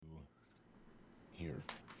here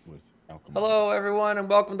with Alchemy. Hello, everyone, and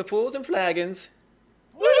welcome to Fools and Flagons.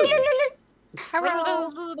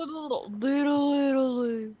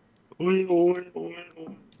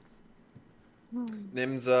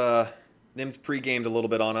 Nim's pre-gamed a little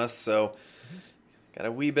bit on us, so got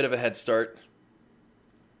a wee bit of a head start.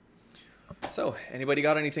 So, anybody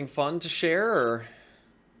got anything fun to share, or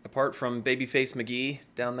apart from Babyface McGee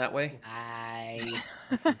down that way? I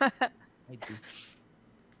do.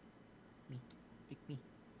 Pick me.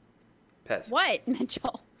 Pez. What,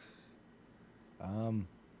 Mitchell? I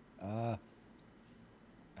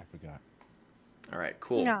forgot. All right,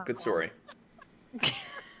 cool. No. Good story.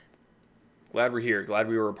 Glad we're here. Glad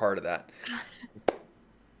we were a part of that.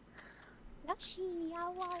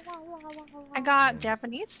 I got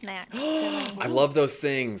Japanese snacks. I love those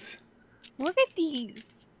things. Look at these.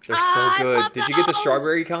 They're so I good. love Did you get the those.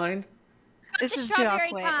 strawberry kind? This The is strawberry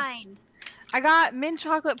chocolate. kind. I got mint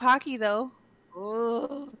chocolate Pocky though.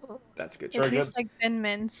 Ooh. That's good. It choice. tastes like Thin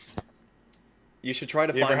Mints. You should try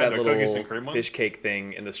to You ever find had that the cookies and little cream one? fish cake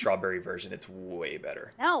thing in the strawberry version. It's way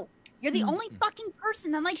better. No, you're the only fucking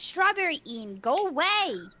person that likes strawberry eating. Go away.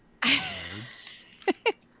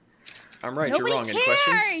 I'm right. Nobody You're wrong. Any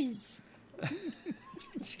questions? cares.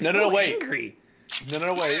 She's No, so wait. Angry.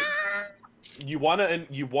 No, wait. You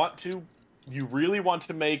really want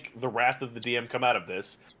to make the wrath of the DM come out of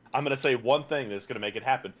this. I'm gonna say one thing that's gonna make it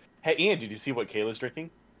happen. Hey, Ian, did you see what Kayla's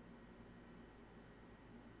drinking?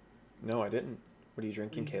 No, I didn't. What are you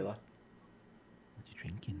drinking, Kayla? What you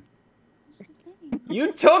drinking?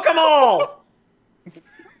 You took them all!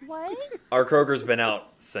 What? Our Kroger's been out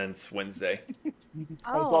since Wednesday.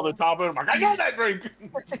 I saw the top of it. I'm like, I know that drink.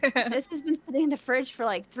 This has been sitting in the fridge for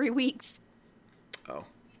like 3 weeks. Oh,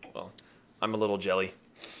 well, I'm a little jelly.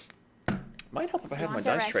 Might help if I had my Want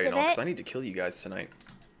the dice rest tray and of all, because it? I need to kill you guys tonight.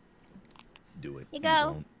 Do it. You go.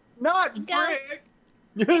 won't. Not You go.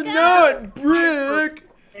 brick. Not brick!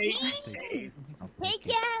 I'll Take take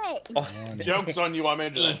it. Oh, And Joke's on you. I'm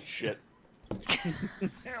into that shit.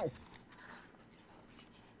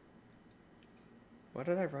 why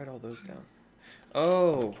did I write all those down?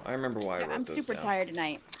 Oh, I remember why I wrote I'm those super down. tired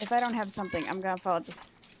tonight. If I don't have something, I'm gonna fall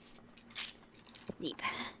asleep.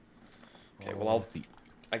 Okay, well,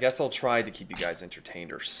 I guess I'll try to keep you guys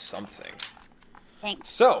entertained or something. Thanks.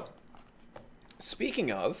 So, speaking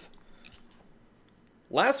of,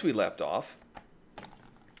 last we left off,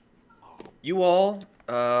 you all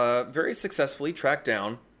very successfully tracked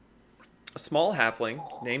down a small halfling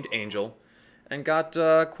named Angel and got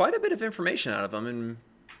quite a bit of information out of him, and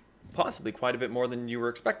possibly quite a bit more than you were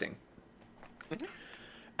expecting.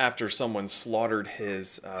 After someone slaughtered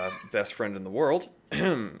his best friend in the world,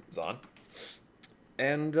 Zon.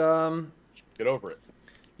 And Get over it.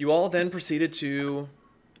 you all then proceeded to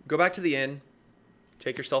go back to the inn,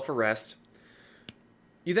 take yourself a rest.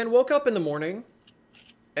 You then woke up in the morning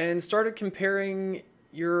and started comparing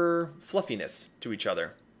your fluffiness to each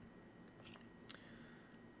other.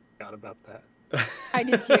 Forgot about that. I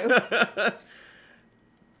did too.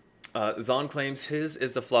 Zon claims his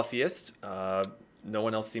is the fluffiest. No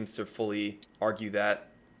one else seems to fully argue that.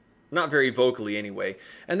 Not very vocally, anyway.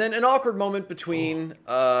 And then an awkward moment between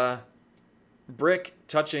Brick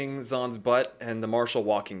touching Zon's butt and the marshal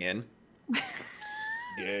walking in.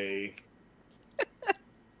 Yay.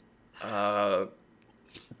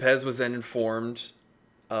 Pez was then informed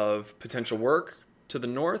of potential work to the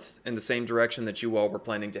north in the same direction that you all were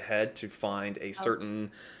planning to head to find a certain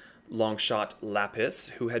longshot Lapis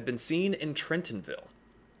who had been seen in Trentonville.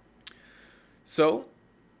 So,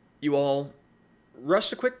 you all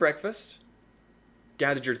rushed a quick breakfast,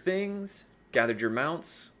 gathered your things, gathered your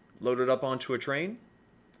mounts, loaded up onto a train,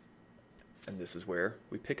 and this is where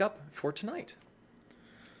we pick up for tonight.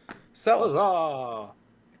 So, Huzzah!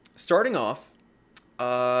 starting off,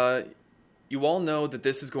 you all know that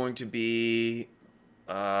this is going to be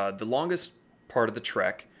the longest part of the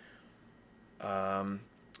trek.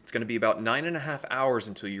 It's going to be about 9.5 hours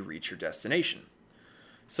until you reach your destination.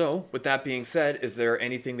 So, with that being said, is there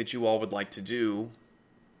anything that you all would like to do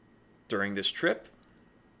during this trip?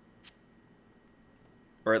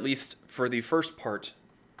 Or at least for the first part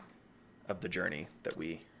of the journey that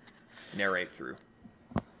we narrate through.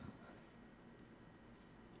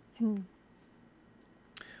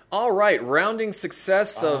 All right, rounding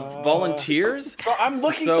success of volunteers. Bro, I'm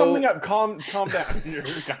looking So- something up. Calm down.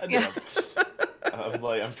 Goddamn. Yeah.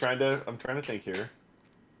 I'm trying to think here.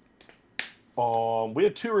 We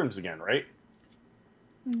had 2 rooms again, right?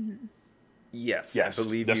 Yes, Yes, I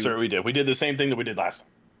believe yes, you. sir. We did. We did the same thing that we did last time.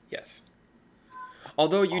 Yes.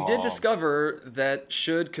 Although you did Oh. discover that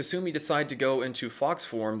should Kasumi decide to go into fox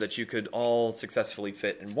form, that you could all successfully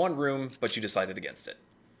fit in one room, but you decided against it.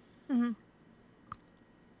 Hmm.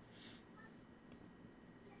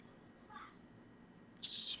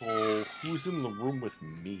 So, who's in the room with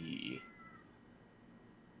me?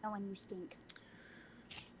 No one, you stink.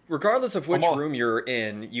 Regardless of which I'm all- room you're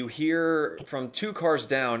in, you hear from 2 cars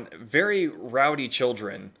down very rowdy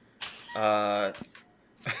children. I'm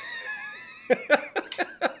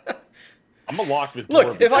gonna lock the door.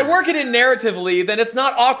 Look, if I work it in narratively, then it's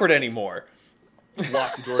not awkward anymore.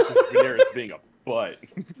 lock the door because Daenerys being a butt.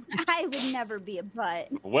 I would never be a butt.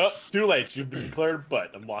 Well, it's too late. You've been declared a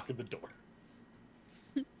butt. I'm locking the door.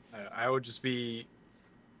 I would just be.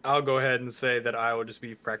 I'll go ahead and say that I will just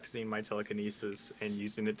be practicing my telekinesis and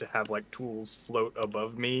using it to have like tools float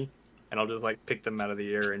above me, and I'll just like pick them out of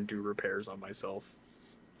the air and do repairs on myself.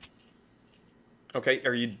 Okay,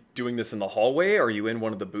 are you doing this in the hallway? Are you in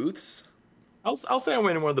one of the booths? I'll say I'm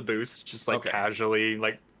in one of the booths, just like Okay. casually.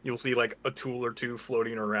 Like you'll see like a tool or two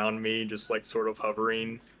floating around me, just like sort of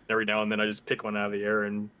hovering. Every now and then I just pick one out of the air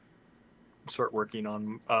and start working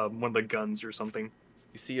on one of the guns or something.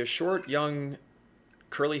 You see a short, young,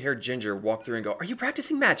 curly-haired ginger walk through and go, "Are you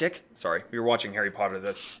practicing magic?" Sorry, we were watching Harry Potter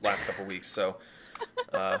this last couple weeks, so...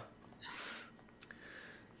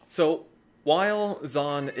 So, while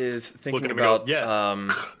Zahn is thinking looking at me and about...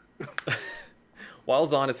 go, "Yes." While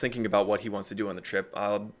Zahn is thinking about what he wants to do on the trip,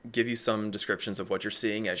 I'll give you some descriptions of what you're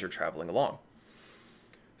seeing as you're traveling along.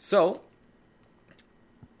 So,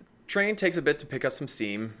 train takes a bit to pick up some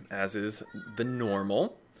steam, as is the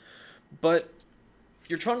normal, but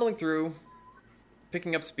you're trundling through,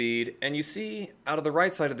 picking up speed, and you see out of the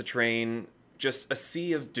right side of the train just a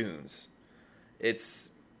sea of dunes. It's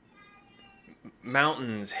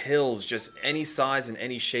mountains, hills, just any size and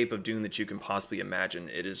any shape of dune that you can possibly imagine.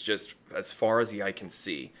 It is just as far as the eye can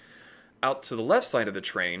see. Out to the left side of the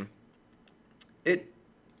train,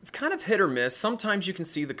 it's kind of hit or miss. Sometimes you can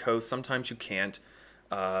see the coast, sometimes you can't.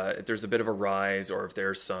 If there's a bit of a rise or if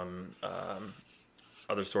there's some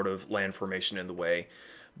other sort of land formation in the way.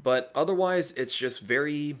 But otherwise, it's just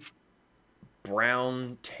very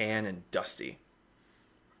brown, tan, and dusty.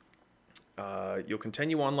 You'll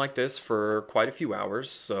continue on like this for quite a few hours.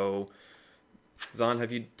 So, Zahn,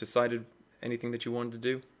 have you decided anything that you wanted to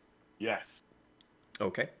do? Yes.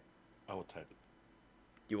 Okay. I will type it.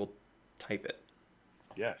 You will type it.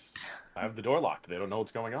 Yes. I have the door locked. They don't know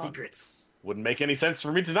what's going on. Secrets. Wouldn't make any sense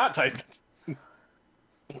for me to not type it.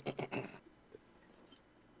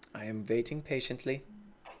 I am waiting patiently.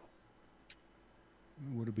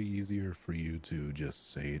 Would it be easier for you to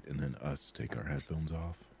just say it and then us take our headphones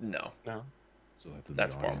off? No. No. So that the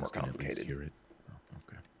That's far audience more can at least complicated. Hear it?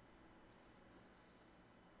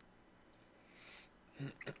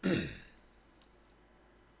 Oh, okay.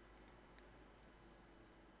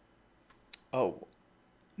 Oh.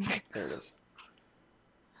 There it is.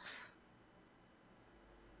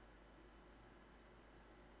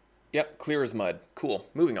 Yep, clear as mud. Cool.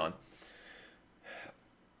 Moving on.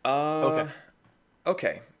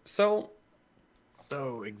 Okay. So,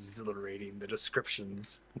 So exhilarating, the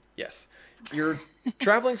descriptions. yes. You're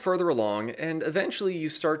traveling further along, and eventually you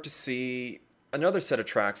start to see another set of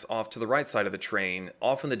tracks off to the right side of the train,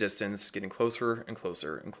 off in the distance, getting closer and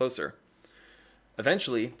closer and closer.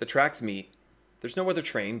 Eventually, the tracks meet. There's no other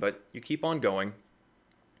train, but you keep on going.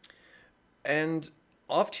 And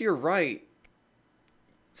off to your right,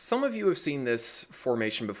 some of you have seen this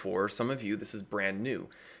formation before. Some of you, this is brand new.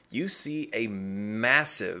 You see a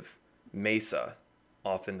massive mesa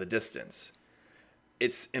off in the distance.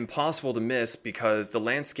 It's impossible to miss because the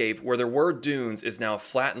landscape where there were dunes is now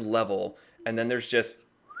flat and level, and then there's just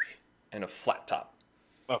and a flat top.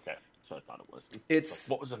 Okay. So I thought it was. It's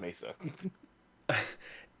What was a mesa?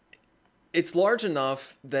 it's large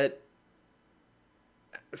enough that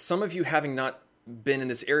some of you, having not been in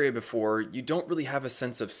this area before, you don't really have a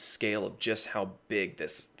sense of scale of just how big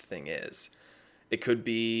this thing is. It could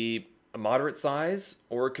be a moderate size,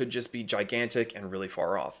 or it could just be gigantic and really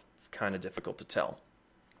far off. It's kind of difficult to tell.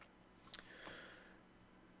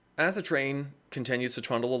 As the train continues to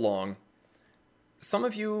trundle along, some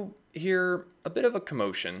of you hear a bit of a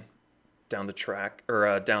commotion down the track,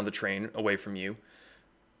 or down the train away from you.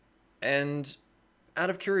 And out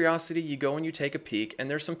of curiosity, you go and you take a peek, and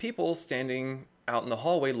there's some people standing out in the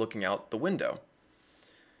hallway looking out the window.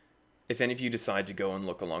 If any of you decide to go and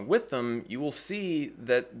look along with them, you will see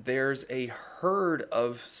that there's a herd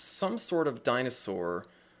of some sort of dinosaur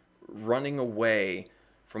running away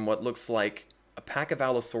from what looks like a pack of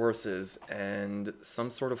Allosauruses and some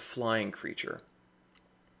sort of flying creature.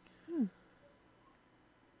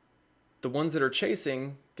 The ones that are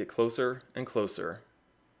chasing get closer and closer.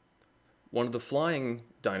 One of the flying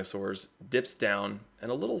dinosaurs dips down,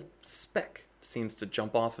 and a little speck seems to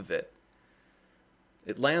jump off of it.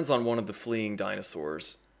 It lands on one of the fleeing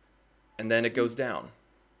dinosaurs, and then it goes down.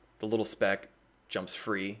 The little speck jumps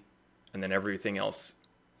free, and then everything else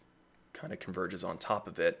kind of converges on top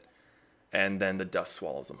of it, and then the dust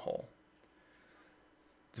swallows them whole.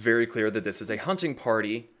 It's very clear that this is a hunting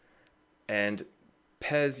party, and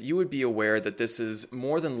Pez, you would be aware that this is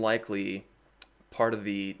more than likely part of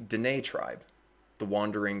the Dene tribe, the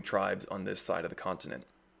wandering tribes on this side of the continent.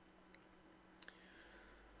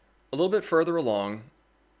 A little bit further along,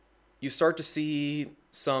 you start to see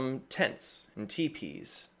some tents and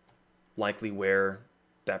teepees, likely where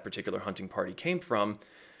that particular hunting party came from,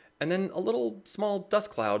 and then a little small dust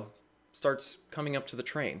cloud starts coming up to the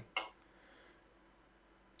train.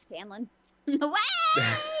 Scanlan. Way!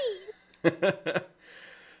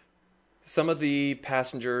 Some of the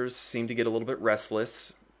passengers seem to get a little bit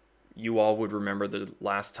restless. You all would remember the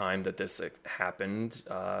last time that this happened.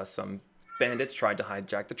 Some bandits tried to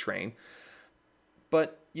hijack the train.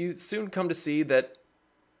 But you soon come to see that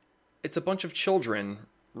it's a bunch of children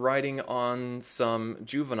riding on some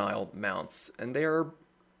juvenile mounts. And they are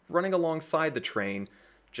running alongside the train,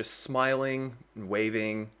 just smiling and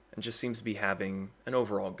waving, and just seems to be having an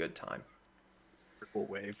overall good time. We'll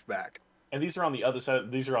wave back. And these are on the other side.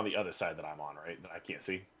 These are on the other side that I'm on, right? That I can't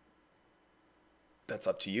see. That's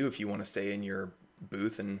up to you if you want to stay in your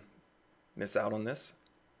booth and miss out on this.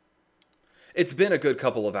 It's been a good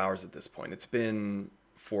couple of hours at this point. It's been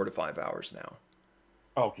 4 to 5 hours now.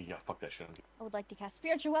 Oh, okay, yeah, fuck that shit. I would like to cast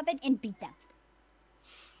spiritual weapon and beat them.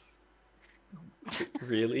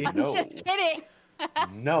 Really? I'm No. just kidding.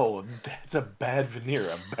 No, that's a bad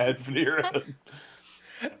Venera. Bad Venera.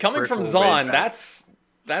 Coming from Triple Zahn, way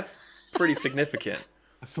that's pretty significant.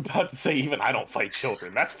 I was about to say, even I don't fight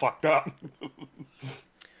children. That's fucked up.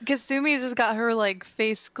 Kasumi just got her like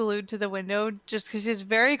face glued to the window just because she's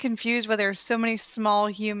very confused why there are so many small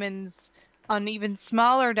humans on even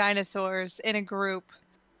smaller dinosaurs in a group.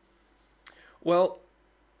 Well,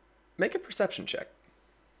 make a perception check.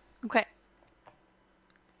 Okay.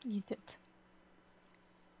 Eat it.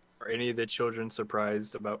 Are any of the children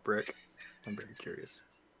surprised about Brick? I'm very curious.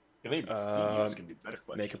 Can they see us? Can be a better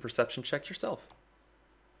question. Make a perception check yourself.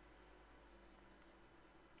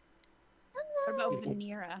 What about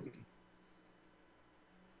Venera?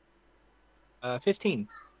 15.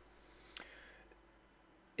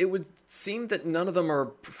 It would seem that none of them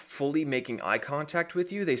are fully making eye contact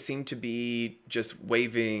with you. They seem to be just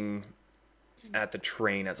waving at the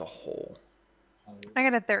train as a whole. I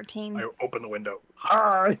got a 13. I open the window.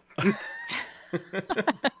 Hi.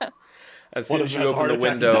 As One soon of as them you has a open heart the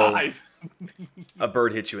attack and window, dies. a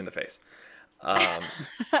bird hits you in the face.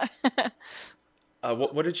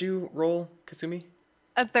 What did you roll, Kasumi?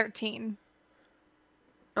 A 13.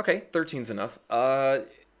 Okay, 13's enough. The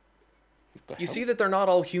You hell? see that they're not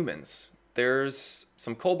all humans. There's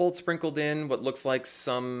some kobolds sprinkled in, what looks like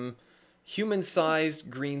some human-sized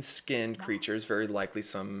green-skinned creatures, very likely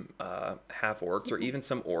some half-orcs or even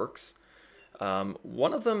some orcs.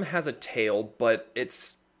 One of them has a tail, but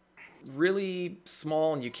it's really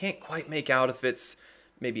small and you can't quite make out if it's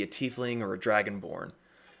maybe a tiefling or a dragonborn.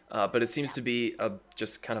 But it seems to be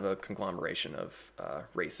just kind of a conglomeration of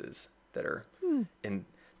races that are in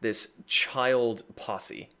this child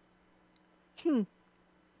posse.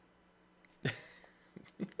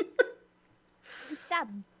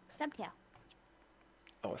 Stubtail.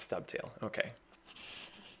 Oh, a stubtail. Okay.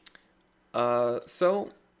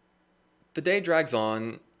 So the day drags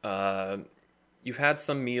on. You've had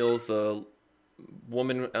some meals. The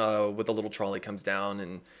woman with a little trolley comes down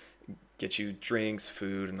and gets you drinks,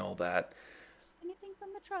 food, and all that. Anything from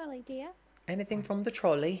the trolley, dear? Anything from the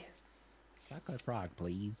trolley? Chocolate frog,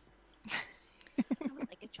 please. I would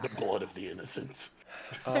like a The chocolate. blood of the innocents.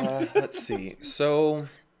 Let's see. So,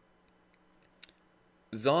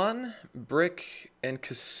 Zahn, Brick, and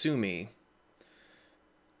Kasumi.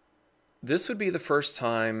 This would be the first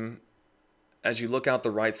time, as you look out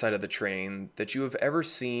the right side of the train, that you have ever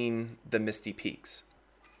seen the Misty Peaks.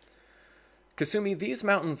 Kasumi, these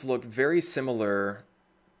mountains look very similar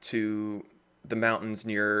to the mountains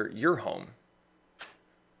near your home,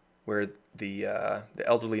 where the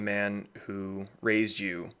elderly man who raised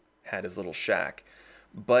you had his little shack.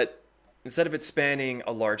 But instead of it spanning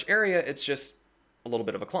a large area, it's just a little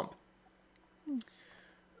bit of a clump.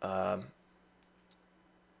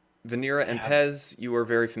 Venera and Pez, you are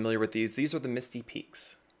very familiar with these. These are the Misty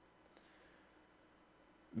Peaks.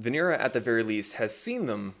 Venera, at the very least, has seen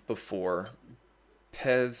them before.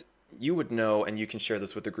 Pez, you would know, and you can share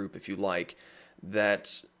this with the group if you like,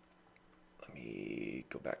 that... Let me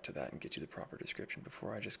go back to that and get you the proper description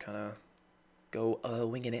before I just kind of go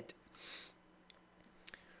winging it.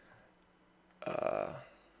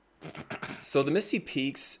 So the Misty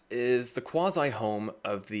Peaks is the quasi-home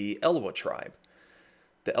of the Elwha tribe.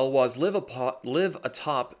 The Elwhas live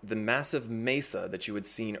atop the massive mesa that you had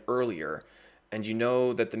seen earlier, and you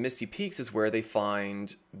know that the Misty Peaks is where they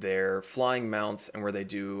find their flying mounts and where they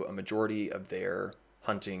do a majority of their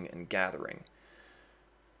hunting and gathering.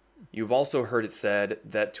 You've also heard it said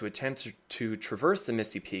that to attempt to traverse the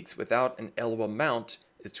Misty Peaks without an Elwha mount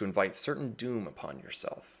is to invite certain doom upon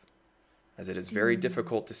yourself, as it is very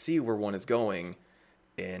difficult to see where one is going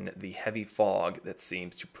in the heavy fog that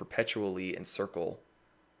seems to perpetually encircle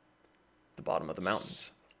the bottom of the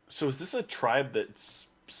mountains. So is this a tribe that's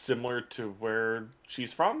similar to where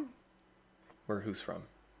she's from? Where who's from?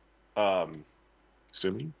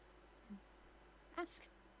 Sumi? Ask.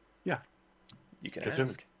 Yeah. You can Kasumi.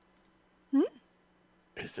 ask.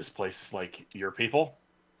 Is this place like your people?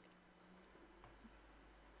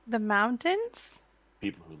 The mountains?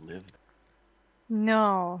 People who live there?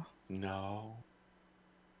 No. No.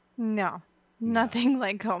 No. Nothing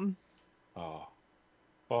like home. Oh.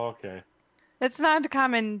 Okay. It's not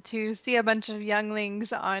common to see a bunch of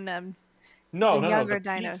younglings on No, The no, younger the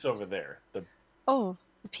dinos. peaks over there. The the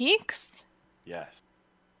peaks? yes.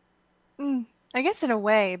 I guess in a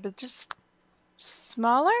way, but just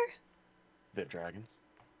smaller? The dragons.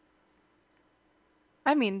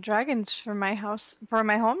 I mean, dragons for my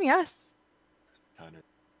home, yes. Kind of.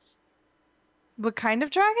 What kind of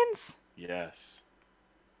dragons? Yes.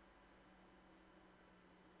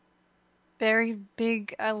 Very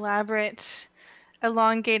big, elaborate,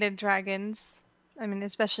 elongated dragons. I mean,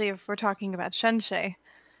 especially if we're talking about Shenshe.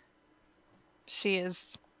 She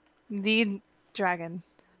is the dragon.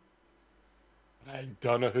 I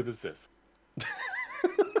don't know who this is.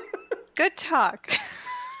 Good talk.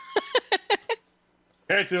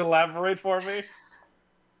 Care to elaborate for me?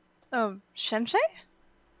 Oh, Shenshe?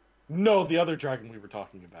 No, the other dragon we were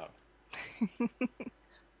talking about.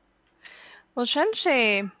 Well,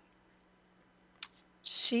 Shenshe,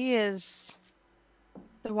 she is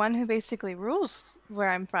the one who basically rules where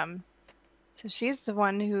I'm from. So she's the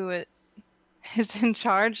one who is in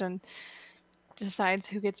charge and decides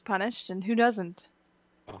who gets punished and who doesn't.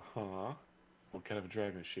 Uh-huh. What kind of a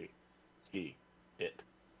dragon is she? He. It.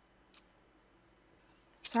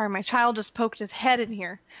 Sorry, my child just poked his head in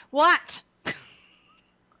here. What?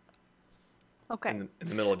 Okay. In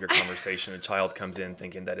the middle of your conversation, a child comes in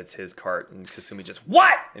thinking that it's his cart, and Kasumi just,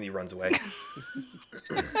 what? And he runs away.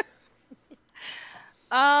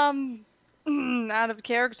 Out of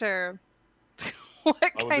character. What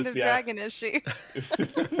would kind this of be dragon is she?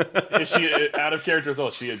 Is she out of character as well?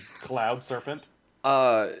 Is she a cloud serpent?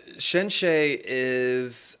 Shenshe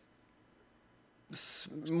is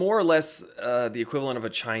more or less the equivalent of a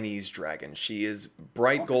Chinese dragon. She is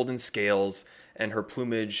bright golden scales, and her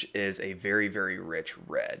plumage is a very, very rich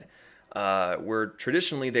red. Where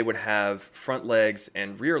traditionally they would have front legs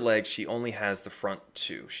and rear legs, she only has the front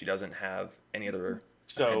two. She doesn't have any other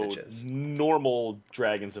So appendages. normal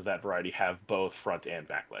dragons of that variety have both front and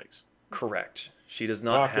back legs. Correct. She does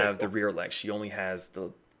not Okay, have the cool. rear legs. She only has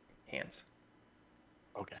the hands.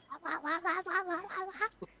 Okay.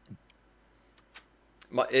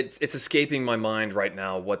 It's escaping my mind right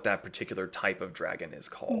now what that particular type of dragon is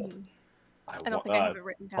called. I don't think I have it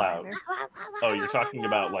written down cloud. either. Oh, you're talking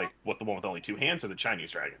about like what, the one with only two hands or the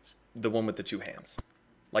Chinese dragons? The one with the two hands.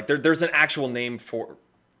 Like there's an actual name for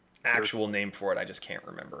it. I just can't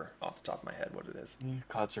remember off the top of my head what it is.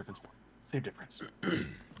 Cloud serpents. Same difference.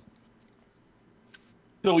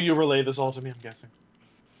 So will you relay this all to me, I'm guessing?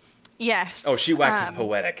 Yes. Oh, she waxes um,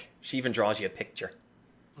 poetic. She even draws you a picture.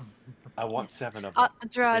 I want 7 of them. I'll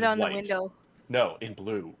draw it in on white. the window. No, in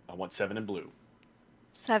blue. I want 7 in blue.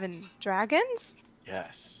 7 dragons?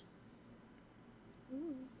 Yes.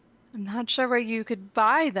 I'm not sure where you could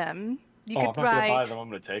buy them. You I'm could not gonna buy buy them. I'm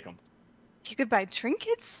gonna take them. you could buy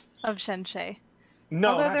trinkets of Shenshe. No,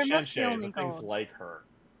 Although not they're mostly Shenshe, only but things gold. like her.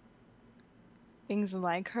 Things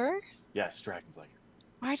like her? Yes, dragons like her.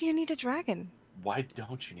 Why do you need a dragon? Why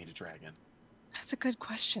don't you need a dragon? That's a good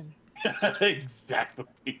question. Exactly.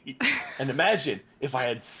 And imagine if I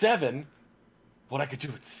had 7, what I could do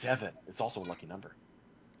with 7. It's also a lucky number.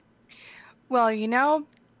 Well, you know,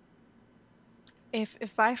 if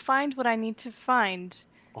I find what I need to find,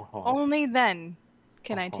 Uh-huh. only then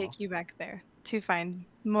can I Uh-huh. take you back there to find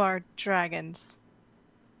more dragons.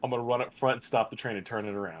 I'm gonna run up front, stop the train, and turn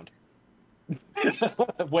it around.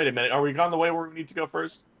 Wait a minute. Are we on the way where we need to go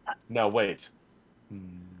first? No, wait.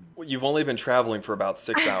 You've only been traveling for about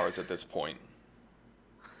 6 hours at this point.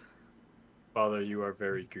 Father, you are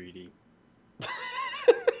very greedy.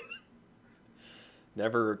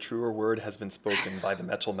 Never a truer word has been spoken by the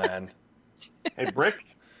Metal Man. Hey, Brick.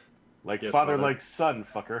 Like Yes, father, Father. like son,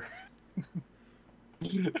 fucker.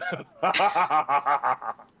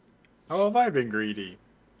 How have I been greedy?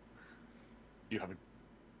 You have a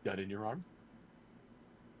gun in your arm?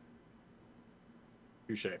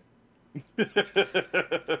 Touche.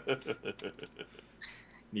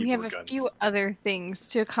 We have a few other things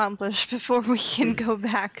to accomplish before we can go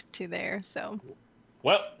back to there, so.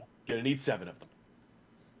 Well, gonna need 7 of them.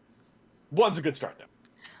 One's a good start, though.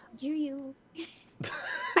 Do you? Just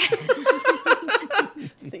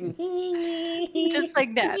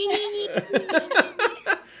like that.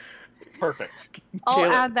 Perfect. I'll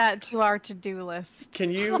Caleb- add that to our to-do list.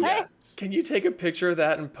 Can you What? can you take a picture of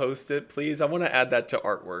that and post it, please? I want to add that to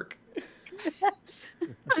artwork. Look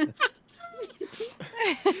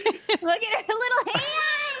at her little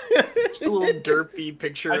hands. Just a little derpy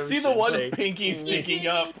picture I of see the one Shinsei. pinky sticking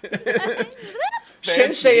up.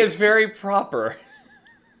 Shinsei is very proper.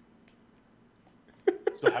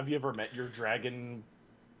 So have you ever met your dragon,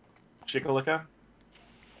 Shikalika?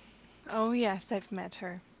 Oh yes, I've met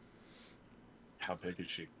her. How big is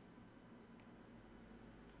she?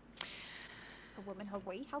 A woman her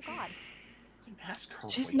weight? How God? Ask her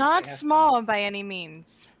She's weight. not Ask small by any means.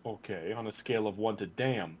 her. Okay, on a scale of 1 to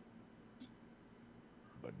damn.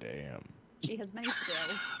 But damn. She has many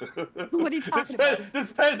scales. What are you talking Does about?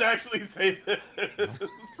 Does Pez actually say this?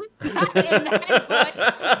 Not in that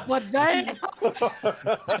voice, but damn.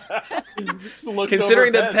 Just looks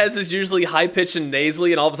Considering over that Pez is usually high pitched and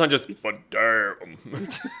nasally, and all of a sudden just, but damn.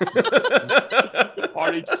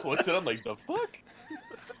 Party just looks at him like, the fuck?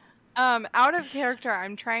 Out of character,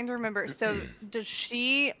 I'm trying to remember. So, does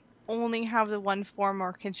she only have the one form,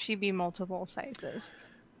 or can she be multiple sizes?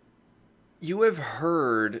 You have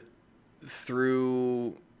heard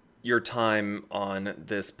through your time on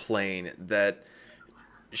this plane that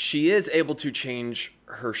she is able to change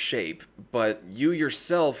her shape, but you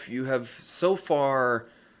yourself, you have so far,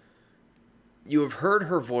 you have heard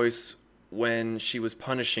her voice when she was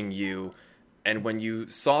punishing you, and when you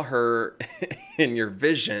saw her in your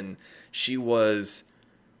vision, she was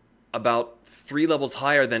about 3 levels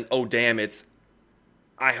higher than, oh damn, it's,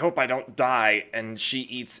 I hope I don't die, and she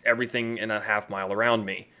eats everything in a half mile around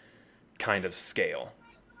me kind of scale.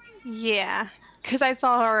 Yeah, because I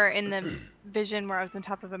saw her in the vision where I was on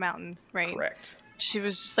top of a mountain, right? Correct. She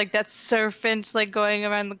was just like that serpent, like going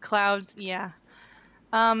around the clouds. Yeah.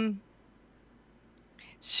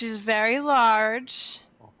 She's very large.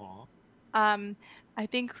 Uh-huh. I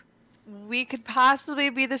think we could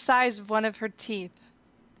possibly be the size of one of her teeth.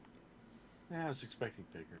 Yeah, I was expecting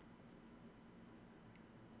bigger.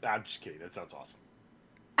 I'm just kidding. That sounds awesome.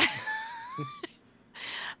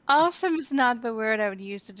 Awesome is not the word I would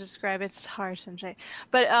use to describe it. It's harsh and shit.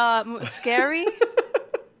 But scary?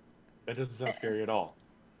 That doesn't sound scary at all.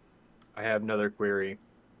 I have another query.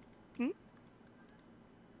 Hmm?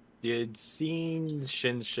 Did seeing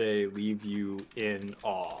Shinsei leave you in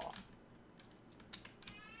awe?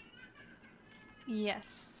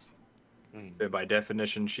 Yes. Then by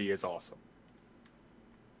definition, she is awesome.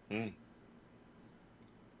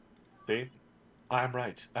 See? I'm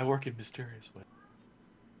right. I work in mysterious ways.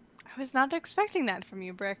 I was not expecting that from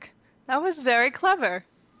you, Brick. That was very clever.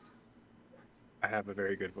 I have a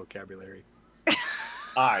very good vocabulary.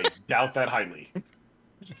 I doubt that highly.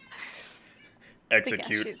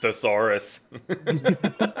 Execute shoot. thesaurus.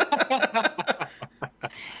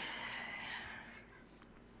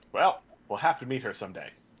 Well, we'll have to meet her someday.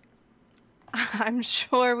 I'm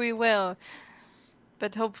sure we will.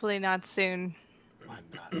 But hopefully not soon. Why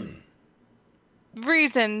not?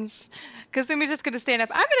 Reasons. Because then we're just going to stand up.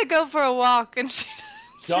 I'm going to go for a walk. And she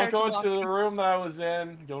Don't starts go into walking. the room that I was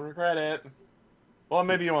in. You'll regret it. Well,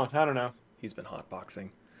 maybe you won't. I don't know. He's been hotboxing.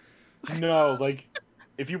 No, like,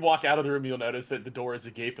 if you walk out of the room, you'll notice that the door is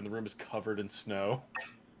agape and the room is covered in snow.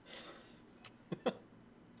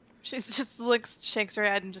 She just looks, shakes her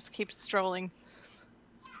head, and just keeps strolling.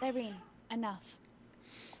 Irene, enough.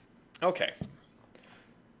 Okay.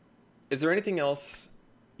 Is there anything else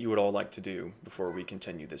you would all like to do before we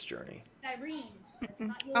continue this journey? Irene, it's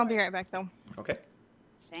not yours. I'll be right back, though. Okay.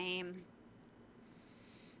 Same.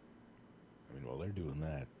 I mean, while they're doing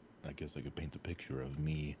that, I guess I could paint the picture of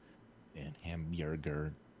me and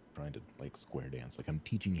Hamburger trying to, like, square dance. Like, I'm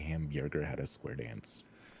teaching Hamburger how to square dance.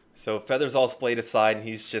 So Feather's all splayed aside, and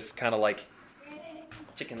he's just kind of like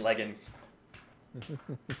chicken legging. But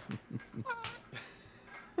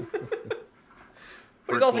he's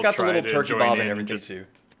Bert also will got the try little to turkey join bob in and and everything just- too.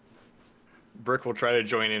 Brick will try to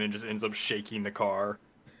join in and just ends up shaking the car.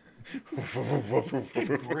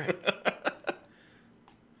 Brick.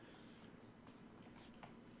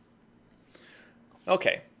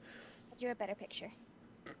 Okay. I drew a better picture.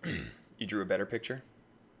 You drew a better picture?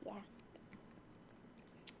 Yeah.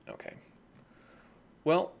 Okay.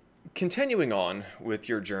 Well, continuing on with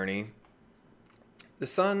your journey, the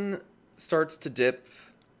sun starts to dip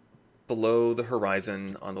below the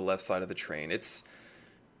horizon on the left side of the train. It's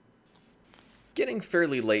getting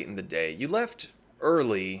fairly late in the day. You left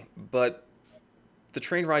early, but the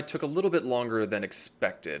train ride took a little bit longer than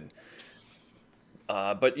expected.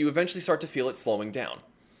 But you eventually start to feel it slowing down.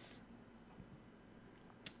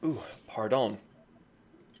 Ooh, pardon.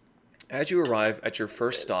 As you arrive at your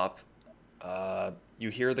first stop, you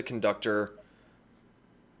hear the conductor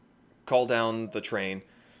call down the train.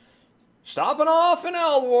 Stopping off in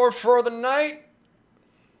Alworth for the night.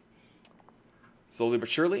 Slowly but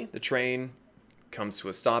surely, the train comes to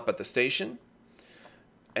a stop at the station.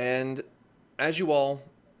 And as you all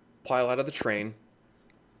pile out of the train,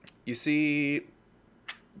 you see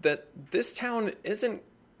that this town isn't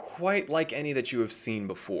quite like any that you have seen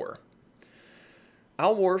before.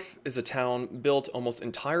 Alworth is a town built almost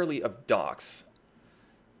entirely of docks.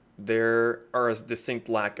 There are a distinct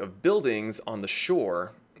lack of buildings on the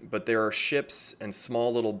shore, but there are ships and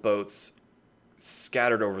small little boats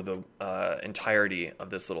scattered over the entirety of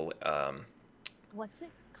this little What's it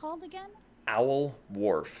called again? Owl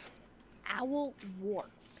Wharf. Owl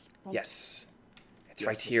Wharf. That's- Yes, it's Yes,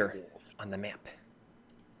 right Mr. here Wolf. on the map.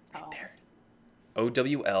 Right Oh. there.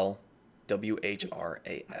 OWLWHRAF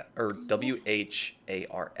or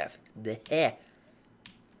WHARF. The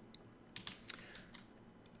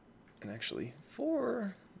And actually,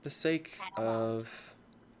 for the sake of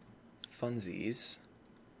funsies,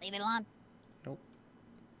 Leave it alone.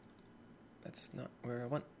 that's not where I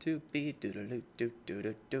want to be.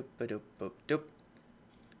 Doop-a-doop-doop-a-doop-a-doop.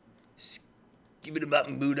 Skip it up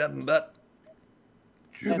and boot up and butt.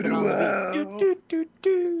 Stop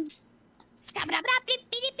it up, beep,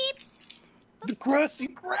 beep, beep. The crusty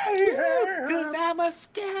gray hair. Cause I'm a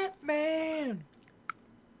scat man.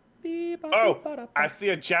 Oh, I see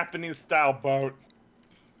a Japanese style boat.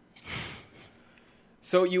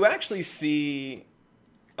 So you actually see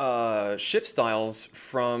ship styles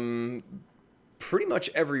from pretty much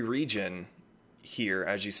every region here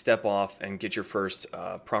as you step off and get your first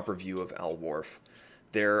proper view of Alworth.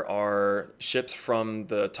 There are ships from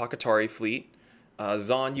the Takatari fleet.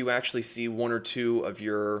 Zahn, you actually see one or two of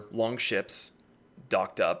your long ships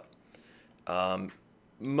docked up.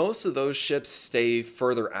 Most of those ships stay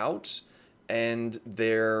further out, and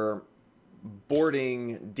their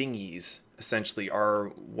boarding dinghies essentially are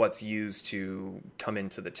what's used to come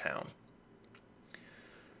into the town.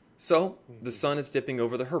 So, the sun is dipping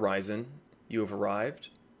over the horizon. You have arrived.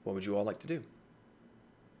 What would you all like to do?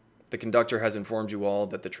 The conductor has informed you all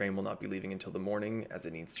that the train will not be leaving until the morning as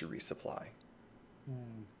it needs to resupply.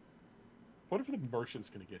 What if the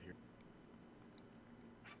merchant's gonna get here?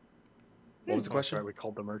 What was the That's question? right, we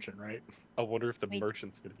called the merchant, right? I wonder if the Wait.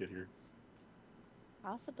 merchant's gonna get here.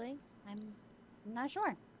 Possibly. I'm not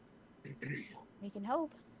sure. We can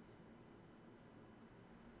hope.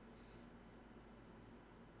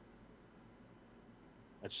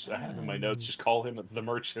 I have in my notes. Just call him the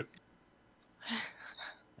merchant.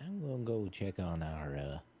 I'm gonna go check on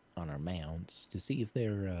our mounts to see if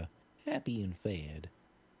they're happy and fed.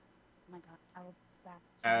 Oh my god, I will bath.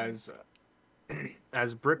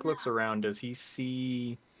 As Brick looks around, does he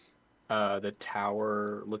see the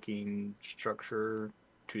tower-looking structure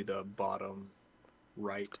to the bottom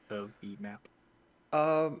right of the map?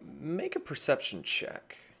 Make a perception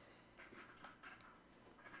check.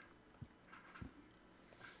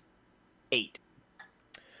 8.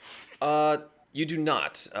 You do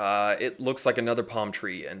not. It looks like another palm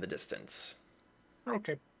tree in the distance.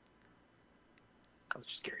 Okay. I was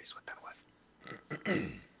just curious what that was.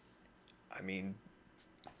 I mean,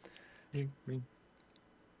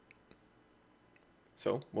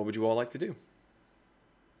 so what would you all like to do?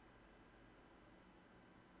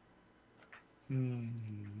 I mean,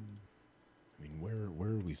 where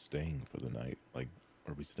are we staying for the night? Like,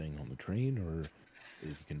 are we staying on the train, or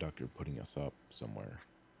is the conductor putting us up somewhere?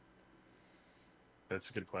 That's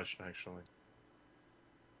a good question, actually.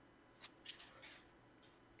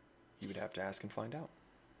 You would have to ask and find out.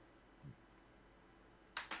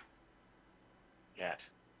 Yet.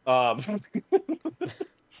 I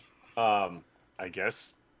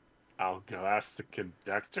guess I'll go ask the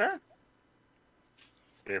conductor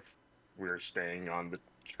if we're staying on the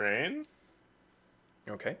train.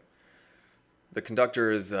 Okay. The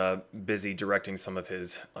conductor is busy directing some of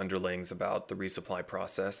his underlings about the resupply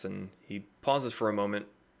process, and he pauses for a moment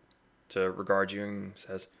to regard you and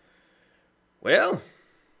says, "Well,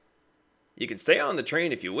 you can stay on the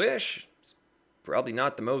train if you wish. It's probably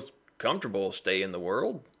not the most comfortable stay in the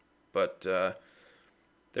world, but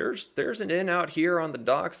there's an inn out here on the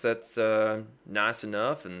docks that's nice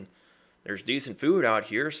enough, and there's decent food out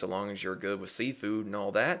here so long as you're good with seafood and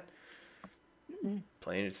all that.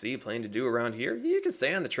 Plenty to see, plenty to do around here. You can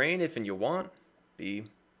stay on the train if and you want. Be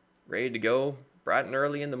ready to go bright and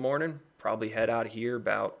early in the morning. Probably head out here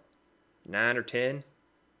about 9 or 10.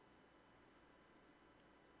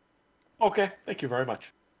 Okay, thank you very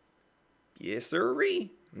much. Yes,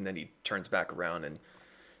 sirree." And then he turns back around and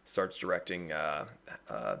starts directing,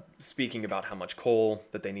 speaking about how much coal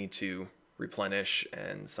that they need to replenish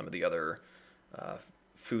and some of the other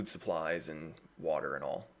food supplies and water and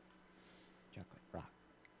all. Chocolate rock.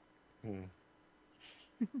 Find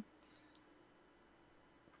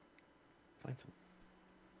some.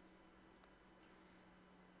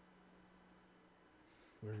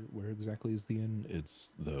 Where exactly is the inn?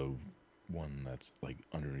 It's the one that's like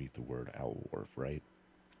underneath the word Owl Wharf, right?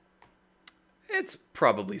 It's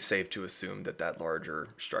probably safe to assume that that larger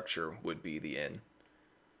structure would be the inn.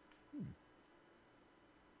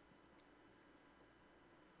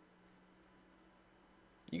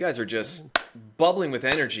 You guys are just bubbling with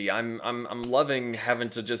energy. I'm loving having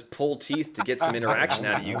to just pull teeth to get some interaction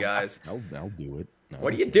out of you guys. I'll do it. No,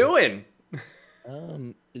 What are you okay. doing?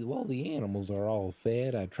 While the animals are all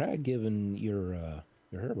fed, I tried giving your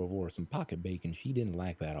herbivore some pocket bacon. She didn't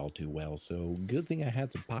like that all too well, so good thing I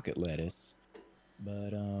had some pocket lettuce.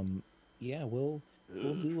 But yeah, we'll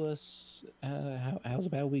do us. How's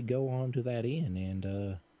about we go on to that inn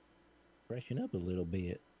and freshen up a little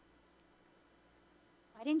bit?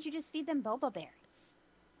 Why didn't you just feed them boba berries?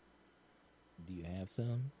 Do you have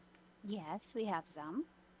some? Yes, we have some.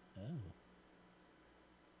 Oh.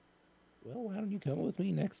 Well, why don't you come with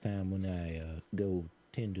me next time when I go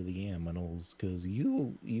tend to the animals? Cause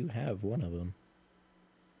you have one of them.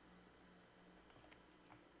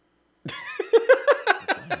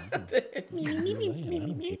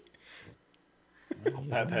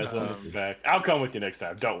 Pat Pez on his back. I'll come with you next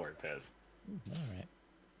time. Don't worry, Pez. All right.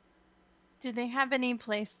 Do they have any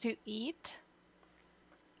place to eat?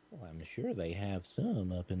 Well, I'm sure they have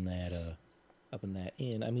some up in that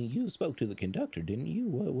inn. I mean, you spoke to the conductor, didn't you?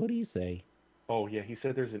 What do you say? Oh yeah, he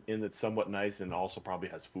said there's an inn that's somewhat nice and also probably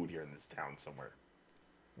has food here in this town somewhere.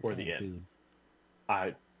 What Or the kind of inn. food?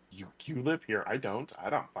 You live here. I don't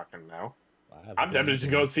fucking know. Well, I've I'm been tempted to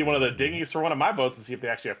there go see one of the before. dinghies for one of my boats and see if they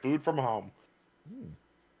actually have food from home. Hmm.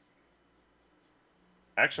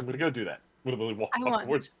 Actually, I'm gonna go do that. I'm gonna walk I up want-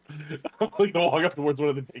 towards. I'm gonna walk up towards one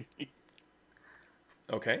of the dinghies.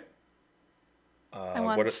 Okay. I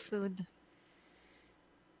want food.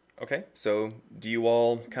 Okay, so do you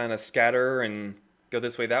all kind of scatter and go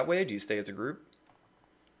this way, that way? Do you stay as a group?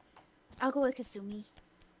 I'll go with Kasumi.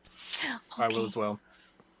 I will Okay. as well.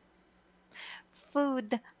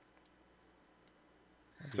 Food.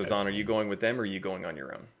 So Zahn, are you going with them or are you going on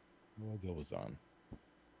your own? We'll go with Zahn.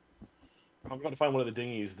 I'm gonna find one of the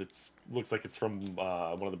dinghies that looks like it's from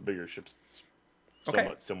one of the bigger ships. That's Okay.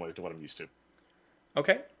 somewhat similar to what I'm used to.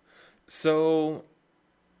 Okay. So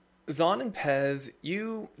Zahn and Pez,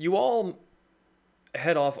 you all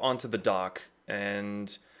head off onto the dock,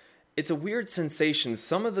 and it's a weird sensation.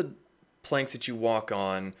 Some of the planks that you walk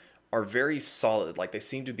on are very solid, like they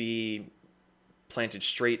seem to be planted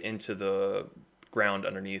straight into the ground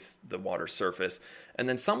underneath the water surface, and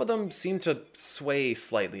then some of them seem to sway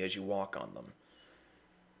slightly as you walk on them.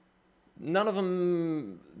 None of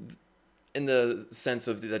them in the sense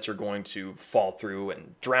of that you're going to fall through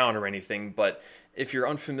and drown or anything, but if you're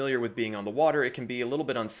unfamiliar with being on the water, it can be a little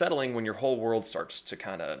bit unsettling when your whole world starts to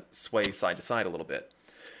kind of sway side to side a little bit.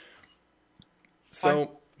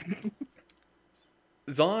 So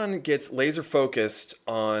Zahn gets laser focused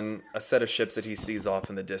on a set of ships that he sees off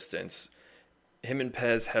in the distance. Him and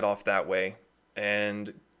Pez head off that way,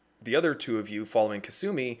 and the other two of you following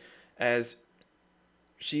Kasumi as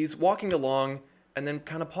she's walking along and then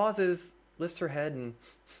kind of pauses, lifts her head and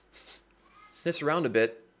sniffs around a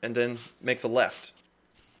bit, and then makes a left.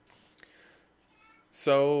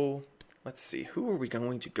 So, let's see. Who are we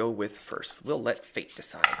going to go with first? We'll let fate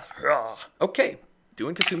decide. Okay,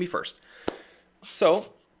 doing Kasumi first.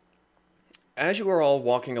 So, as you are all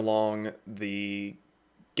walking along the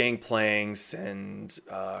gangplanks and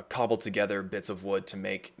cobbled together bits of wood to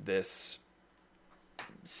make this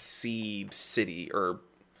sea city, or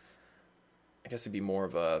I guess it'd be more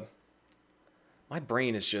of a... My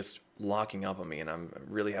brain is just locking up on me, and I'm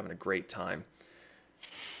really having a great time.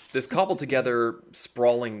 this cobbled together,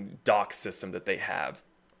 sprawling dock system that they have.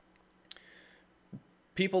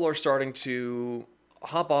 People are starting to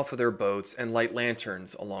hop off of their boats and light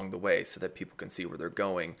lanterns along the way so that people can see where they're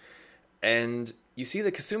going. And you see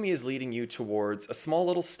that Kasumi is leading you towards a small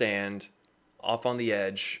little stand off on the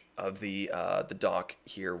edge of the dock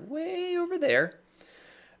here, way over there.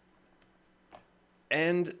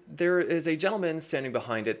 And there is a gentleman standing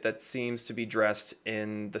behind it that seems to be dressed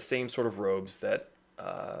in the same sort of robes that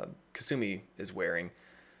Kasumi is wearing,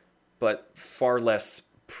 but far less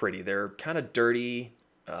pretty. They're kind of dirty,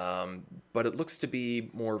 but it looks to be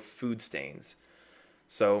more food stains.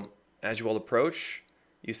 So as you all approach,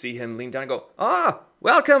 you see him lean down and go, "Ah,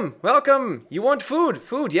 welcome, welcome. You want food?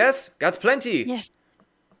 Food, yes? Got plenty." Yes.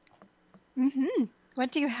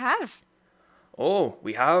 What do you have? Oh,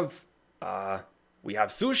 we have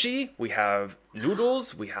sushi, we have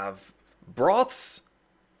noodles, we have broths.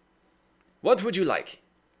 What would you like?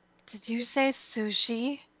 Did you say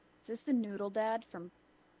sushi? Is this the noodle dad from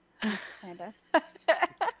Panda?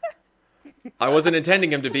 I wasn't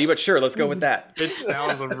intending him to be, but sure, let's go with that. It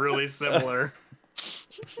sounds really similar.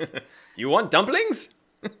 You want dumplings?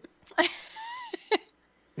 Did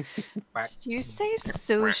you say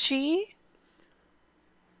sushi?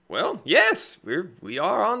 Well, yes, we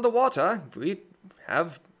are on the water. We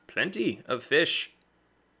have plenty of fish.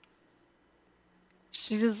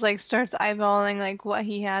 She just like starts eyeballing like what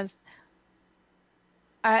he has.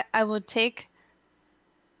 I will take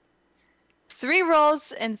 3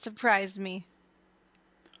 rolls and surprise me.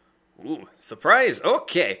 Ooh, surprise.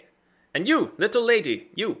 Okay. And you, little lady,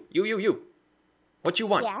 you. What you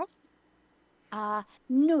want? Yes.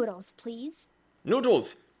 Noodles, please.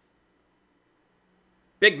 Noodles.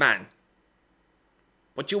 Big man.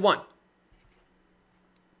 What you want?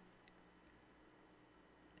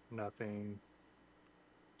 Nothing.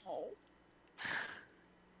 Oh.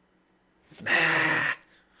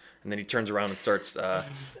 And then he turns around and starts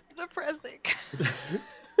Depressing.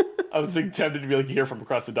 I was like, tempted to be like, you hear from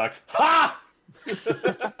across the docks. Ha!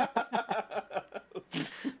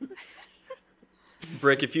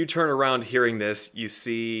 Brick, if you turn around hearing this, you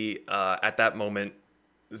see at that moment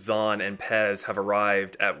Zahn and Pez have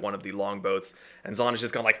arrived at one of the longboats, and Zahn is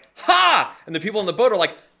just gone like, "Ha!" And the people on the boat are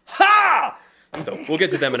like, "Ha!" So we'll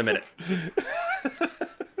get to them in a minute.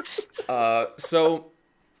 So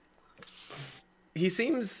he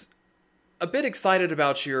seems a bit excited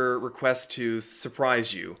about your request to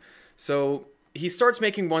surprise you. So he starts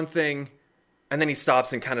making one thing, and then he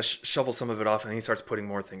stops and kind of shovels some of it off, and he starts putting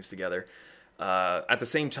more things together. At the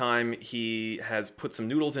same time, he has put some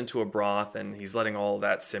noodles into a broth, and he's letting all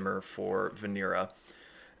that simmer for Vanera.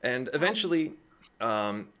 And eventually,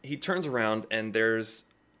 he turns around, and there's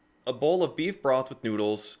a bowl of beef broth with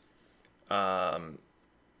noodles.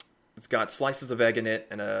 It's got slices of egg in it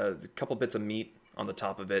and a couple bits of meat on the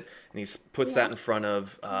top of it, and he puts that in front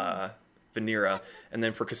of Vanera. And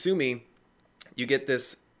then for Kasumi, you get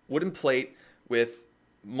this wooden plate with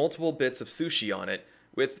multiple bits of sushi on it,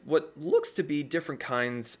 with what looks to be different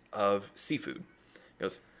kinds of seafood. He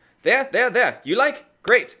goes, there, you like?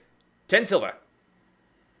 Great. 10 silver.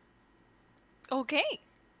 Okay.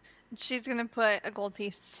 She's gonna put a gold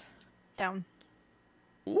piece down.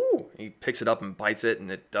 Ooh, he picks it up and bites it,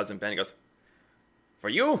 and it doesn't bend. He goes, for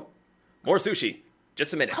you, more sushi.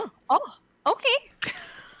 Just a minute. Oh,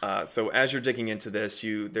 okay. So as you're digging into this,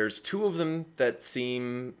 there's 2 of them that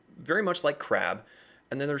seem very much like crab,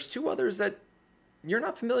 and then there's 2 others that you're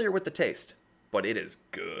not familiar with the taste, but it is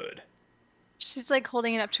good. She's like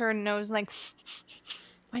holding it up to her nose, like,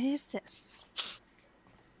 what is this?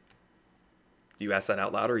 Do you ask that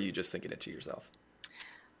out loud, or are you just thinking it to yourself?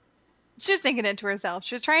 She was thinking it to herself.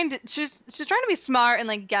 She was trying to be smart and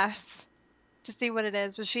like guess to see what it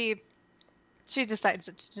is, but she decides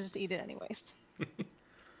to just eat it anyways.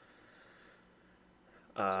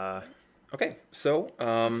 Okay, so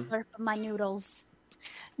Slurp of my noodles.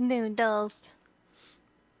 Noodles.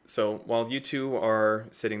 So while you 2 are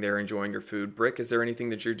sitting there enjoying your food, Brick, is there anything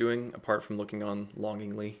that you're doing apart from looking on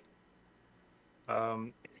longingly?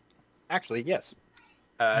 Actually, yes.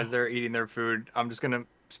 As they're eating their food, I'm just gonna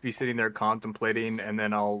be sitting there contemplating, and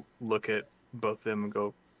then I'll look at both of them and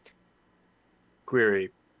go,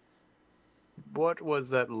 query, what was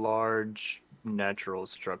that large natural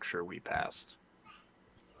structure we passed?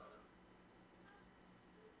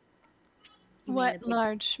 You mean What the big-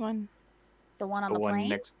 large one? The one on the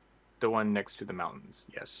plains? The one next to the mountains,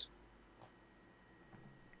 yes.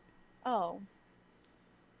 Oh.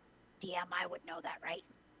 Damn, I would know that, right?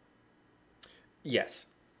 Yes.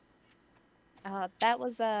 That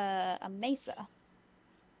was a mesa.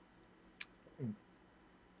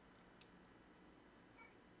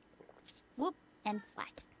 and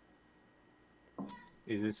flat.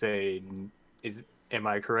 Is this am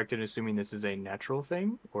I correct in assuming this is a natural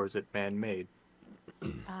thing, or is it man-made?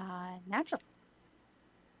 Natural.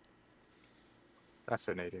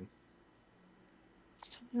 Fascinating.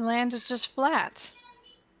 So the land is just flat,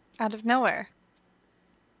 out of nowhere.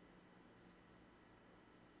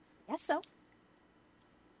 Yes, so.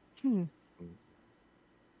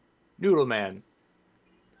 Noodle Man,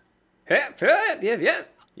 Yeah.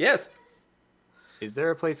 Yes. is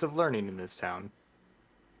there a place of learning in this town?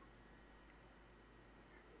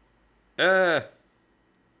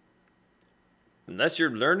 Unless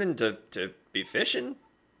you're learning to be fishing?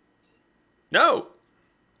 No!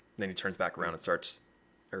 Then he turns back around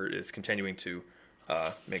and is continuing to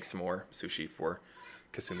make some more sushi for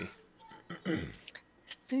Kasumi.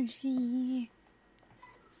 Sushi.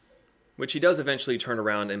 Which he does eventually turn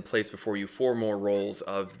around and place before you 4 more rolls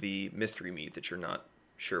of the mystery meat that you're not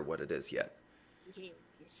sure what it is yet.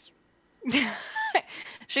 Yes.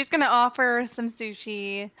 She's gonna offer some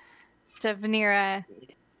sushi to Vanera,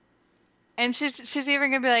 and she's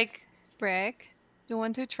even gonna be like, "Brick, do you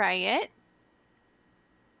want to try it?"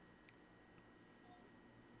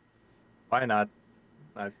 Why not?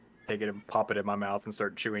 I take it and pop it in my mouth and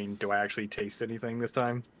start chewing. Do I actually taste anything this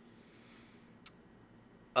time?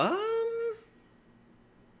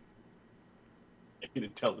 Make an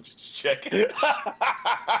intelligence check.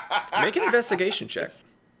 Make an investigation check.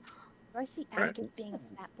 Do I see Right. Atticus being a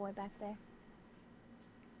fat boy back there?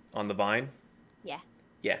 On the vine? Yeah.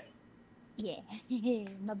 Yeah. Yeah.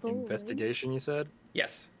 My boy. Investigation, you said?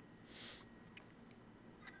 Yes.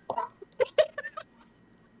 I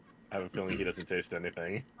have a feeling he doesn't taste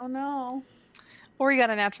anything. Oh no. Or you got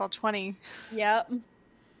a natural 20. Yep.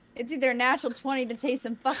 It's either a natural 20 to taste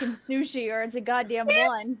some fucking sushi or it's a goddamn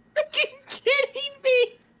 1. Kidding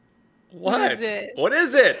me? What? is it? What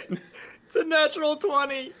is it? It's a natural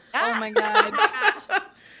 20 Oh my god.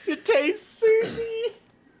 To taste sushi.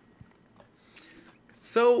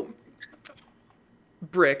 So,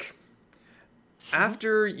 Brick,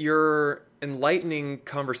 after your enlightening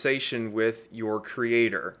conversation with your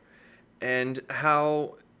creator and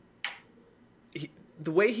how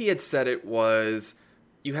the way he had said it was,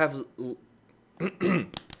 you have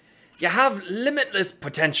limitless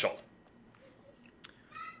potential.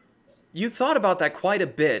 You thought about that quite a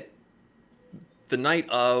bit the night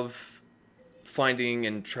of finding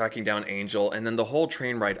and tracking down Angel, and then the whole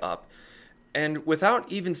train ride up. And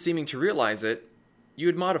without even seeming to realize it, you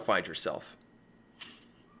had modified yourself.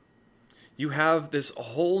 You have this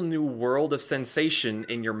whole new world of sensation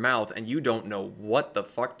in your mouth, and you don't know what the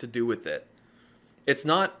fuck to do with it. It's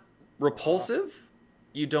not repulsive.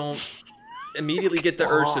 You don't immediately get the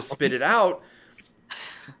urge to spit it out,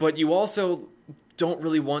 but you also don't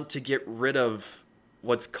really want to get rid of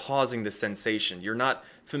what's causing the sensation. You're not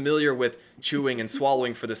familiar with chewing and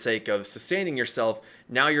swallowing for the sake of sustaining yourself.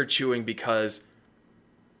 Now you're chewing because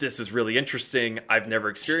this is really interesting. I've never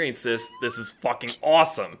experienced this. This is fucking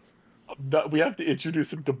awesome. We have to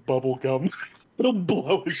introduce him to bubblegum. It'll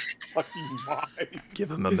blow his fucking mind.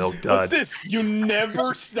 Give him a milk What's dud. this? You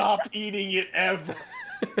never stop eating it ever.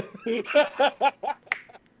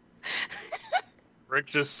 Rick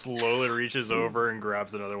just slowly reaches over and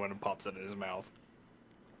grabs another one and pops it in his mouth.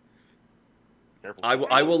 Careful.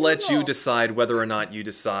 I will let you Cool. decide whether or not you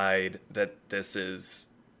decide that this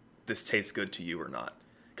tastes good to you or not.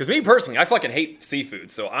 Because me personally, I fucking hate seafood,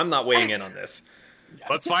 so I'm not weighing in on this.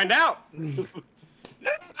 Let's find out.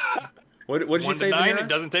 What did you 1 say, to 9, Vanera? it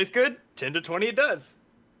doesn't taste good. 10 to 20, it does.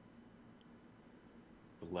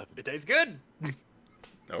 11. It tastes good.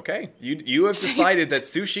 Okay, you have decided that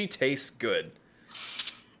sushi tastes good.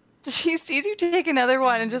 She sees you take another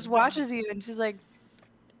one and just watches you, and she's like,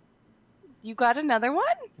 "You got another one?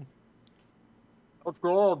 Let's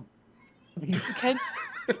go. Can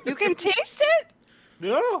you can taste it?"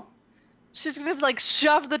 Yeah. She's gonna like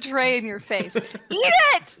shove the tray in your face. Eat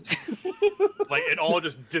it! Like, it all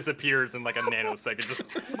just disappears in like a nanosecond.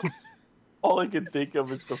 Just... All I can think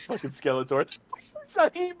of is the fucking Skeletor. So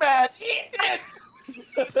He-Man, eat it!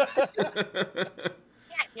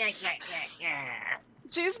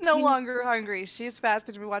 She's no longer hungry. She's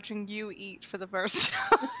fasted to be watching you eat for the first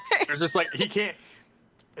time. There's just like, he can't...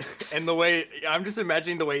 And the way... I'm just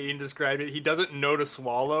imagining the way Ian described it. He doesn't know to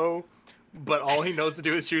swallow, but all he knows to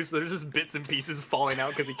do is chew, so there's just bits and pieces falling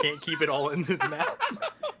out because he can't keep it all in his mouth.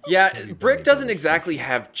 Yeah, Brick doesn't exactly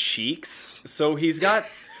have cheeks, so he's got...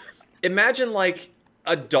 Imagine like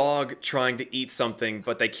a dog trying to eat something,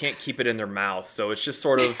 but they can't keep it in their mouth, so it's just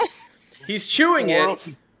sort of... He's chewing it,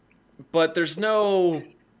 but there's no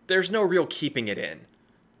real keeping it in.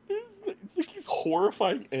 It's like he's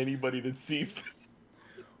horrifying anybody that sees them.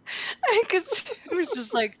 Because it was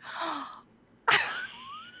just like,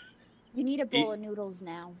 You need a bowl of noodles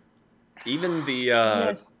now. Even the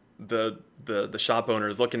Yes. the shop owner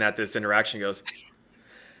is looking at this interaction and goes,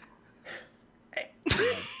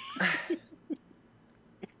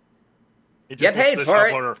 He You just looks paid at the for shop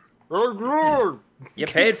it. owner. "Oh, you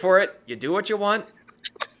paid for it. You do what you want.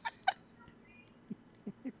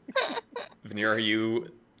 Veneer, are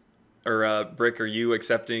you, or Brick, are you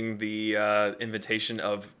accepting the invitation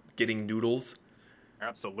of getting noodles?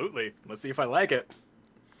 Absolutely. Let's see if I like it.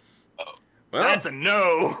 Well, That's a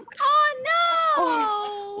no.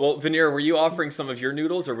 Oh no! well, Veneer, were you offering some of your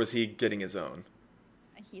noodles, or was he getting his own?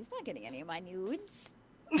 He's not getting any of my nudes.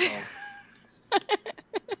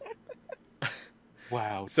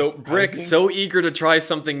 Wow. So Brick, so eager to try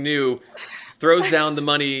something new, throws down the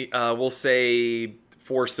money. We'll say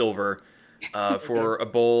 4 silver for a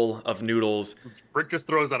bowl of noodles. Rick just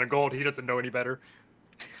throws on a gold. He doesn't know any better.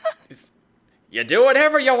 You do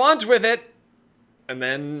whatever you want with it, and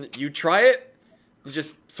then you try it. You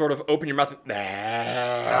just sort of open your mouth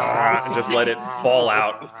and just let it fall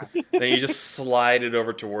out. Then you just slide it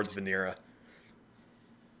over towards Venera.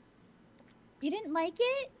 You didn't like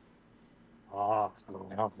it?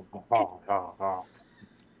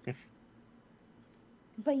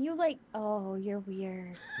 But you like, oh, you're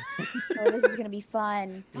weird. Oh, this is gonna be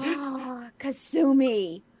fun.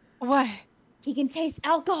 Kasumi, what? he can taste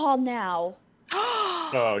alcohol now.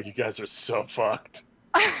 Oh, you guys are so fucked.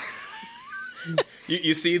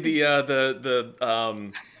 You see the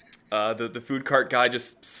food cart guy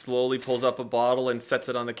just slowly pulls up a bottle and sets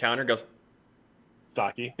it on the counter. And goes,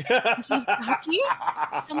 Stocky. Stocky?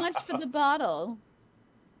 How much for the bottle?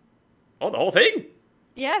 "Oh, the whole thing?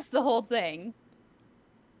 Yes, the whole thing.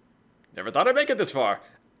 Never thought I'd make it this far."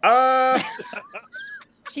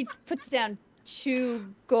 She puts down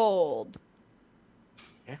 2 gold.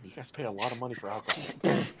 Yeah, you guys pay a lot of money for alcohol.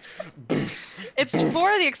 It's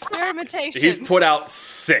for the experimentation. He's put out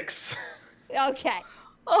 6. Okay.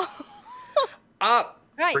 Oh.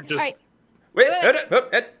 Right. Rick just- Right. Wait,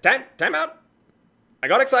 time out. I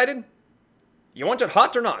got excited. You want it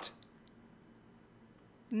hot or not?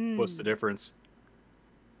 What's the difference?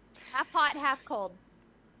 Half hot, half cold.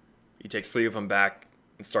 He takes 3 of them back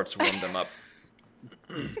and starts to warm them up.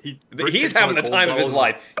 Rick He's takes one having the of time of his bottles-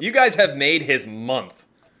 life. You guys have made his month.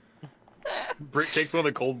 Brick takes one of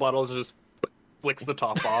the cold bottles and just flicks the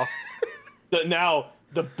top off. Now,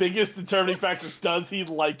 the biggest determining factor, does he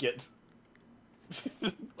like it?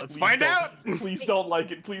 Let's Please find don't- out. Please don't like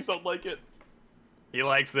it. Please don't like it. He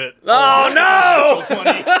likes it. Oh, no! Natural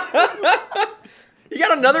 20. You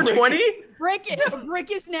got another 20? Brick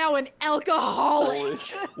is now an alcoholic.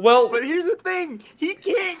 Well, But here's the thing. He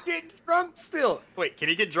can't get drunk still. Wait, can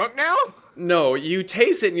he get drunk now? no, you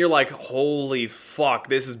taste it and you're like, holy fuck,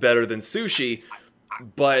 this is better than sushi.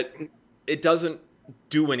 But it doesn't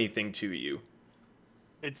do anything to you.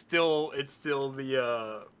 It's still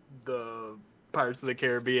the Pirates of the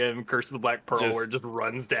Caribbean, Curse of the Black Pearl, Just- where it just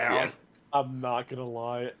runs down. Yeah. I'm not gonna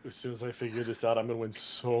lie. As soon as I figure this out, I'm gonna win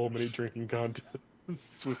so many drinking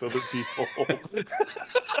contests with other people.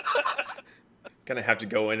 Gonna have to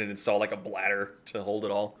go in and install like a bladder to hold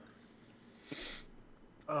it all.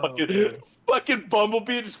 Oh, fucking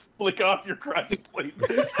Bumblebee, just flick off your crush plate.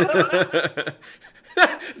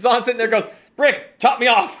 Zon sitting there goes, Brick, top me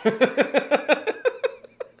off.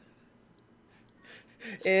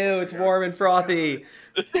 Ew, it's warm and frothy.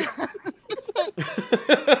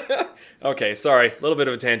 Okay, sorry. A little bit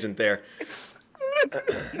of a tangent there.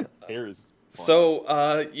 Hair is fun.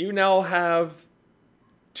 So, you now have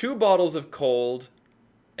 2 bottles of cold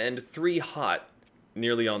and 3 hot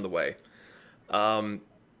nearly on the way.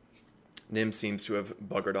 Nim seems to have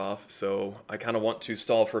buggered off, so I kind of want to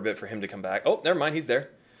stall for a bit for him to come back. Oh, never mind, he's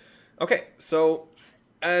there. Okay, so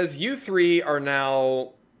as you 3 are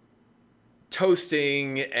now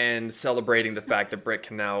toasting and celebrating the fact that Brick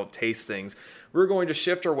can now taste things, we're going to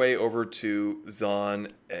shift our way over to Zon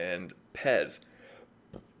and Pez.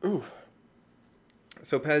 Ooh.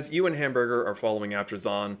 So Pez, you and Hamburger are following after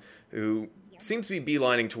Zon, who seems to be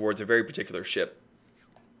beelining towards a very particular ship.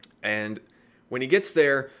 And when he gets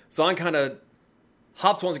there, Zon kind of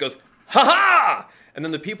hops once and goes, "Ha-ha!" And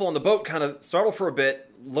then the people on the boat kind of startle for a bit,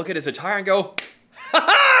 look at his attire and go,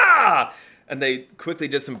 "Ha-ha!" And they quickly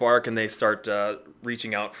disembark and they start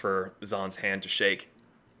reaching out for Zon's hand to shake.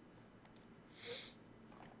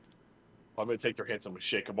 I'm gonna take their hands. I'm gonna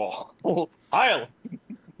shake them all. Heil!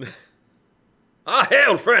 Ah,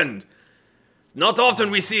 hail, friend! It's not often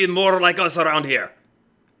we see more like us around here.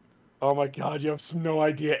 Oh my god, you have no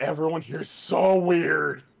idea. Everyone here is so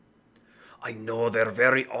weird. I know they're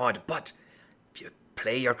very odd, but if you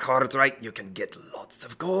play your cards right, you can get lots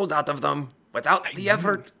of gold out of them without the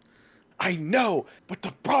effort. I know, but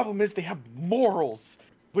the problem is they have morals,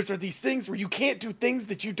 which are these things where you can't do things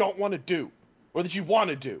that you don't want to do, or that you want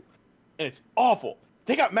to do. And it's awful.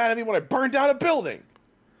 They got mad at me when I burned down a building.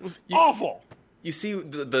 It was awful. You see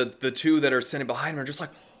the two that are sitting behind me are just like,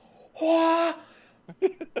 ah,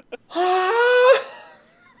 ah.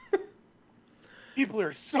 People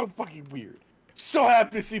are so fucking weird. So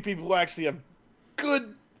happy to see people who actually have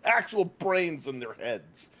good, actual brains in their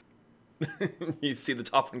heads. You see the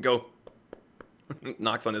top one go,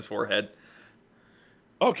 knocks on his forehead.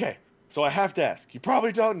 Okay, so I have to ask. You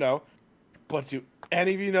probably don't know, but do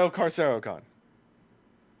any of you know Carcerocon?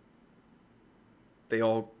 They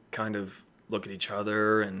all kind of look at each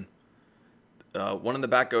other, and one in the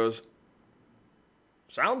back goes,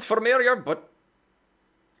 sounds familiar, but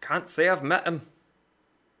can't say I've met him.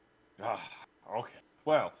 Ah, okay.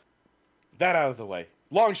 Well, that out of the way.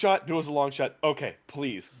 Long shot, knew it was a long shot. Okay,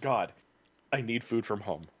 please, God. I need food from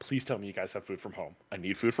home. Please tell me you guys have food from home. I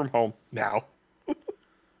need food from home now.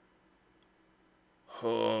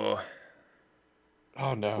 Oh.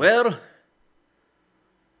 Oh no. Well,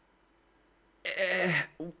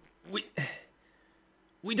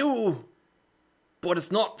 we do, but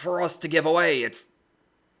it's not for us to give away.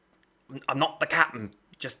 I'm not the captain.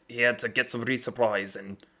 Just here to get some resupplies,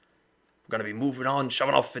 and we're gonna be moving on,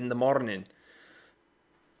 shoving off in the morning.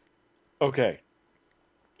 Okay.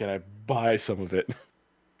 Can I buy some of it?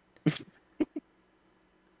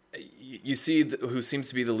 You see who seems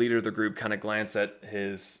to be the leader of the group kind of glance at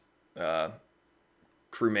his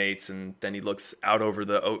crewmates, and then he looks out over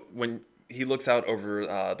the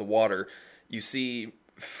water. You see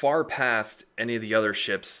far past any of the other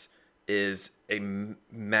ships is a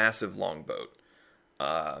massive longboat,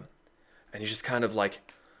 and he's just kind of like,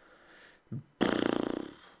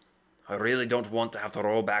 I really don't want to have to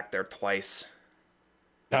row back there twice.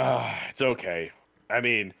 It's okay. I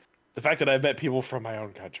mean, the fact that I've met people from my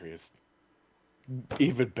own country is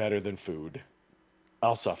even better than food.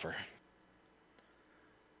 I'll suffer.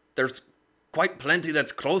 There's quite plenty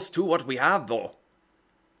that's close to what we have, though.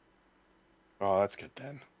 Oh, that's good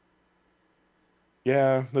then.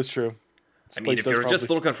 Yeah, that's true. I mean, if you're just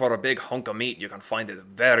looking for a big hunk of meat, you can find it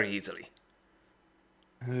very easily.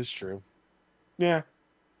 That is true. Yeah.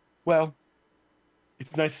 Well,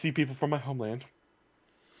 it's nice to see people from my homeland.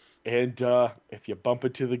 And if you bump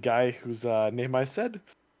into the guy whose name I said,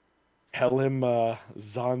 tell him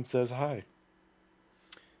Zahn says hi.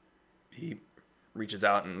 He reaches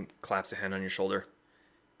out and claps a hand on your shoulder.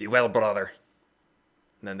 Be well, brother.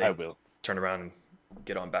 And then they turn around and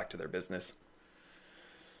get on back to their business.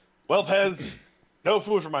 Well, Pez, no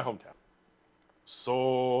food from my hometown.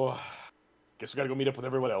 So, guess we gotta go meet up with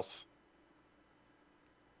everyone else.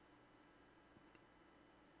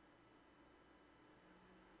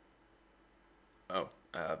 Oh,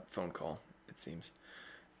 phone call, it seems.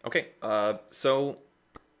 Okay, so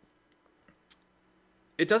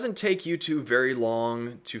it doesn't take you two very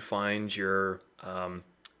long to find your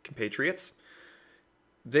compatriots.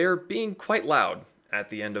 They're being quite loud at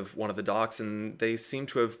the end of one of the docks, and they seem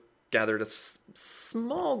to have gathered a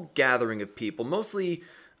small gathering of people, mostly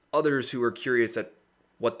others who are curious at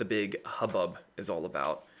what the big hubbub is all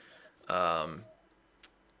about.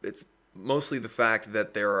 It's mostly the fact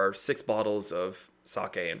that there are 6 bottles of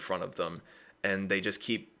sake in front of them, and they just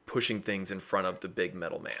keep pushing things in front of the big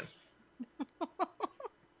metal man.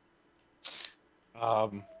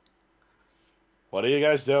 What are you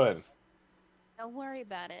guys doing? Don't worry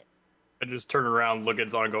about it. I just turn around, look at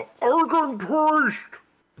Zahn, and go, Argon Priest!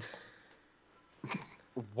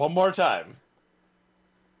 One more time.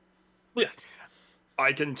 Yeah.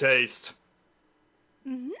 I can taste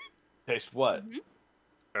Mm-hmm. Taste what? Mm-hmm.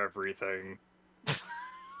 everything.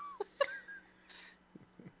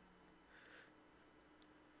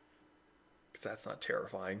 Because that's not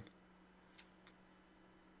terrifying.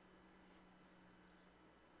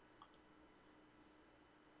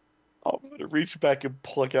 I'm gonna reach back and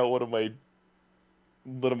pluck out one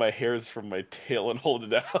of my hairs from my tail and hold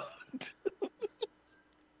it out.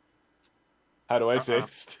 How do I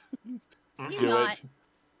taste? You're not.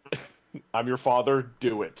 it. I'm your father.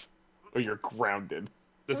 Do it, or you're grounded.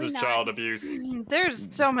 This Really is not. child abuse.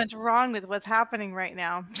 There's so much wrong with what's happening right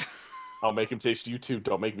now. I'll make him taste you too.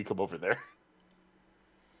 Don't make me come over there.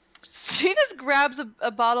 She just grabs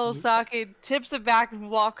a bottle of sake, tips it back, and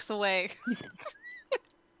walks away.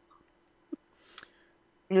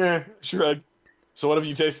 Yeah, shrug. So what have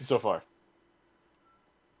you tasted so far?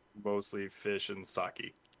 Mostly fish and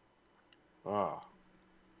sake. Oh,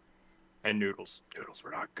 And noodles. Noodles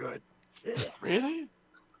were not good. Really?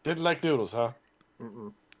 Didn't like noodles, huh?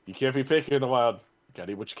 Mm-mm. You can't be picky in the wild. You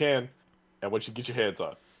gotta eat what you can and what you get your hands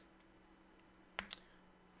on.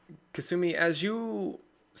 Kasumi, as you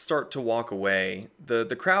start to walk away,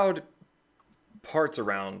 the crowd parts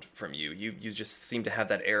around from you. You just seem to have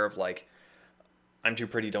that air of like, I'm too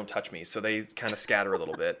pretty, don't touch me. So they kind of scatter a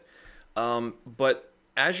little bit. But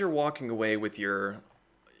as you're walking away with your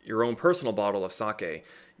own personal bottle of sake,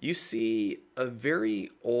 you see a very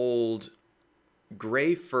old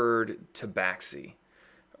gray-furred tabaxi.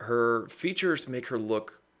 Her features make her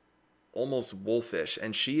look almost wolfish,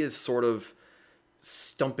 and she is sort of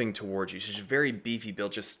stumping towards you. She's very beefy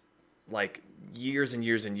built, just like years and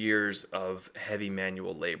years and years of heavy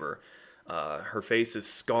manual labor. Her face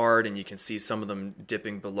is scarred, and you can see some of them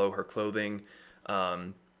dipping below her clothing.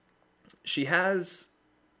 She has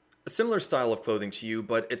a similar style of clothing to you,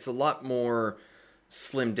 but it's a lot more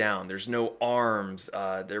slimmed down. There's no arms.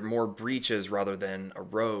 They're more breeches rather than a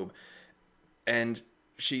robe. And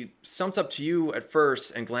she stumps up to you at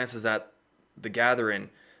first and glances at the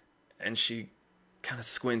gathering, and she kind of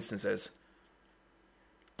squints and says,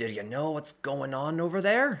 "Did you know what's going on over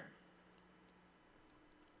there?"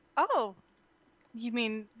 Oh, you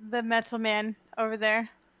mean the metal man over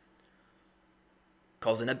there?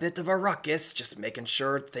 Causing a bit of a ruckus, just making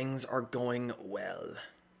sure things are going well.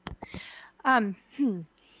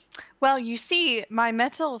 Well, you see, my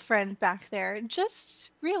metal friend back there just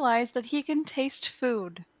realized that he can taste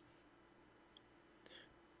food.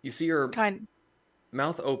 You see her Kind.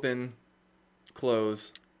 mouth open,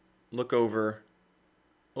 close, look over,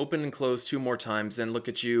 open and close 2 more times, then look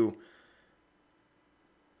at you.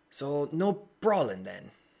 So no brawling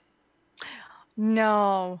then.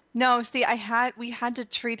 No. See, we had to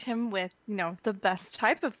treat him with, the best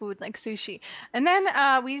type of food like sushi. And then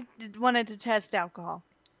we wanted to test alcohol.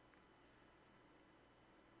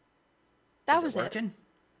 That Is was it working?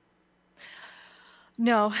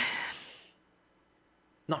 No.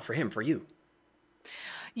 Not for him, for you.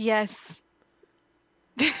 Yes.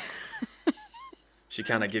 She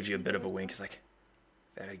kind of gives you a bit of a wink. It's like,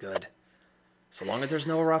 very good. So long as there's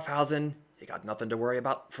no roughhousing, you got nothing to worry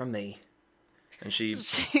about from me. And she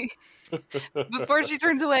Before she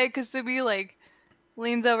turns away, Kasumi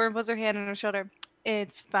leans over and puts her hand on her shoulder.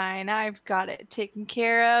 It's fine. I've got it taken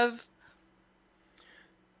care of.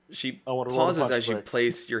 She I wanna roll the pauses punch as you break.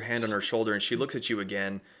 place your hand on her shoulder, and she looks at you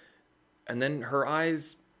again, and then her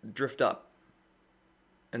eyes drift up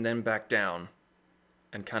and then back down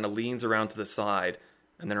and kind of leans around to the side,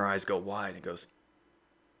 and then her eyes go wide and goes,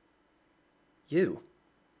 "You're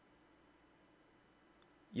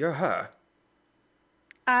her."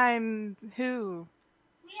 I'm who?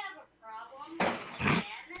 We have a problem.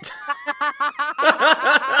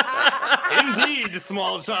 Indeed,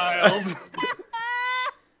 small child.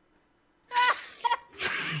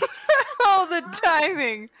 Oh, the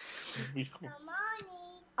timing. Good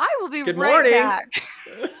morning. I will be Good right morning. back.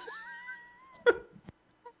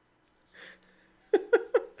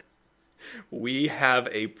 We have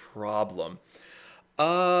a problem.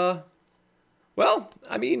 Well,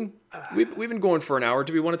 I mean, we've been going for an hour.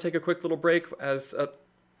 Do we want to take a quick little break? As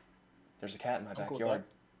there's a cat in my cool with backyard.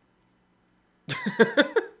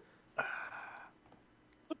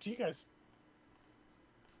 Up to you guys.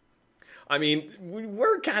 I mean,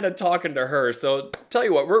 we're kind of talking to her. So tell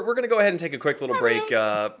you what, we're going to go ahead and take a quick little break,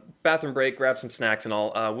 bathroom break, grab some snacks and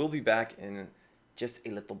all. We'll be back in just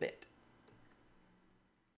a little bit.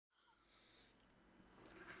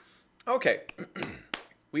 Okay,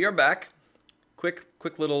 we are back.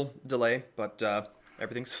 Quick little delay, but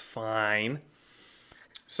everything's fine.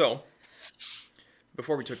 So,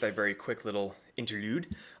 before we took that very quick little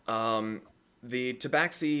interlude, the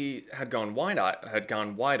tabaxi had gone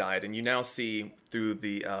wide-eyed, and you now see through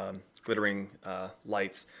the glittering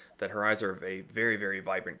lights that her eyes are of a very, very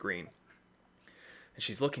vibrant green. And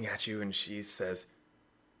she's looking at you, and she says,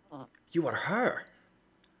 "You are her.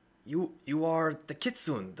 You are the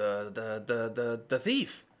kitsune, the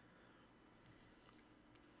thief."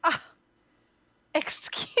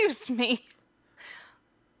 Excuse me.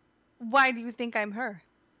 Why do you think I'm her?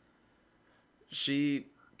 She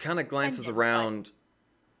kind of glances around,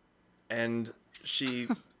 and she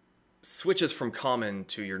switches from common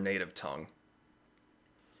to your native tongue.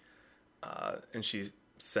 And she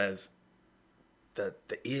says, the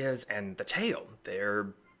ears and the tail,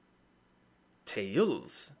 they're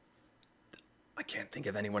tails. I can't think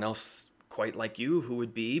of anyone else quite like you who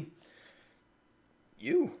would be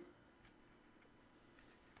you.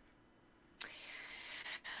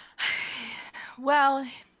 Well,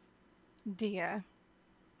 dear,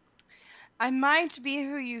 I might be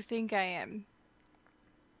who you think I am,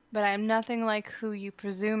 but I am nothing like who you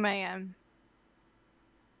presume I am.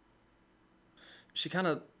 She kind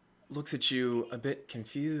of looks at you a bit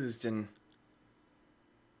confused, and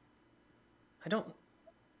I don't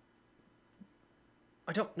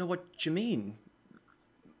know what you mean.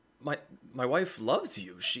 My wife loves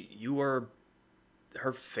you. You are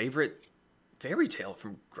her favorite fairy tale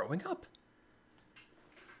from growing up.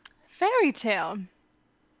 Fairy tale.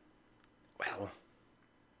 Well,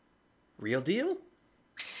 real deal?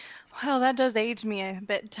 Well, that does age me a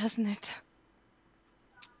bit, doesn't it?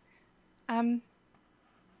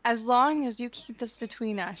 As long as you keep this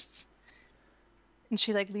between us. And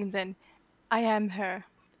she like leans in. I am her.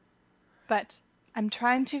 But I'm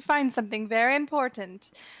trying to find something very important.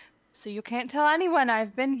 So you can't tell anyone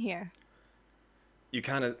I've been here. You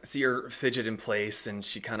kind of see her fidget in place, and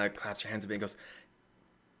she kind of claps her hands a bit and goes,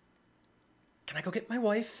 "Can I go get my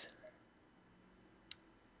wife?"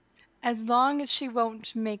 As long as she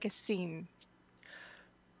won't make a scene.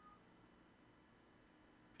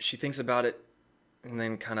 She thinks about it, and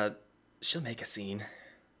then she'll make a scene.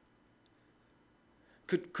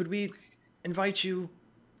 Could we invite you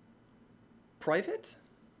private?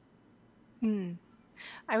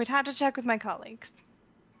 I would have to check with my colleagues.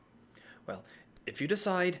 Well, if you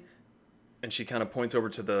decide, and she kind of points over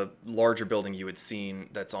to the larger building you had seen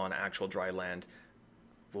that's on actual dry land,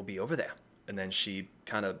 we'll be over there. And then she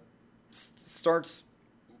kind of starts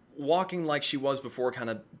walking like she was before, kind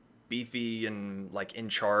of beefy and like in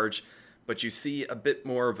charge, but you see a bit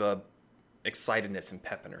more of a excitedness and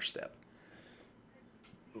pep in her step.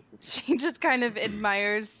 She just kind of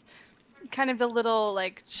admires kind of the little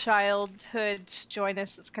like childhood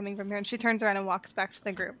joyness that's coming from her, and she turns around and walks back to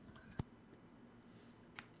the group.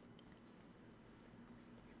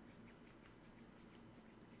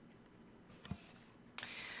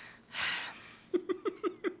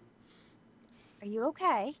 Are you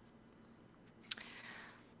okay?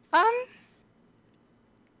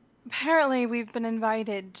 Apparently we've been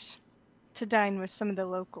invited to dine with some of the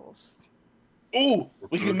locals. Ooh,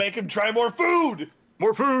 we can make him try more food.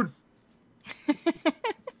 More food.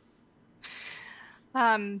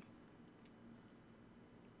 A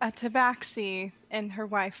tabaxi and her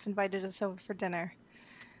wife invited us over for dinner.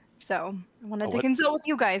 So I wanted to what- consult with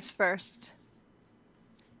you guys first.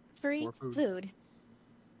 Free More food. food.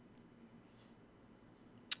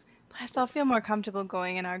 Plus, I'll feel more comfortable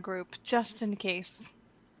going in our group, just in case.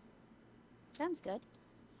 Sounds good.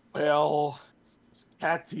 Well, it's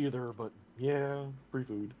cats either, but yeah, free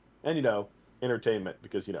food. And, entertainment,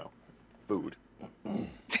 because, food.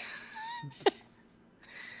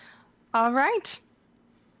 All right.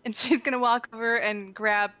 And she's gonna walk over and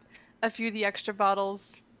grab a few of the extra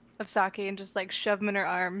bottles of sake and just like shove them in her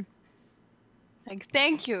arm. Like,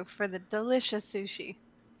 thank you for the delicious sushi.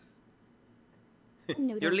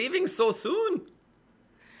 Noodles. You're leaving so soon?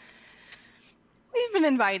 We've been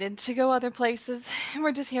invited to go other places, and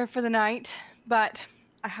we're just here for the night. But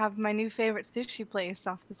I have my new favorite sushi place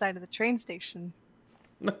off the side of the train station.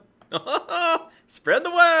 Spread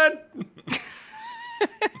the word!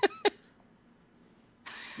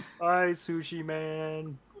 Bye, sushi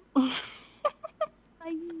man. Bye.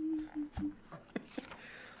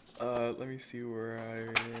 Let me see where I...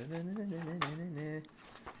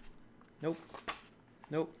 Nope.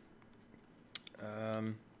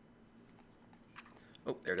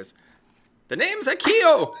 Oh, there it is. The name's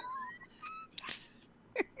Akio!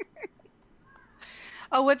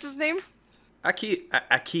 Oh, what's his name?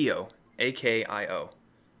 Akio. A-K-I-O.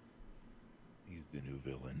 He's the new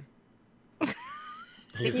villain.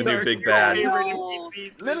 He's He's the new our big bad. No.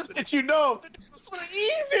 Little did you know that it was so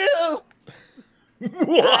evil!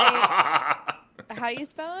 How do you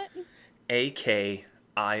spell it?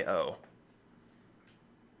 A-K-I-O.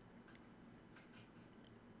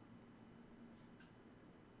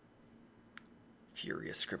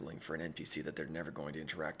 Furious scribbling for an NPC that they're never going to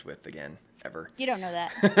interact with again, ever. You don't know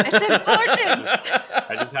that. It's important.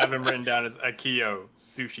 I just have him written down as Akio,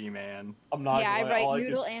 sushi man. I'm not Yeah, I gonna lie, write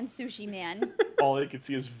noodle and sushi man. all I can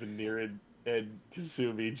see is Veneer and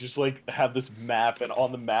Kasumi just like have this map, and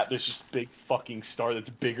on the map there's just a big fucking star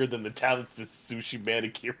that's bigger than the town that's the Sushi Man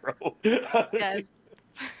Akiro. Yes.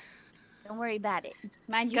 Don't worry about it.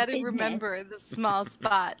 Mind your Gotta business. remember the small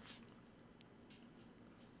spots.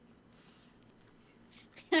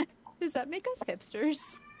 Does that make us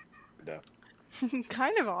hipsters? No,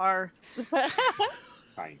 Kind of are.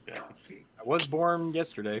 kinda. I was born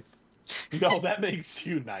yesterday. No, that makes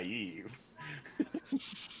you naive.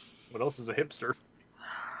 What else is a hipster?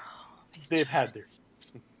 They've had their.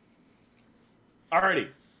 Alrighty,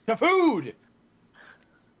 to food.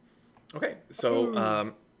 Okay,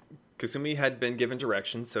 so Kasumi had been given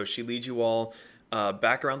directions, so she leads you all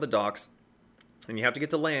back around the docks, and you have to get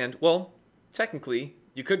to land. Well, technically,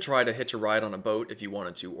 you could try to hitch a ride on a boat if you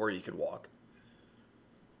wanted to, or you could walk.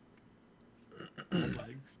 I'm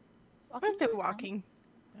Walking do is fun. walking.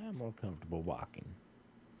 I'm more comfortable walking.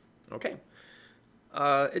 Okay.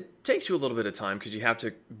 It takes you a little bit of time because you have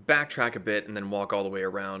to backtrack a bit and then walk all the way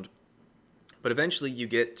around. But eventually you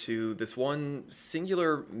get to this one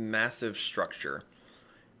singular massive structure.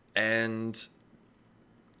 And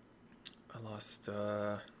I lost...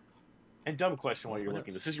 And dumb question while Lost you're my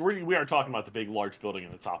looking. notes. This is we are talking about the big, large building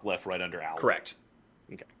in the top left, right under Owl. Correct.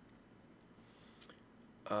 Okay.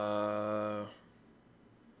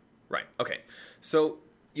 Right, okay. So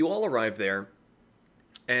you all arrive there,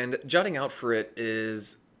 and jutting out for it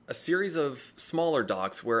is a series of smaller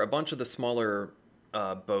docks where a bunch of the smaller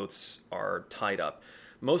boats are tied up.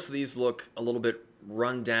 Most of these look a little bit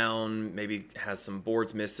run down, maybe has some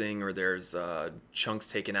boards missing, or there's chunks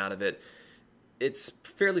taken out of it. It's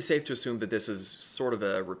fairly safe to assume that this is sort of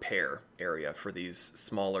a repair area for these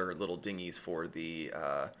smaller little dinghies for the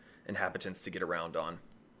inhabitants to get around on.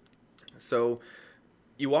 So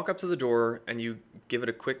you walk up to the door and you give it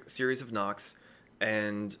a quick series of knocks,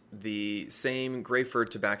 and the same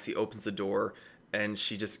Greyford Tabaxi opens the door, and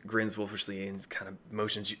she just grins wolfishly and kind of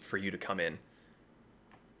motions for you to come in.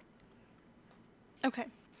 Okay.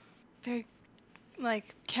 Very,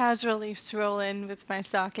 casually stroll in with my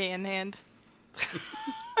sake in hand.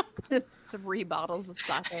 3 bottles of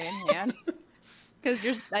sake in hand.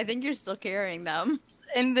 Because I think you're still carrying them.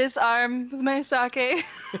 In this arm with my sake. I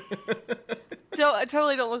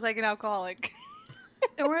totally don't look like an alcoholic.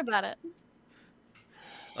 Don't worry about it.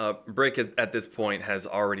 Brick at this point has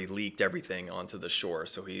already leaked everything onto the shore,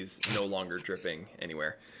 so he's no longer dripping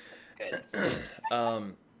anywhere. Good.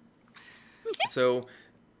 So,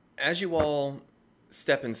 as you all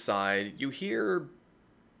step inside, you hear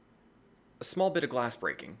a small bit of glass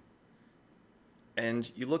breaking.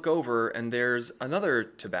 And you look over, and there's another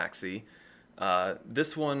tabaxi.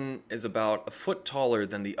 This one is about a foot taller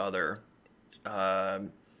than the other.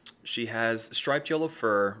 She has striped yellow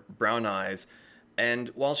fur, brown eyes, and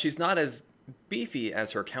while she's not as beefy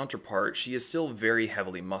as her counterpart, she is still very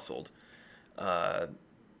heavily muscled.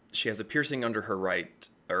 She has a piercing on her right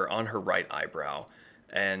eyebrow,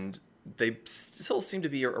 and they still seem to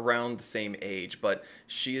be around the same age, but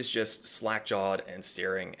she is just slack-jawed and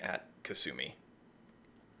staring at Kasumi.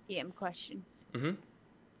 EM question. Mm-hmm.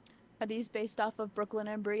 Are these based off of Brooklyn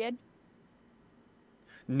and Breed?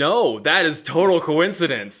 No, that is total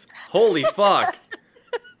coincidence. Holy fuck.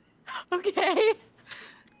 Okay.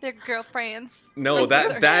 They're girlfriends. No, Like,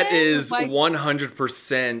 that they're is like-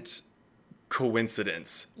 100%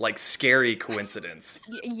 coincidence. Like, scary coincidence.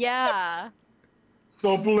 Yeah.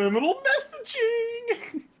 Subliminal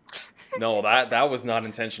messaging. No, that was not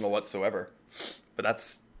intentional whatsoever. But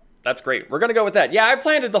that's great. We're gonna go with that. Yeah, I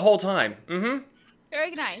planned it the whole time. Mm-hmm.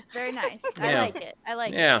 Very nice. Very nice. Yeah. I like it. I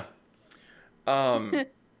like it. Yeah.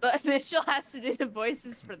 But Mitchell has to do the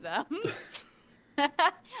voices for them. Mother.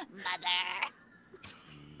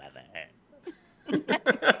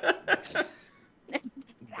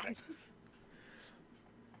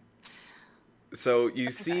 So you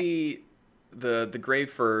see the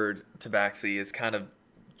Greyford Tabaxi is kind of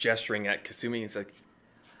gesturing at Kasumi. It's like,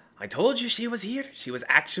 I told you she was here. She was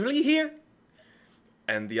actually here.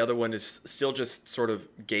 And the other one is still just sort of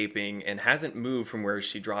gaping and hasn't moved from where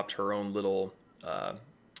she dropped her own little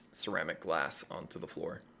ceramic glass onto the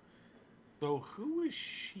floor. So who is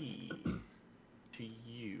she to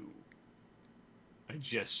you? I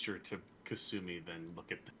gesture to Kasumi, then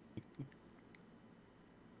look at them.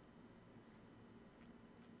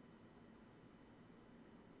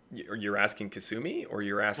 You're asking Kasumi, or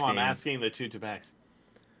you're No, asking? I'm asking the two Tabaxi.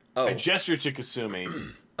 Oh, I gesture to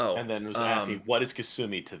Kasumi, oh, and then was asking, what is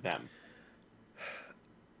Kasumi to them?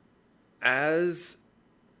 As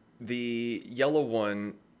the yellow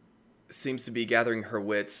one seems to be gathering her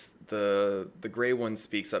wits, the gray one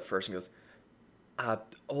speaks up first and goes,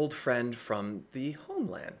 old friend from the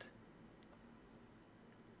homeland.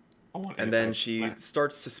 And then she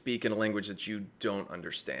starts to speak in a language that you don't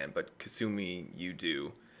understand, but Kasumi, you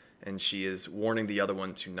do. And she is warning the other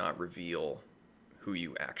one to not reveal who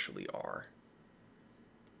you actually are.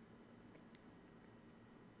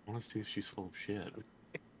 I want to see if she's full of shit.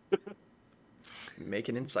 Make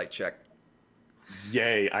an insight check.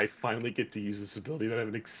 Yay, I finally get to use this ability that I have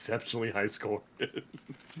an exceptionally high score in.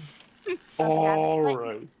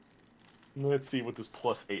 Alright. Let's see what this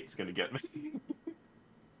 +8 is going to get me.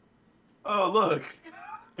 Oh, look.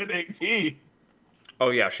 An 18.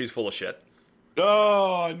 Oh yeah, she's full of shit.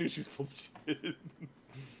 Oh, I knew she was full of shit.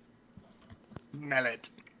 smell it.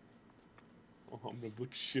 Oh, I'm gonna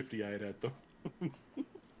look shifty-eyed at them.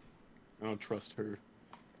 I don't trust her.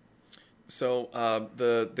 So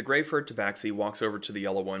the gray furred tabaxi walks over to the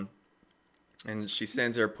yellow one, and she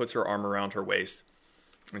stands there, puts her arm around her waist,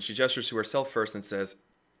 and she gestures to herself first and says,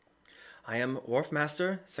 "I am Wharf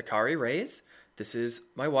Master Sakari Reyes. This is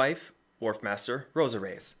my wife, Wharf Master Rosa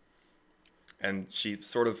Reyes." And she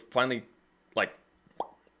sort of finally, like,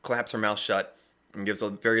 claps her mouth shut and gives a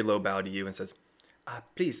very low bow to you and says,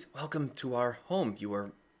 "Please, welcome to our home. You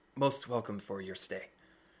are most welcome for your stay."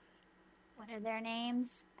 What are their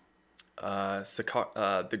names?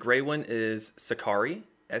 The gray one is Sakari,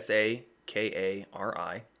 Sakari.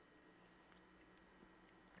 How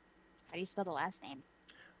do you spell the last name?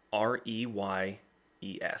 Reyes.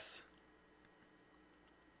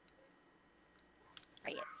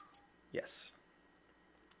 Reyes. Yes.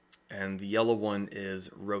 And the yellow one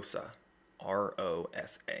is Rosa,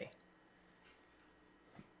 Rosa.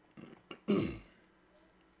 And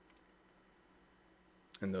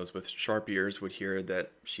those with sharp ears would hear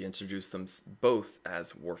that she introduced them both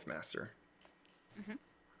as Wharf Master. Mm-hmm.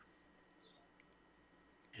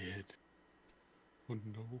 Ed. Oh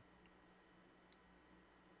no.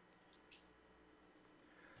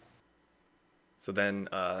 So then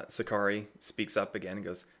Sakari speaks up again and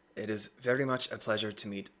goes, "It is very much a pleasure to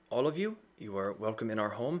meet all of you. You are welcome in our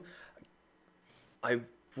home. I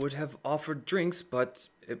would have offered drinks, but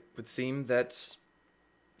it would seem that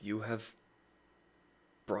you have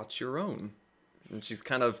brought your own." And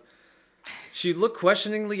she looked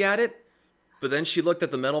questioningly at it, but then she looked at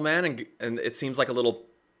the metal man and it seems like a little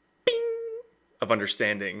bing of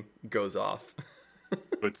understanding goes off.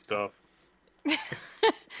 Good stuff.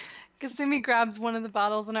 Kasumi grabs one of the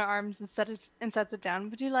bottles in her arms and sets it down.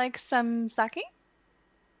 Would you like some sake?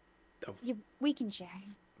 We can share.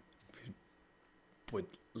 Would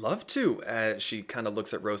love to. She kind of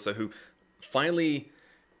looks at Rosa, who finally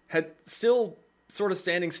had still sort of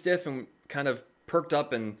standing stiff and kind of perked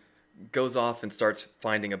up and goes off and starts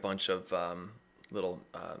finding a bunch of little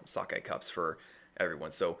sake cups for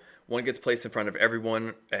everyone. So one gets placed in front of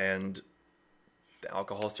everyone and the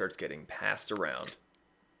alcohol starts getting passed around.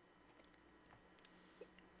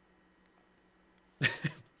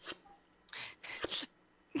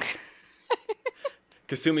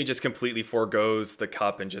 Kasumi just completely forgoes the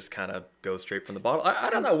cup and just kind of goes straight from the bottle. I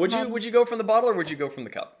don't know. Would you go from the bottle or would you go from the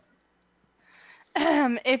cup?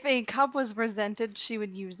 If a cup was presented, she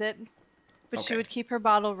would use it, but she Okay. would keep her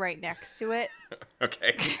bottle right next to it.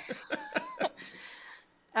 Okay.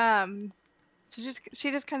 She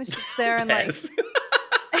just kind of sits there and like Yes.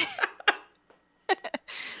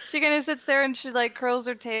 she kind of sits there and she like curls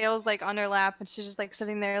her tails like on her lap and she's just like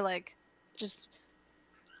sitting there like just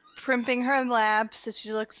primping her lap so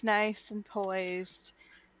she looks nice and poised.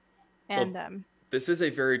 And This is a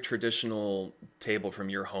very traditional table from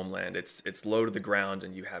your homeland. It's low to the ground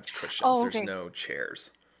and you have cushions. Oh, There's okay. no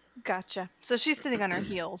chairs. Gotcha. So she's sitting on her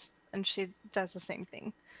heels and she does the same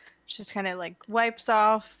thing. She just kind of like wipes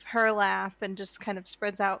off her lap and just kind of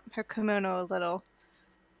spreads out her kimono a little.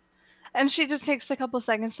 And she just takes a couple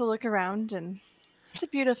seconds to look around, and it's a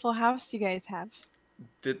beautiful house you guys have.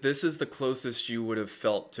 This is the closest you would have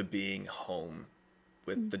felt to being home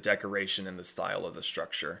with the decoration and the style of the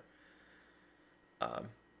structure.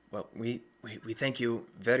 Well, we thank you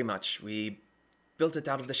very much. We built it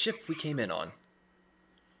out of the ship we came in on.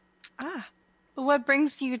 Ah, but what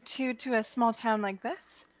brings you to a small town like this?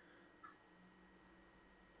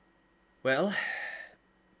 Well,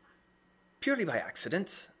 purely by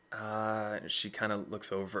accident. She kind of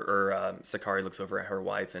looks over, or Sakari looks over at her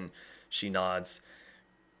wife and she nods.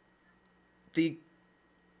 The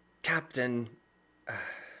captain,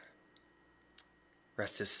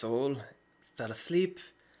 rest his soul, fell asleep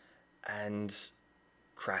and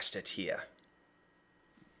crashed it here.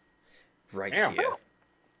 Right Damn. here.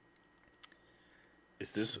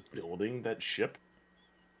 Is this building that ship?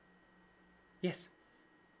 Yes.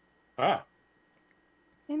 Ah,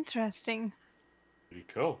 Interesting. pretty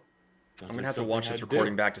cool. I'm going to have to watch this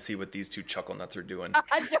recording back to see what these two chuckle nuts are doing.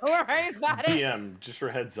 Don't worry about it. DM, just for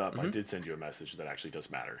heads up, I did send you a message that actually does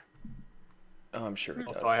matter. Oh, I'm sure it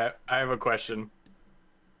does. Also, I have a question.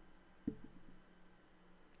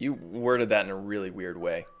 You worded that in a really weird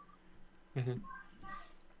way. Mhm.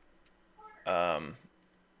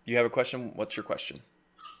 You have a question? What's your question?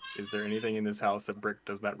 Is there anything in this house that Brick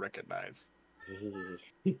does not recognize?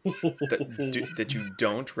 That you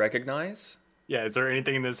don't recognize? Yeah, is there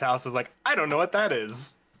anything in this house that's like, I don't know what that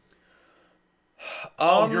is?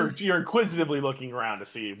 You're inquisitively looking around to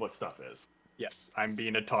see what stuff is. Yes, I'm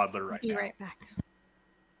being a toddler right Be now. right back.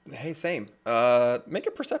 Hey, same. Make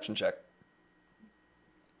a perception check.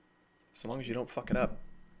 So long as you don't fuck it up.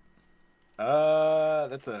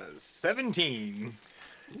 That's a 17.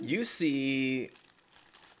 You see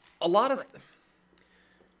a lot of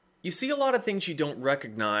things you don't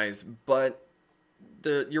recognize, but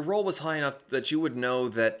your roll was high enough that you would know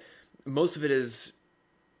that most of it is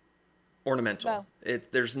ornamental. Wow.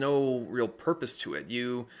 There's no real purpose to it.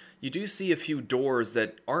 You do see a few doors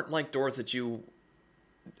that aren't like doors that you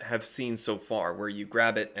have seen so far, where you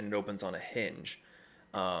grab it and it opens on a hinge.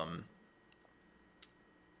 It's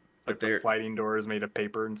like the sliding doors made of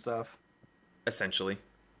paper and stuff. Essentially.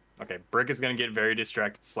 Okay, Brick is going to get very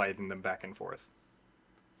distracted sliding them back and forth.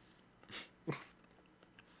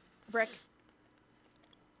 Brick.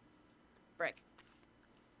 Brick.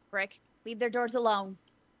 Brick. Leave their doors alone.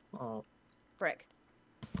 Oh. Brick.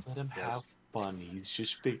 Let him Yes. have fun. He's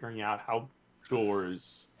just figuring out how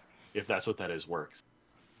doors, if that's what that is, works.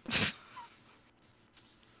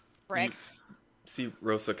 Brick. See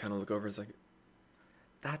Rosa kind of look over. It's like,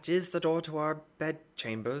 that is the door to our bed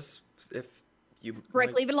chambers. If you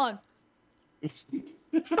Brick, leave it alone.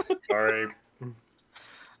 Sorry.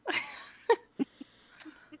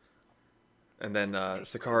 And then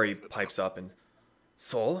Sakari pipes up and,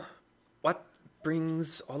 Sol, what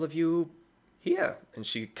brings all of you here? And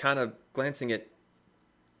she kind of glancing at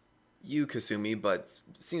you, Kasumi, but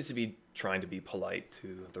seems to be trying to be polite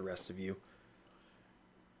to the rest of you.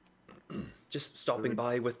 Just stopping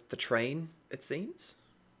by with the train, it seems.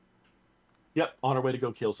 Yep, on our way to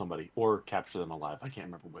go kill somebody or capture them alive. I can't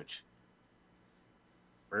remember which.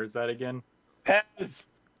 Where's that again? Pez!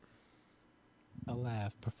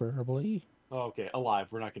 Alive, preferably. Oh, okay, alive.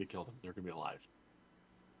 We're not going to kill them. They're going to be alive.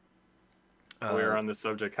 We're on the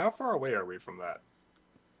subject. How far away are we from that?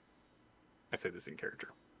 I say this in character.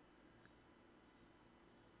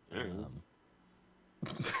 Train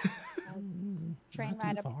Not too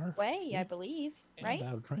ride far. away, I believe. Right?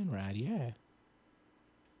 About a train ride, yeah.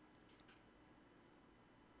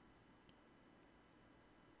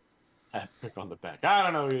 Pick on the back. I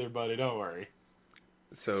don't know either, buddy. Don't worry.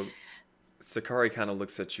 So Sakari kind of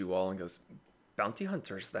looks at you all and goes, bounty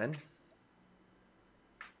hunters then?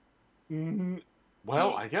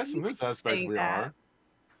 Well, I guess in You this could aspect say we that.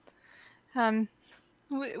 are.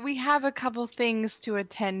 We have a couple things to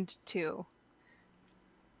attend to.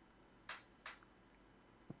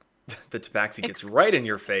 The tabaxi gets right in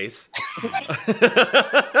your face.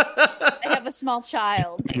 I have a small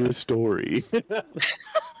child. Your story.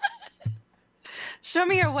 Show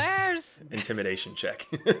me your wares. Intimidation check.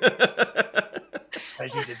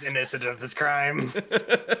 She's just innocent of this crime.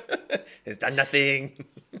 It's done nothing.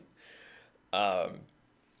 Well,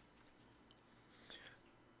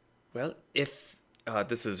 if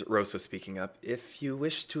this is Rosa speaking up, if you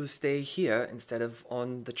wish to stay here instead of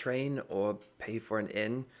on the train or pay for an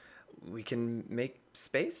inn, we can make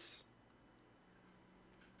space.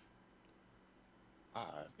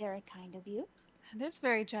 It's very kind of you. That is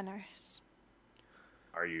very generous.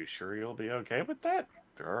 Are you sure you'll be okay with that?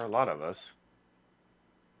 There are a lot of us.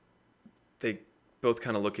 They both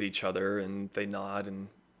kind of look at each other and they nod, and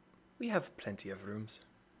we have plenty of rooms.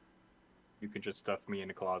 You could just stuff me in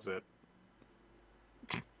a closet.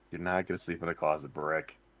 You're not going to sleep in a closet,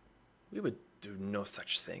 Brick. We would do no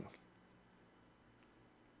such thing.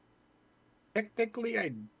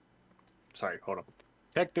 Technically, Sorry, hold on.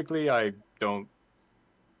 Technically, I don't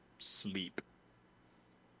sleep.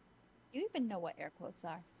 You even know what air quotes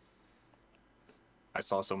are. I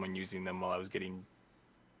saw someone using them while I was getting,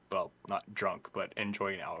 well, not drunk, but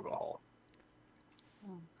enjoying alcohol.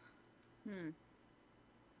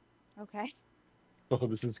 Okay. Oh,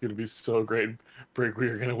 this is going to be so great. Brick, we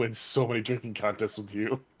are going to win so many drinking contests with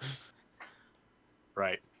you.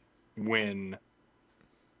 Right. When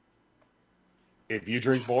If you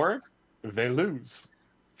drink more, they lose.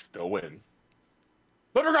 Still win.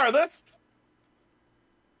 But regardless,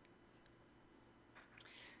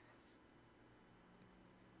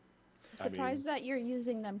 I'm surprised that you're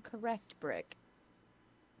using them correct, Brick.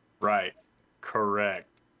 Right. Correct.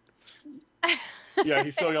 yeah,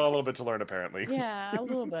 he's still got a little bit to learn, apparently. Yeah, a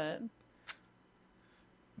little bit.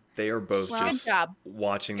 They are both Well, just good job.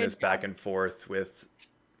 watching Good this back job. and forth with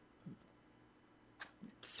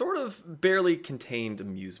sort of barely contained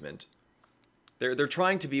amusement. They're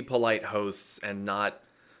trying to be polite hosts and not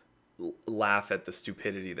laugh at the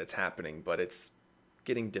stupidity that's happening, but it's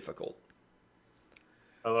getting difficult.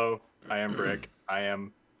 Hello, I am Brick. I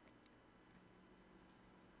am.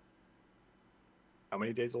 How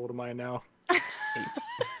many days old am I now? 8.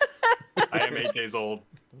 I am 8 days old.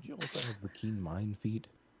 Don't you also have the keen mind feat?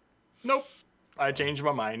 Nope. I changed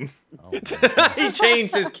my mind. Oh, He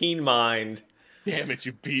changed his keen mind. Damn it,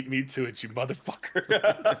 you beat me to it, you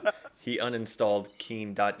motherfucker. He uninstalled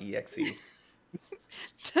Keen.exe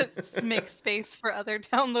To make space for other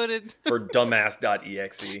downloaded. for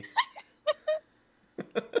dumbass.exe.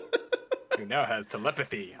 Who now has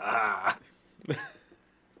telepathy? Ah. Reminds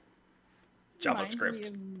me JavaScript.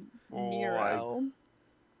 of Oh, Nero.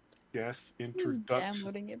 Yes, Just introduction.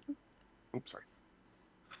 downloading it. Oops, sorry.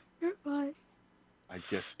 Goodbye. I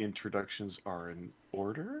guess introductions are in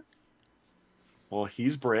order. Well,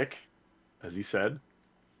 he's Brick, as he said.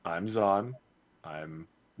 I'm Zon. I'm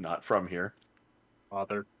not from here.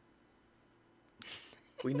 Father.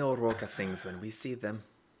 We know Roka sings when we see them.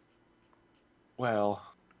 Well,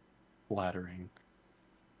 flattering.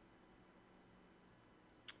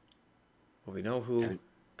 Well, we know who And-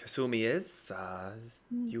 Kasumi is.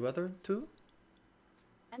 You other two?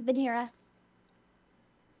 And Vanera.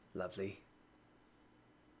 Lovely.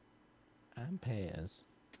 I'm Paz.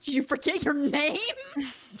 Did you forget your name?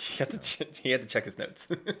 He had to check his notes.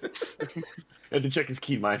 Had to check his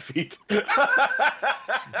key my feet.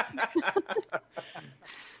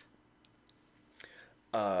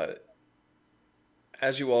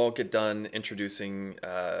 As you all get done introducing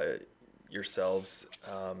yourselves,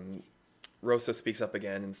 Rosa speaks up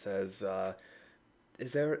again and says,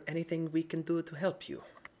 "Is there anything we can do to help you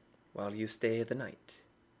while you stay the night?"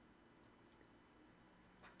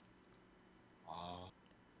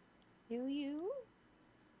 Do you,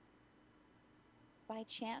 by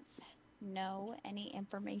chance, know any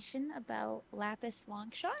information about Lapis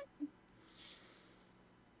Longshot?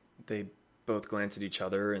 They both glance at each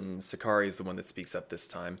other, and Sakari is the one that speaks up this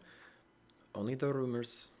time. Only the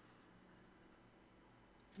rumors.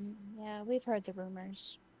 Yeah, we've heard the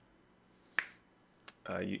rumors.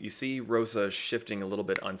 You see Rosa shifting a little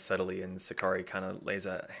bit unsteadily, and Sakari kind of lays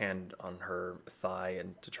a hand on her thigh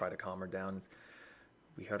and to try to calm her down.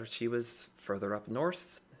 We heard she was further up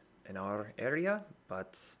north in our area,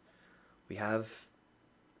 but we have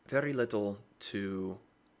very little to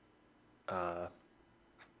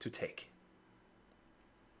take.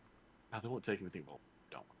 Now, they won't take anything. Well,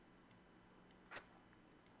 don't.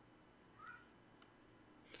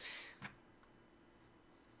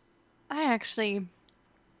 I actually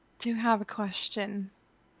do have a question.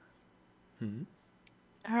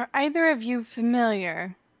 Are either of you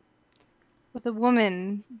familiar with a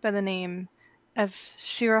woman by the name of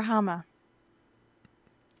Shirahama?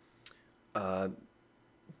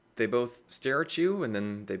 They both stare at you, and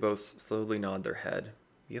then they both slowly nod their head.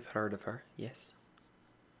 We have heard of her, yes.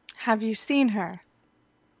 Have you seen her?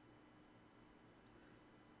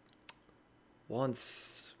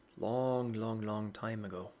 Once, long, long, long time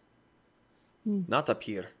ago. Hmm. Not up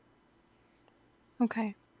here.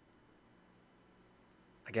 Okay.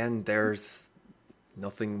 Again, there's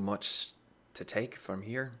nothing much to take from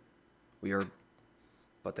here. We are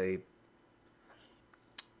but a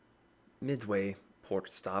midway port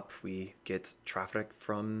stop. We get traffic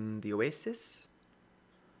from the Oasis,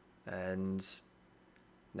 and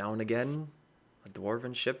now and again a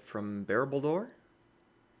dwarven ship from Bearbledore.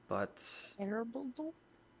 But Terrible door?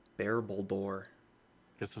 Bearbledore.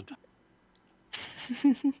 Guess what?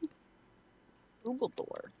 Google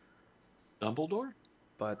door. Dumbledore?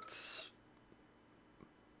 But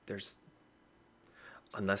there's,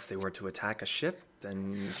 unless they were to attack a ship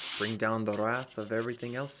and bring down the wrath of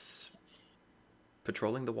everything else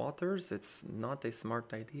patrolling the waters, it's not a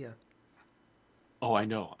smart idea. Oh, I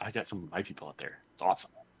know. I got some of my people out there. It's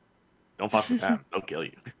awesome. Don't fuck with them. They'll kill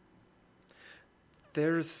you.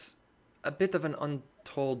 There's a bit of an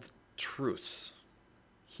untold truce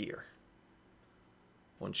here.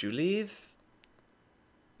 Once you leave,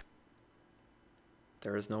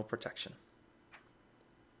 there is no protection.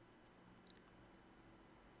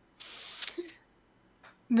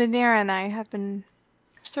 Vanera and I have been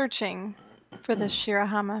searching for this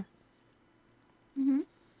Shirahama. Mm-hmm.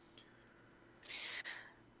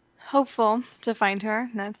 Hopeful to find her.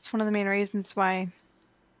 And that's one of the main reasons why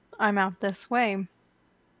I'm out this way.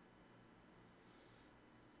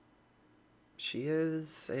 She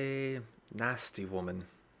is a nasty woman.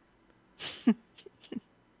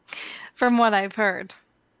 From what I've heard.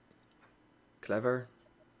 Clever.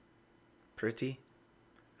 Pretty.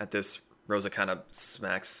 At this, Rosa kind of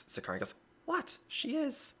smacks Sakari and goes, "What? She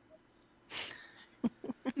is."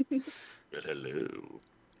 But hello.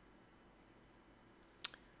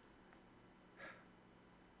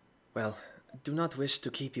 Well, do not wish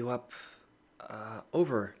to keep you up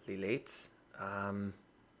overly late.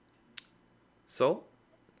 So,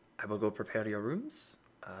 I will go prepare your rooms.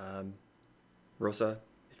 Rosa,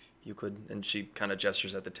 if you could, and she kind of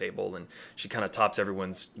gestures at the table, and she kind of tops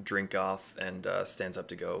everyone's drink off and stands up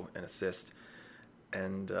to go and assist.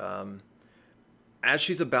 And as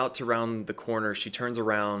she's about to round the corner, she turns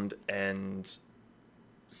around and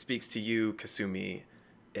speaks to you, Kasumi,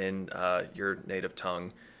 in your native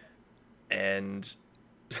tongue. And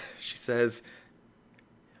she says,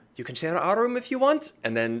 "You can share our room if you want."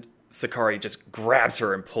 And then Sakari just grabs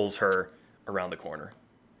her and pulls her around the corner.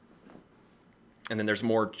 And then there's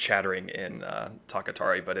more chattering in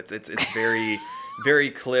Takatari, but it's very,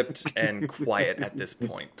 very clipped and quiet at this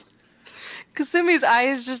point. Kasumi's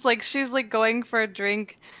eyes just like she's like going for a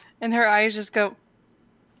drink, and her eyes just go.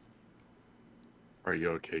 Are you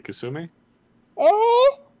okay, Kasumi?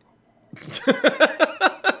 Oh.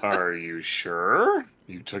 Are you sure?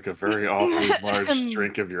 You took a very awfully large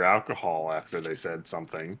drink of your alcohol after they said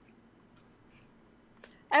something.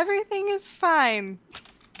 Everything is fine.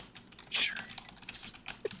 Sure.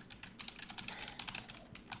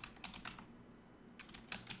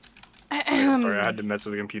 Sorry, I had to mess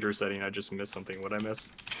with the computer setting. I just missed something. What'd I miss?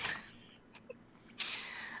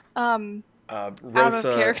 Out of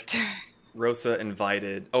character. Rosa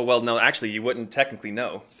invited. Oh well, no, actually, you wouldn't technically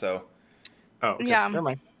know. So. Oh, okay. Yeah. Never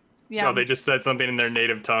mind. Yeah. No, they just said something in their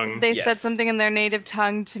native tongue. They said Yes. something in their native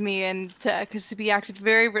tongue to me, and Kasumi acted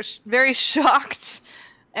very shocked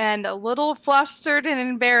and a little flustered and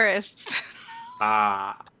embarrassed.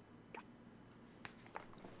 Ah.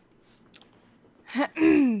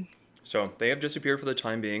 So they have disappeared for the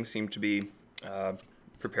time being. Seem to be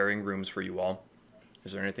preparing rooms for you all.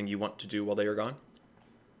 Is there anything you want to do while they are gone?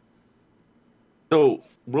 So,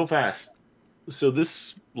 real fast. So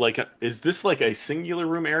this, like, is this like a singular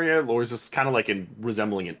room area, or is this kind of like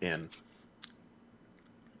resembling an inn?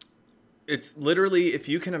 It's literally, if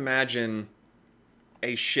you can imagine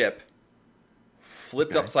a ship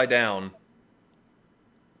flipped Okay. upside down,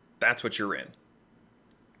 that's what you're in.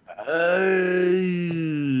 Oh.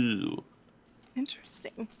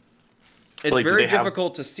 Interesting. It's Like, do very they have-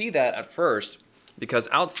 difficult to see that at first because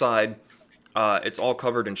outside it's all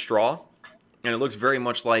covered in straw and it looks very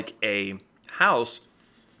much like a house.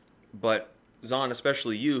 But Zahn,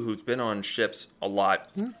 especially you, who's been on ships a lot,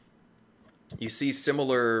 you see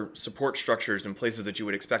similar support structures in places that you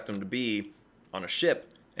would expect them to be on a ship,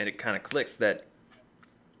 and it kind of clicks that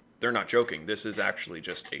they're not joking. This is actually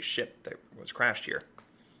just a ship that was crashed here.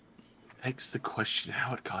 Begs the question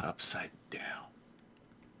how it got upside down.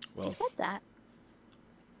 Well, Who said that?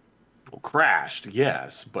 Well, crashed,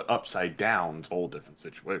 yes, but upside down's a whole different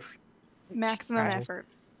situation. Maximum effort.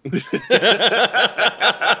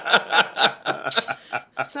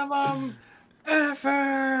 Some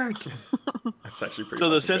effort. that's actually pretty So fucking the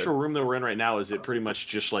good. central room that we're in right now, is it pretty much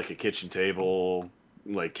just like a kitchen table,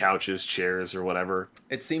 like couches, chairs, or whatever?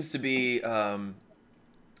 It seems to be,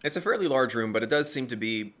 it's a fairly large room, but it does seem to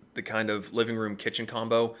be the kind of living room kitchen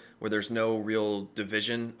combo where there's no real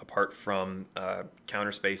division apart from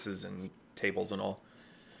counter spaces and tables and all.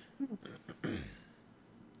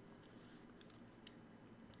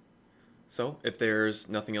 So, if there's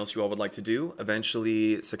nothing else you all would like to do,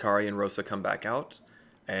 eventually Sakari and Rosa come back out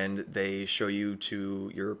and they show you to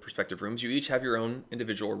your respective rooms. You each have your own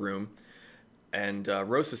individual room, and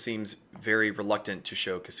Rosa seems very reluctant to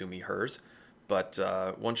show Kasumi hers. But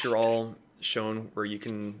once you're all shown where you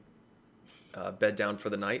can bed down for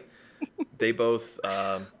the night, they both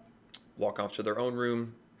walk off to their own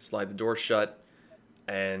room, slide the door shut,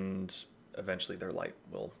 and eventually their light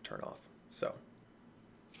will turn off. So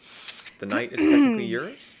the night is technically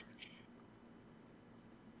yours.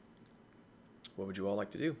 What would you all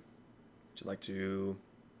like to do? Would you like to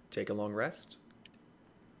take a long rest?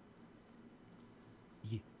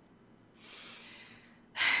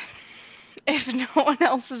 If no one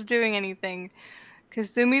else is doing anything,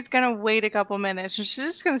 Kasumi's gonna wait a couple minutes, and she's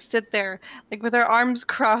just gonna sit there, like with her arms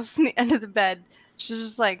crossed on the end of the bed. She's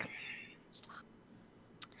just like,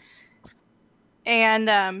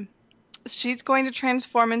 and she's going to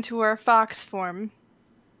transform into her fox form,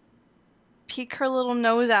 peek her little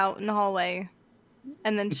nose out in the hallway,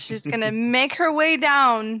 and then she's gonna make her way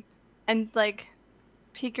down and like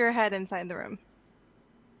peek her head inside the room.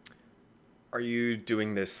 Are you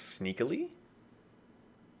doing this sneakily?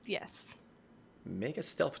 Yes. Make a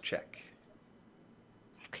stealth check.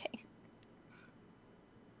 Okay.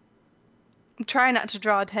 I'm trying not to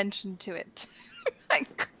draw attention to it. My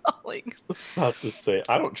colleagues. About to say,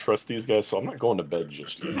 I don't trust these guys, so I'm not going to bed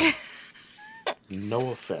just yet. No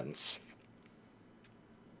offense.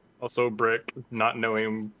 Also, Brick, not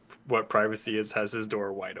knowing what privacy is, has his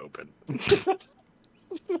door wide open.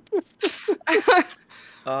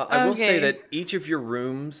 I will say Okay. that each of your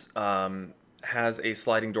rooms has a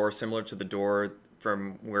sliding door similar to the door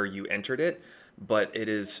from where you entered it, but it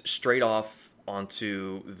is straight off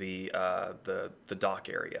onto the dock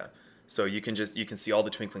area. So you can see all the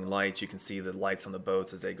twinkling lights. You can see the lights on the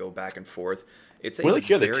boats as they go back and forth. It's a Can we like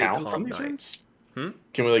hear the very town calm from these night. rooms? Hmm?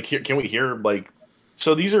 Can we like hear? Can we hear like?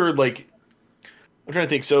 So these are like. I'm trying to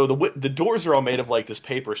think. So the doors are all made of like this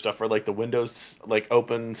paper stuff, or like the windows like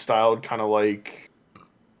open styled, kind of like.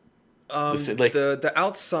 Like The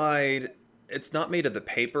outside, it's not made of the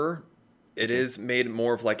paper. It is made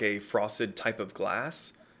more of like a frosted type of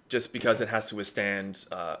glass, just because it has to withstand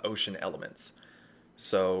ocean elements.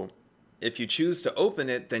 So, if you choose to open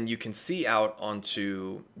it, then you can see out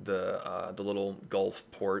onto the little Gulf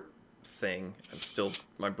port thing.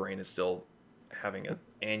 My brain is still having an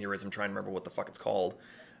aneurysm trying to remember what the fuck it's called.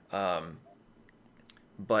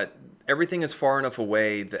 But everything is far enough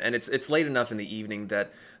away, and it's late enough in the evening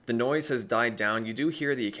that the noise has died down. You do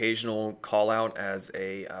hear the occasional call out as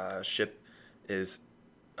a ship is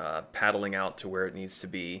paddling out to where it needs to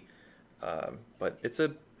be, but it's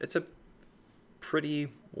a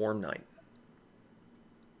pretty warm night.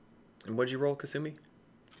 And what'd you roll, Kasumi?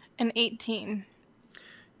 An 18.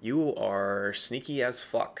 You are sneaky as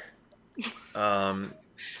fuck.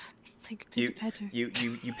 Like a bit better. You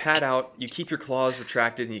pad out. You keep your claws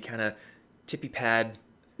retracted, and you kind of tippy pad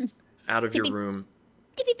out of your room.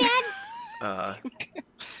 Tippy pad.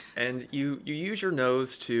 And you use your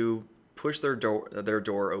nose to push their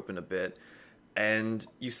door open a bit, and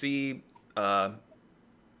you see there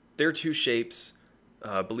are two shapes.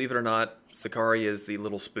 Believe it or not, Sakari is the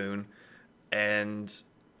little spoon, and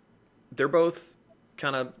they're both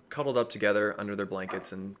kind of cuddled up together under their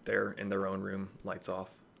blankets, and they're in their own room, lights off.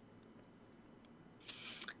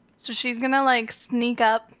 So she's gonna like sneak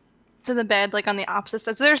up to the bed, like on the opposite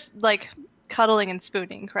side. So there's like cuddling and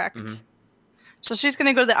spooning, correct? Mhm. So she's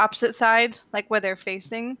gonna go to the opposite side, like where they're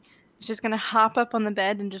facing. She's gonna hop up on the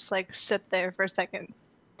bed and just like sit there for a second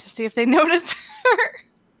to see if they notice her.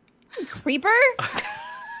 Creeper?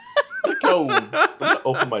 I'm gonna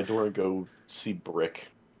open my door and go see Brick.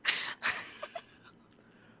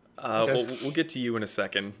 Well, we'll get to you in a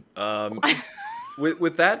second.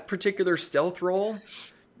 With that particular stealth roll,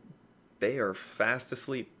 they are fast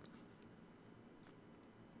asleep.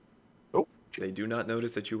 Oh. They do not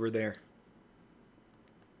notice that you were there.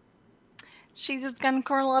 She's just gonna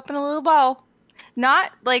curl up in a little ball,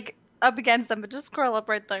 not like up against them, but just curl up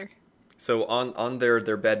right there. So on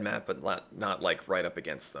their bed mat, but not like right up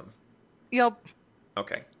against them. Yup.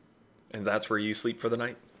 Okay. And that's where you sleep for the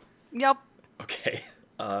night? Yup. Okay.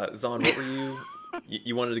 Zon, what were you...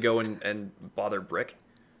 You wanted to go and bother Brick?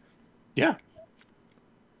 Yeah.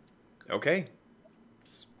 Okay.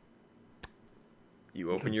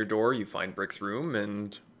 You open your door, you find Brick's room,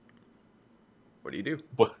 and... What do you do?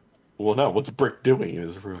 What? Well, no. What's Brick doing in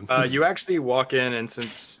his room? You actually walk in, and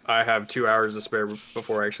since I have 2 hours to spare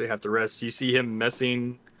before I actually have to rest, you see him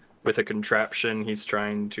messing with a contraption he's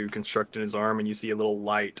trying to construct in his arm, and you see a little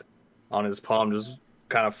light on his palm just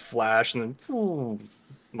kind of flash, and then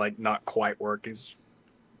like not quite work. He's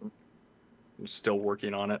still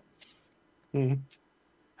working on it. Hmm.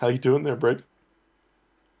 How you doing there, Brick?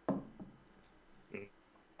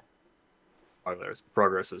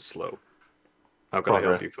 Progress is slow. How can I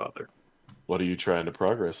help Progress. you, Father? What are you trying to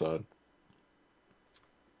progress on?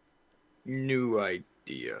 New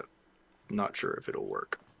idea. Not sure if it'll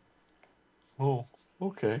work. Oh,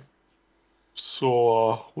 okay.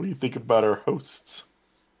 So, what do you think about our hosts?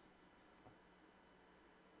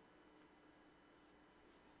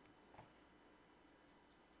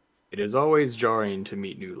 It is always jarring to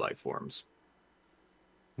meet new life forms.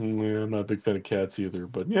 Yeah, I'm not a big fan of cats either,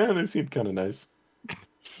 but yeah, they seem kind of nice.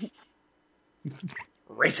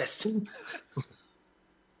 Racist!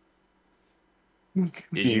 Did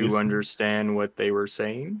you understand what they were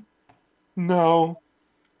saying? No,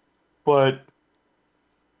 but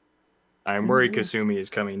I'm worried Kasumi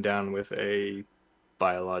is coming down with a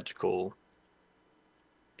biological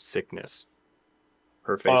sickness.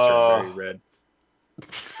 Her face turned very red.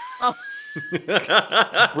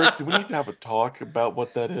 Rick, do we need to have a talk about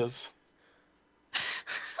what that is?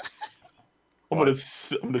 I'm gonna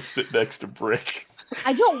sit next to Brick.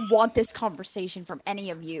 I don't want this conversation from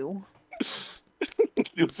any of you.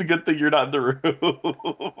 It's a good thing you're not in the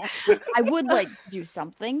room. I would like do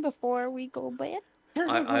something before we go to bed.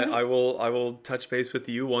 I will touch base with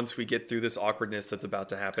you once we get through this awkwardness that's about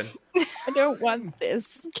to happen. I don't want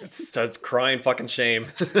this. It's a crying fucking shame.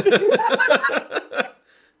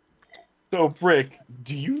 So, Brick,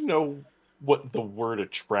 do you know what the word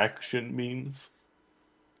attraction means?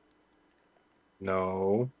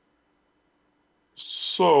 No.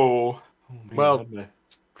 So, Well,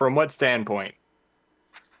 from what standpoint?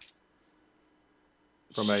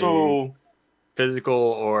 So, physical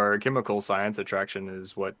or chemical science, attraction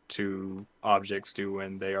is what two objects do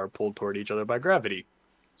when they are pulled toward each other by gravity.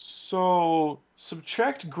 So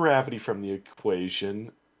subtract gravity from the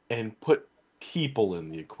equation and put people in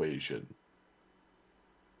the equation.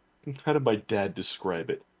 How did my dad describe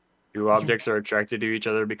it? Two objects are attracted to each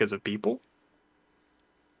other because of people?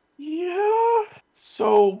 Yeah.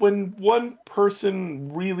 So when one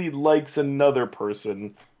person really likes another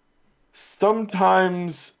person,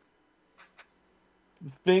 sometimes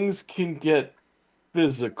things can get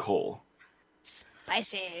physical.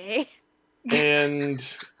 Spicy.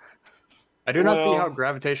 And I do not see how Well-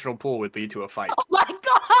 gravitational pull would lead to a fight. Oh my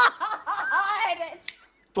god!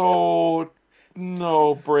 so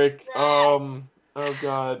no, Brick. Oh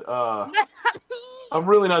god. I'm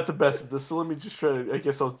really not the best at this, so let me just try to, I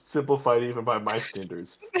guess I'll simplify it even by my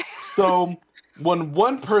standards. So, when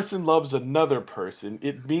one person loves another person,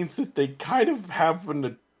 it means that they kind of have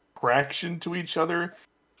an attraction to each other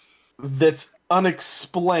that's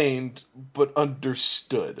unexplained but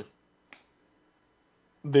understood.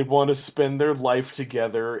 They want to spend their life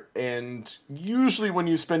together, and usually when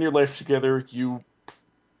you spend your life together, you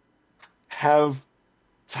have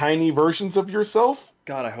tiny versions of yourself.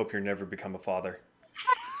 God, I hope you're never become a father.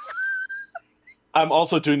 I'm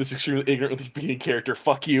also doing this extremely ignorantly being character.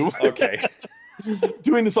 Fuck you. Okay.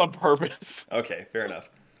 Doing this on purpose. Okay, fair enough.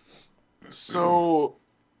 So,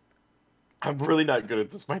 I'm really not good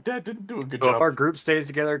at this. My dad didn't do a good So job. if our group stays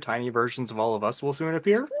together, tiny versions of all of us will soon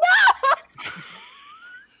appear?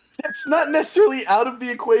 That's not necessarily out of the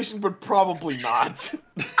equation, but probably not.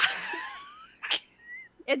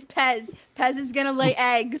 It's Pez. Pez is gonna lay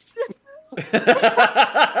eggs.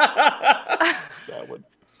 That one.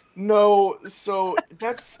 No, so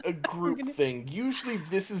that's a group thing. Usually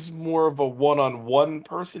this is more of a one-on-one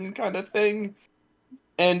person kind of thing.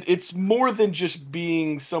 And it's more than just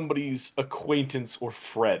being somebody's acquaintance or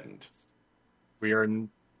friend. We are, And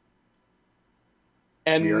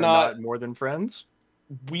we are not not more than friends?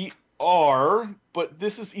 we are, but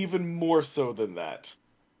this is even more so than that.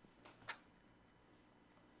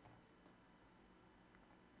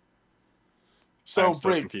 So I'm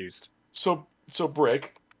still Brick, confused. so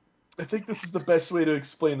Brick, I think this is the best way to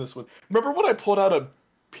explain this one. Remember when I pulled out a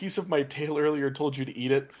piece of my tail earlier and told you to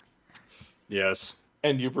eat it, Yes.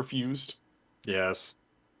 and you refused? Yes.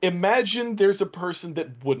 Imagine there's a person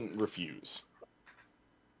that wouldn't refuse.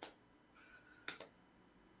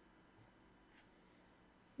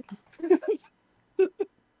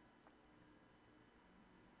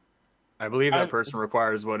 I believe I- that person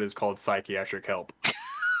requires what is called psychiatric help.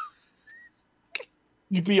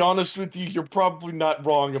 To be honest with you, you're probably not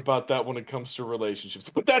wrong about that when it comes to relationships,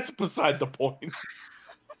 but that's beside the point.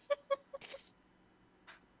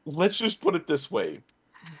 Let's just put it this way.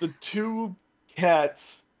 The two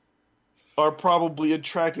cats are probably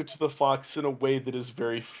attracted to the fox in a way that is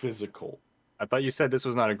very physical. I thought you said this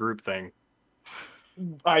was not a group thing.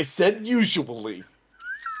 I said usually.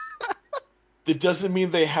 That doesn't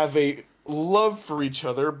mean they have a love for each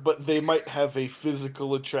other, but they might have a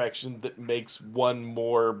physical attraction that makes one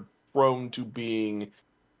more prone to being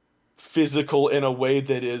physical in a way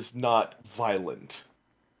that is not violent.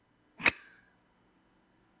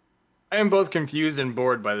 I am both confused and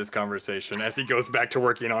bored by this conversation as he goes back to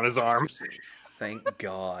working on his arm. Thank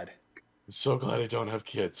God. I'm so glad I don't have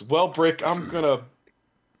kids. Well, Brick, I'm gonna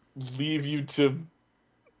leave you to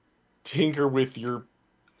tinker with your...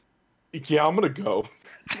 Yeah, I'm gonna go.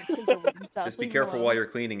 Tinker with him stuff. Just be Leave him careful alone. while you're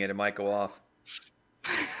cleaning it. It might go off.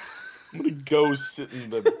 I'm gonna go sit in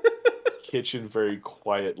the kitchen very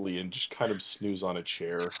quietly and just kind of snooze on a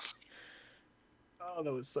chair. Oh,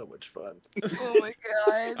 that was so much fun. Oh my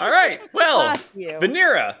god. All right. Well, Fuck you.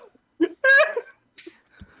 Vanera.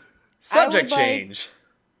 Subject like- change.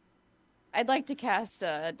 I'd like to cast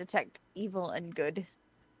Detect Evil and Good.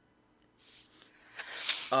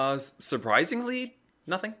 Surprisingly,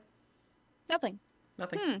 nothing. Nothing.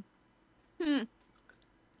 Nothing.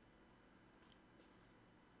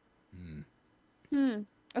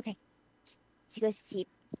 Okay. She goes to sleep.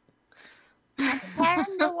 Best hair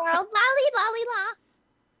in the world. Lolly, lolly,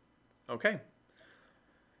 la. Okay.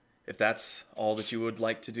 If that's all that you would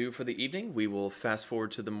like to do for the evening, we will fast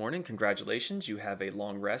forward to the morning. Congratulations, you have a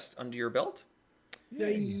long rest under your belt.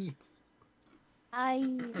 Yay. I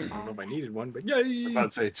don't know if I needed one, but yay!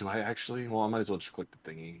 I'd say, do I actually? Well, I might as well just click the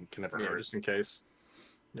thingy. Can never Yeah, hurt. just in case.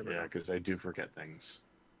 Never Yeah, know. because I do forget things.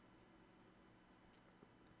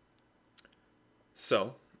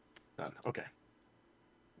 So, Done. Okay.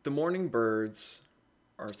 the morning birds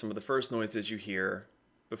are some of the first noises you hear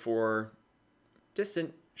before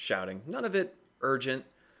distant shouting. None of it urgent,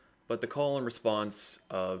 but the call and response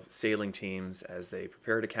of sailing teams as they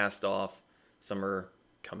prepare to cast off, some are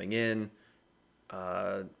coming in,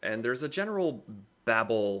 and there's a general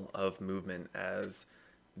babble of movement as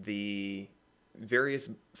the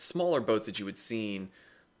various smaller boats that you had seen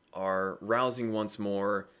are rousing once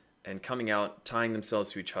more and coming out, tying themselves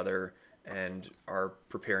to each other, and are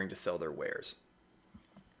preparing to sell their wares.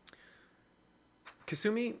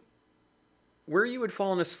 Kasumi, where you had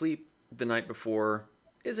fallen asleep the night before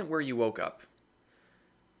isn't where you woke up.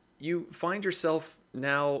 You find yourself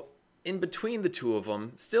now in between the two of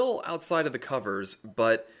them, still outside of the covers,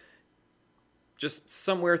 but just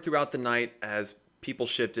somewhere throughout the night as people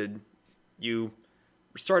shifted, you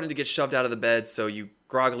were starting to get shoved out of the bed, so you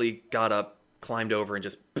groggily got up, climbed over, and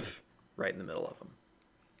just right in the middle of them.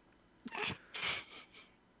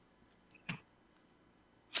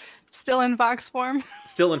 Still in fox form?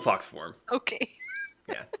 Still in fox form. Okay.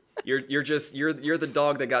 Yeah. You're the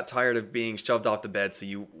dog that got tired of being shoved off the bed, so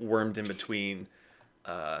you wormed in between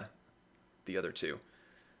the other two.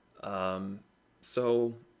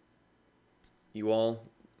 So you all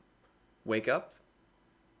wake up.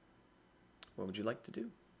 What would you like to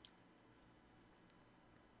do?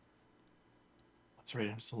 That's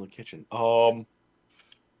right. I'm still in the kitchen. It'll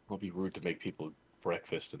be rude to make people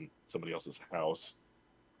breakfast in somebody else's house.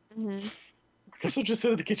 Mm-hmm. I guess I'll just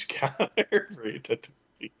sit at the kitchen counter, very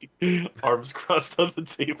attentively, arms crossed on the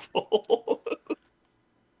table.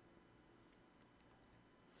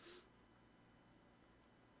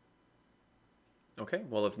 Okay,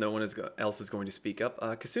 well, if no one else is going to speak up,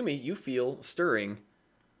 Kasumi, you feel stirring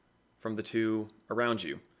from the two around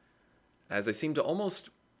you, as they seem to almost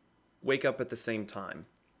wake up at the same time.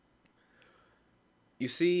 You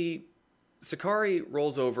see Sakari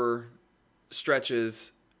rolls over,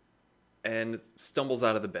 stretches, and stumbles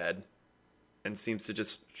out of the bed, and seems to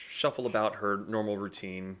just shuffle about her normal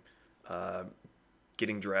routine,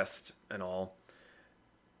 getting dressed and all.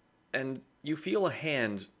 And you feel a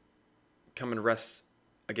hand come and rest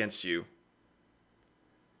against you.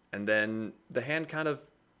 And then the hand kind of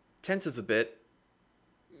tenses a bit,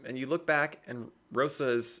 and you look back, and Rosa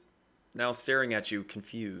is now staring at you,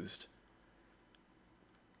 confused.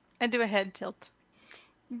 I do a head tilt.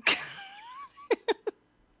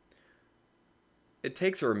 It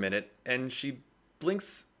takes her a minute, and she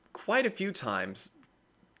blinks quite a few times,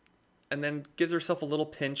 and then gives herself a little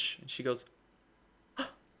pinch, and she goes, "Good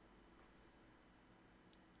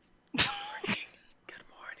morning. Good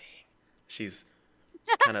morning." She's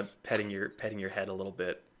kind of petting your head a little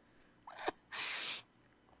bit.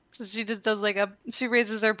 So she just does she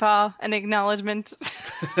raises her paw, an acknowledgement.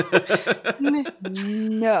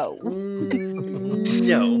 No.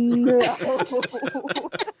 No. No.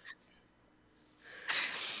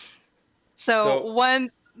 So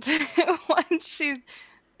once she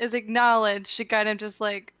is acknowledged, she kind of just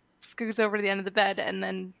scoots over to the end of the bed and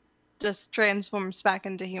then just transforms back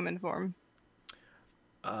into human form.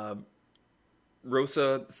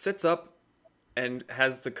 Rosa sits up and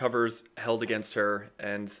has the covers held against her,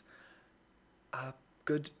 and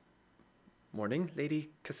good morning, Lady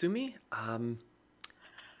Kasumi.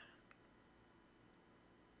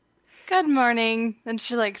 Good morning. And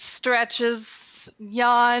she stretches,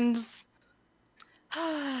 yawns.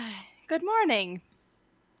 Good morning.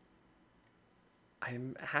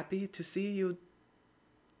 I'm happy to see you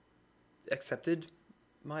accepted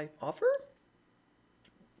my offer.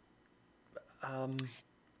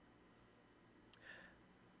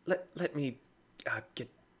 Let me get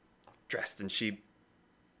dressed. And she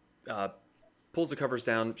pulls the covers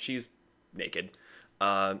down. She's naked,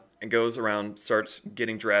 and goes around, starts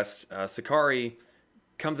getting dressed. Sakari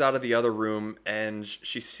comes out of the other room, and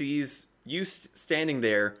she sees you standing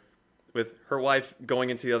there with her wife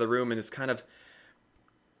going into the other room, and is kind of...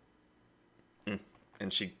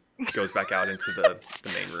 And she goes back out into the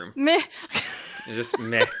main room. Meh. And just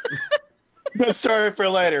meh. Good story for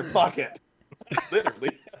later. Fuck it.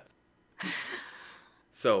 Literally.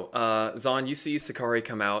 So, Zahn, you see Sakari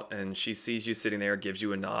come out, and she sees you sitting there, gives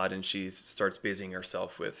you a nod, and she starts busying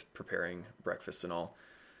herself with preparing breakfast and all.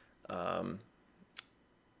 A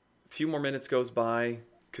few more minutes goes by.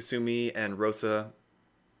 Kasumi and Rosa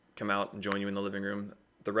come out and join you in the living room.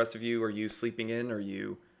 The rest of you, are you sleeping in? Are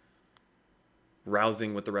you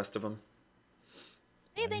rousing with the rest of them?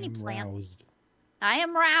 Do you have any plans? Roused. I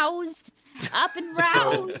am roused. Up and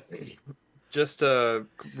roused. Just to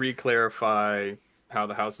re-clarify how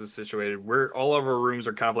the house is situated, all of our rooms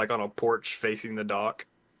are kind of on a porch facing the dock.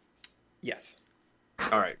 Yes.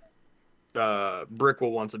 All right. Brick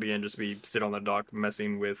will once again just sit on the dock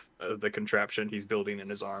messing with the contraption he's building in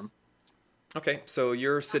his arm. Okay, so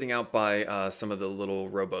you're sitting out by some of the little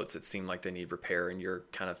rowboats that seem like they need repair, and you're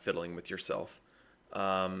kind of fiddling with yourself.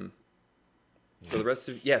 So the rest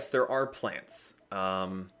of yes, there are plants.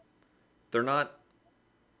 They're not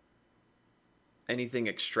anything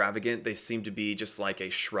extravagant. They seem to be just like a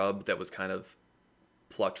shrub that was kind of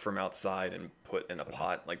plucked from outside and put in a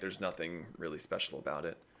pot. Like there's nothing really special about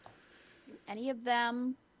it. Any of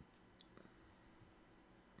them?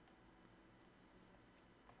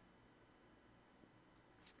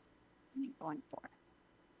 What are you going for?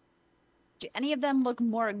 Do any of them look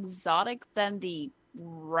more exotic than the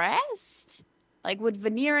rest? Like, would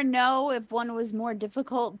Vanira know if one was more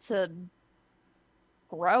difficult to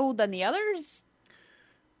grow than the others?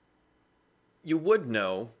 You would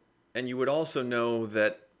know, and you would also know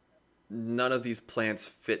that none of these plants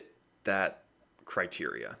fit that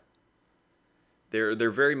criteria.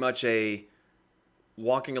 They're very much a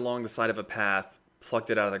walking along the side of a path, plucked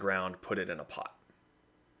it out of the ground, put it in a pot.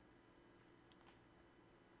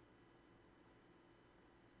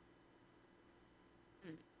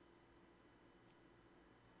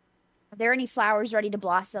 Are there any flowers ready to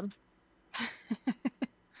blossom?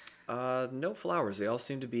 No flowers. They all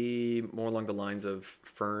seem to be more along the lines of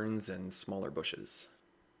ferns and smaller bushes.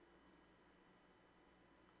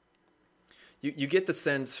 You get the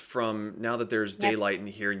sense from now that there's daylight in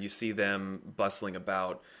here and you see them bustling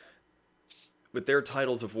about. With their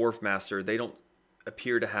titles of Wharf Master, they don't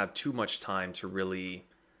appear to have too much time to really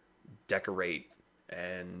decorate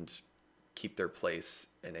and keep their place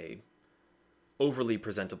in a overly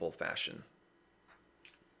presentable fashion.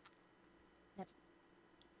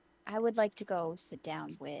 I would like to go sit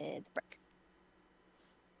down with Brick.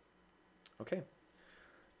 Okay.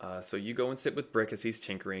 So you go and sit with Brick as he's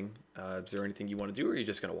tinkering. Is there anything you want to do, or are you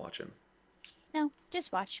just going to watch him? No,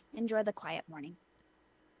 just watch. Enjoy the quiet morning.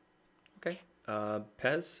 Okay.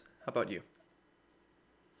 Pez, how about you?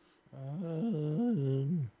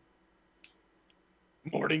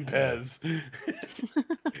 Morning, Pez.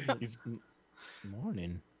 He's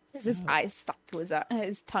Morning. Is his eyes stuck to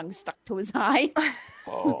his tongue stuck to his eye?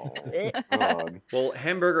 oh God. Well,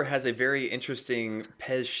 Hamburger has a very interesting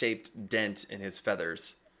Pez-shaped dent in his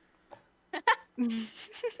feathers.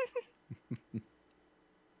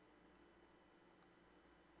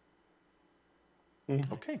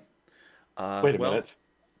 Okay. Wait a minute.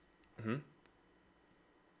 Mm-hmm.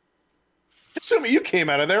 Assuming you came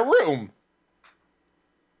out of their room.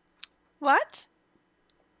 What?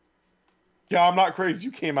 Yeah, I'm not crazy.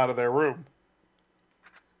 You came out of their room.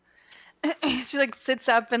 She like sits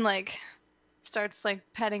up and like starts like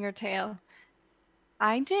petting her tail.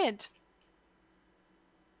 I did.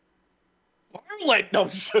 I'm like, no, I'm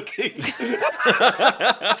just joking.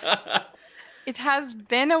 It has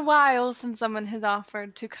been a while since someone has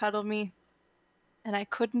offered to cuddle me, and I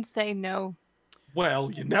couldn't say no.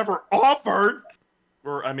 Well, you never offered,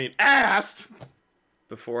 or I mean, asked.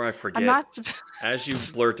 Before I I'm forget, not. as you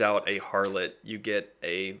blurt out a harlot, you get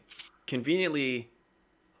a conveniently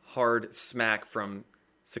hard smack from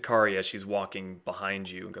Sakari as she's walking behind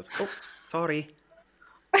you and goes, "Oh, sorry."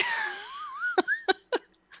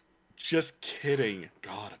 Just kidding.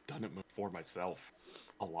 God, I've done it before myself.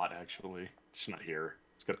 A lot, actually. Just not here.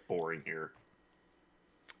 It's kind of boring here.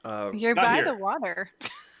 You're Not by here. the water.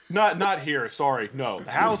 Not here. Sorry. No,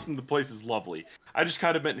 the house and the place is lovely. I just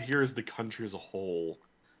kind of meant here as the country as a whole.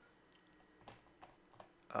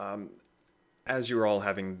 As you're all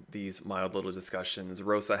having these mild little discussions,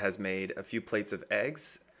 Rosa has made a few plates of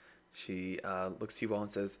eggs. She looks to you all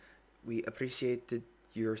and says, "We appreciated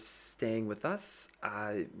your staying with us.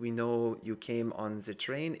 We know you came on the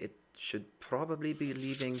train. It should probably be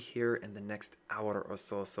leaving here in the next hour or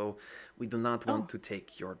so, so we do not want to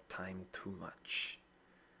take your time too much.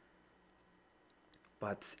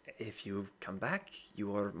 But if you come back,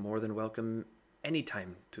 you are more than welcome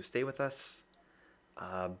anytime to stay with us.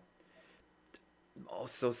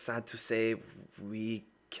 Also sad to say, we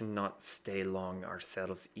cannot stay long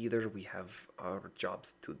ourselves either. We have our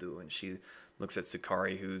jobs to do." And she looks at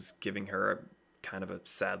Sakari, who's giving her a kind of a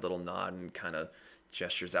sad little nod and kind of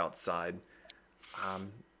gestures outside.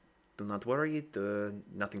 Do not worry,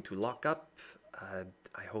 nothing to lock up.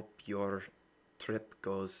 I hope your trip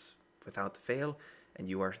goes without fail and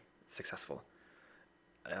you are successful.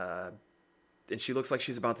 And she looks like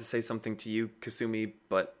she's about to say something to you, Kasumi,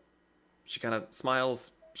 but she kind of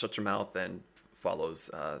smiles, shuts her mouth, and follows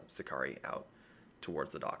Sakari out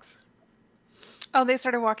towards the docks. Oh, they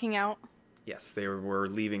started walking out. Yes, they were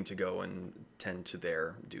leaving to go and tend to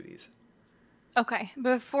their duties. Okay,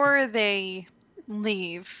 before they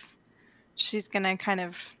leave, she's gonna kind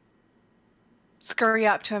of scurry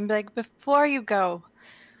up to him and be like, "Before you go,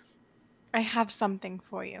 I have something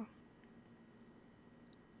for you.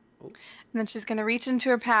 Oh. And then she's going to reach into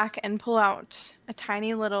her pack and pull out a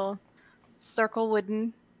tiny little circle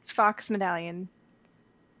wooden fox medallion.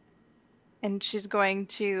 And she's going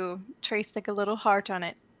to trace like a little heart on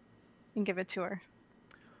it and give it to her.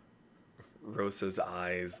 Rosa's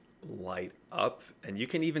eyes light up, and you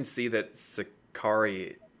can even see that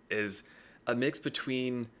Sakari is a mix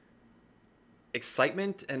between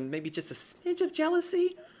excitement and maybe just a smidge of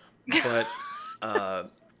jealousy. But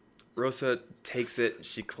Rosa takes it,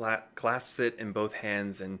 she clasps it in both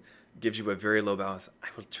hands and gives you a very low bow. I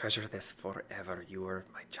will treasure this forever. You are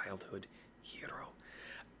my childhood hero.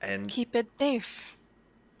 And Keep it safe.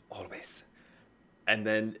 always. And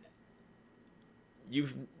then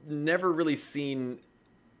you've never really seen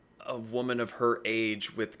a woman of her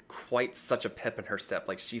age with quite such a pep in her step.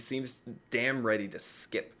 Like, she seems damn ready to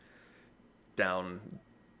skip down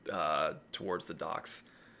towards the docks.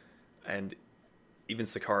 And even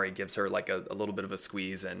Sakari gives her like a little bit of a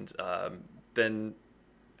squeeze, and then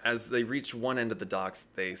as they reach one end of the docks,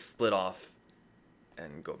 they split off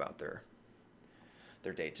and go about their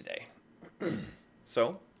day to day.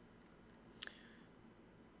 So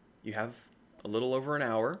you have a little over an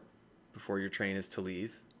hour before your train is to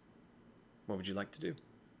leave. What would you like to do?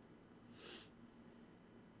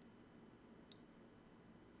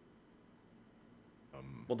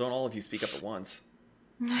 Well, don't all of you speak up at once.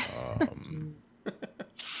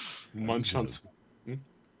 Munch on some.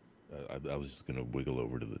 I was just gonna wiggle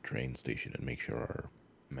over to the train station and make sure our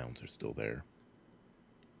mounts are still there.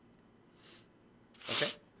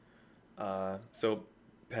 Okay. So,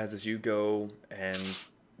 Paz, as you go and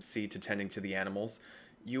see to tending to the animals,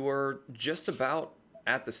 you are just about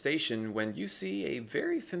at the station when you see a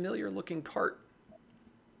very familiar-looking cart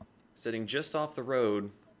sitting just off the road,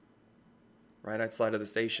 right outside of the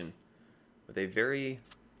station, with a very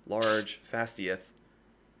large Fastieth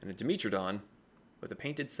and a Dimetrodon with a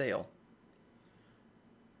painted sail.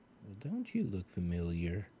 Well, don't you look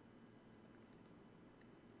familiar?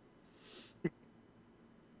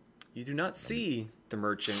 You do not see the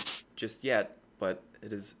merchant just yet, but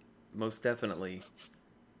it is most definitely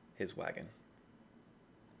his wagon.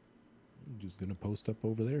 I'm just gonna post up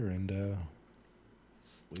over there and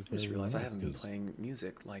wait for I just realized I everyone haven't been else, 'cause playing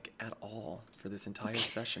music like at all for this entire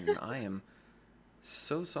session, and I am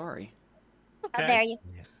so sorry. How dare you?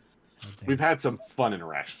 How dare We've had some fun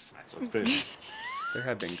interactions tonight, so it's been. There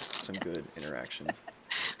have been some good interactions.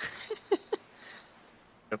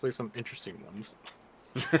 Definitely some interesting ones.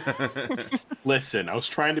 Listen, I was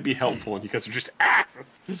trying to be helpful, and you guys are just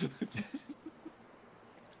asses.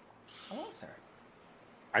 Hello, sir.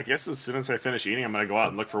 I guess as soon as I finish eating, I'm gonna go out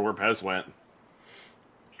and look for where Pez went.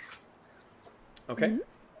 Okay.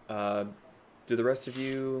 Do the rest of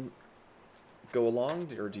you go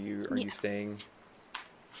along, or are you staying?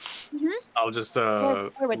 I'll just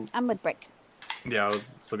I'm with Brick. yeah, I'll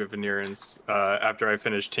look at Veneerans after I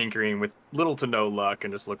finish tinkering with little to no luck,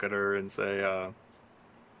 and just look at her and say,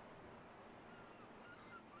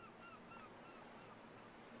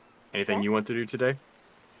 anything you want to do today?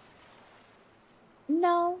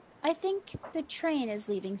 No, I think the train is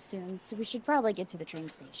leaving soon, so we should probably get to the train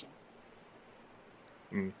station.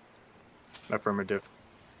 Affirmative.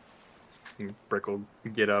 And Brick will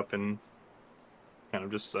get up and kind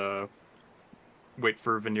of just wait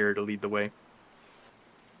for Veneer to lead the way.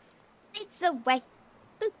 It's the way.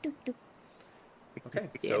 Boop, doop, doop. Okay,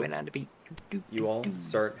 so you all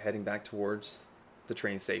start heading back towards the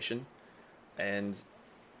train station, and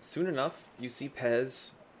soon enough, you see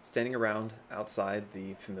Pez standing around outside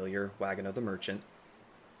the familiar wagon of the merchant.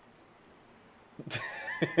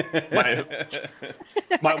 My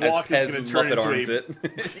As walk Pez is going to turn Muppet into arms a.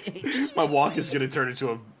 it. My walk is going to turn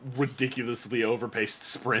into a ridiculously overpaced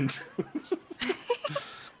sprint.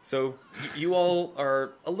 So you all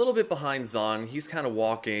are a little bit behind Zahn. He's kind of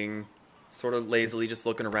walking, sort of lazily, just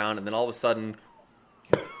looking around, and then all of a sudden,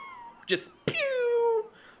 just pew,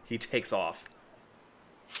 he takes off.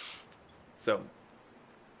 So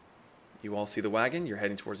you all see the wagon. You're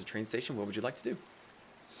heading towards the train station. What would you like to do?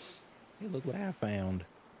 Hey, look what I found.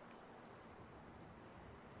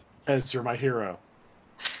 Pez, you're my hero.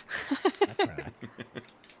 That's right.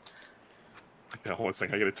 Hold on a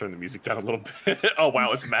second, I gotta turn the music down a little bit. Oh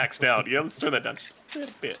wow, it's maxed out. Yeah, let's turn that down just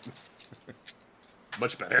a bit.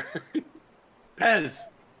 Much better. Pez!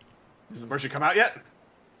 Has the merchant come out yet?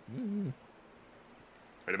 Mm.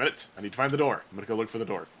 Wait a minute, I need to find the door. I'm gonna go look for the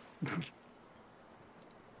door.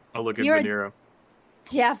 I'll look at You're- Venero.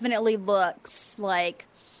 Definitely looks like.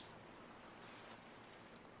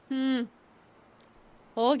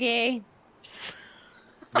 Okay.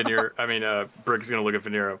 Brick's gonna look at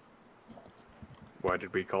Venero. Why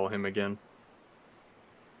did we call him again?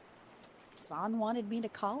 San wanted me to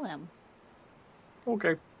call him.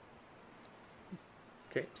 Okay.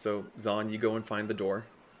 Okay, so Zahn, you go and find the door.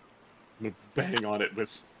 I'm gonna bang on it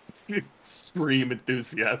with extreme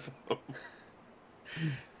enthusiasm.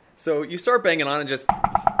 So you start banging on it,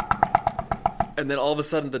 and then all of a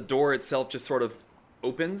sudden the door itself just sort of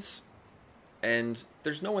opens, and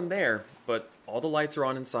there's no one there, but all the lights are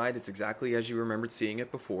on inside. It's exactly as you remembered seeing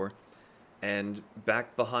it before. And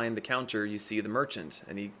back behind the counter, you see the merchant,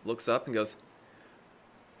 and he looks up and goes,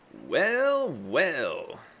 "Well,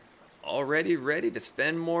 well, already ready to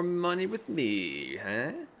spend more money with me,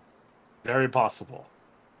 huh? Very possible.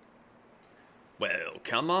 Well,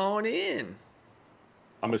 come on in."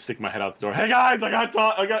 I'm gonna stick my head out the door. Hey guys, I got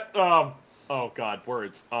oh god,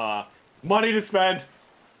 words. Money to spend.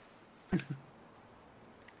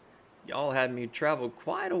 Y'all had me travel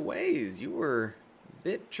quite a ways. You were a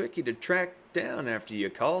bit tricky to track down after you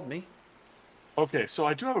called me. Okay, so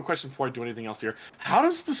I do have a question before I do anything else here. How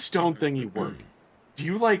does the stone thingy work? Do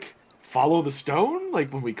you like follow the stone?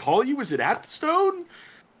 Like when we call you, is it at the stone?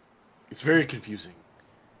 It's very confusing.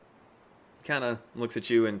 Kind of looks at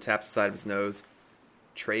you and taps the side of his nose.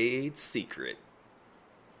 Trade secret.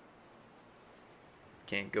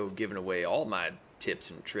 Can't go giving away all my tips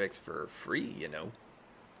and tricks for free, you know.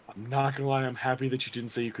 I'm not gonna lie, I'm happy that you didn't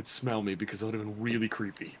say you could smell me because that would have been really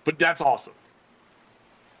creepy. But that's awesome.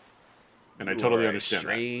 And I totally understand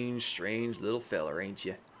that. Strange little feller, ain't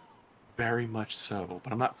you? Very much so,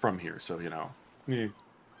 but I'm not from here, so you know. Yeah.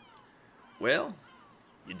 Well,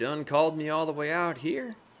 you done called me all the way out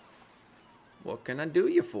here. What can I do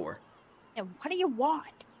you for? And what do you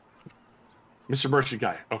want? Mr. Merchant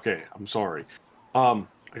Guy, okay, I'm sorry. I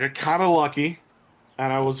got kind of lucky,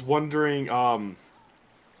 and I was wondering,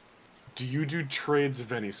 do you do trades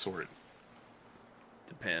of any sort?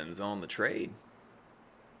 Depends on the trade.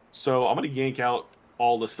 So I'm gonna yank out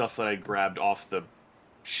all the stuff that I grabbed off the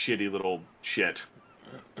shitty little shit,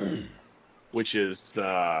 which is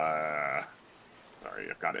the... Sorry,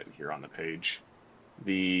 I've got it here on the page.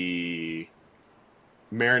 The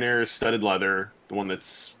Mariner studded leather, the one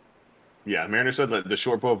that's... Yeah, Mariner studded leather, the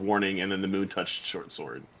short bow of warning, and then the moon touched short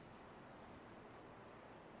sword.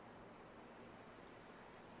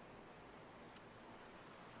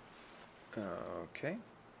 Okay.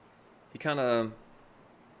 He kind of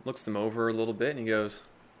looks them over a little bit and he goes,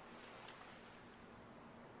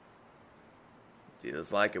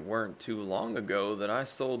 "Feels like it weren't too long ago that I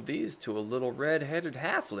sold these to a little red-headed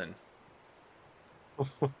halfling."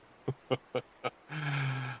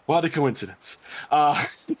 What a coincidence.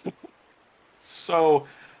 So,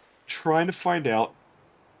 trying to find out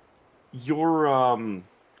your, oh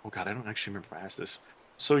god, I don't actually remember if I asked this.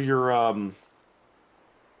 So your,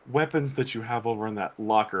 weapons that you have over in that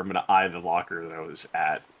locker, I'm gonna eye the locker that I was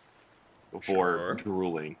at before Sure.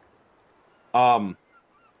 drooling. I'm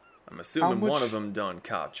assuming much- one of them done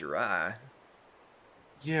caught your eye.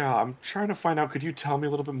 Yeah, I'm trying to find out, could you tell me a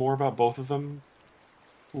little bit more about both of them?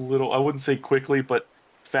 I wouldn't say quickly, but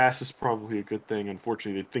fast is probably a good thing.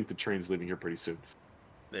 Unfortunately, they think the train's leaving here pretty soon.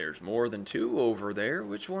 There's more than two over there.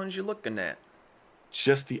 Which ones you looking at?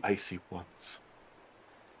 Just the icy ones.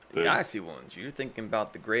 The icy ones. You're thinking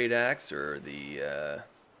about the great axe or the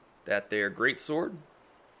that there great sword?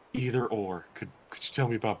 Either or. Could you tell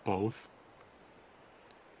me about both?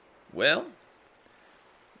 Well,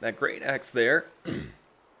 that great axe there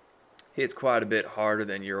hits quite a bit harder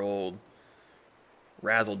than your old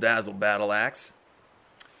razzle-dazzle battle axe.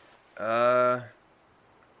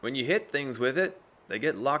 When you hit things with it, they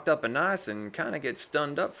get locked up in ice and kind of get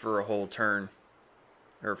stunned up for a whole turn.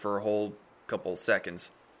 Or for a whole couple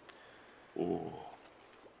seconds. Ooh.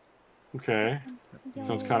 Okay.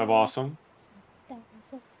 Sounds kind of awesome.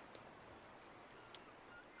 Let's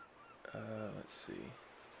see.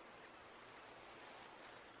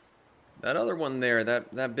 That other one there,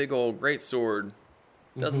 that big old greatsword,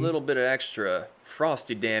 does a little bit of extra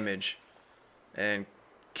frosty damage and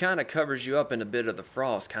kind of covers you up in a bit of the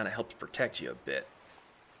frost, kind of helps protect you a bit.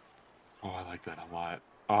 Oh, I like that a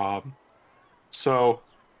lot. So,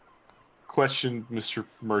 question, Mr.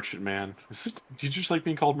 Merchant Man. Do you just like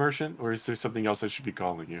being called Merchant, or is there something else I should be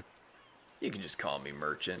calling you? You can just call me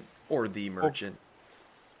Merchant or the Merchant.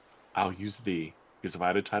 I'll use the, because if I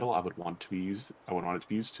had a title, I would want it to be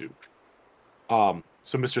used too.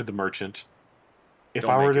 So Mr. the Merchant, if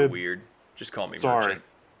Don't I were make to... it weird. Just call me Sorry. Merchant.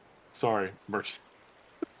 Sorry, Merchant.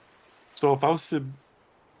 So if I was to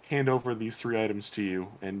hand over these 3 items to you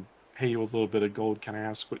and pay you a little bit of gold, can I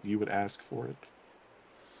ask what you would ask for it?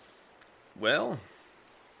 Well,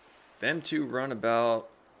 them two run about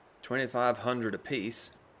 2,500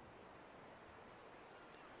 apiece.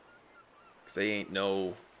 Because they ain't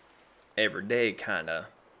no everyday kind of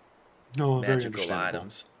No, very magical understandable.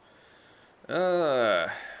 items.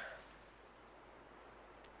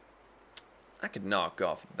 I could knock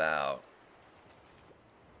off about,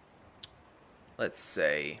 let's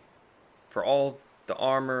say, for all the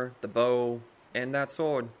armor, the bow, and that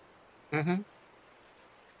sword, Mm-hmm.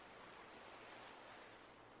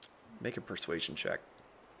 make a persuasion check.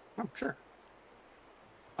 Oh, sure.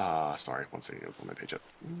 Sorry, one second, I'll pull my page up.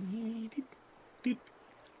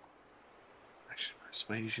 Actually,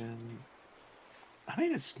 persuasion. I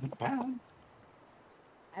mean, it's not bad.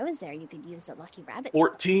 I was there. You could use the lucky rabbit.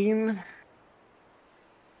 14.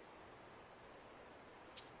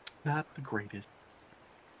 Not the greatest.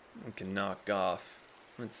 You can knock off,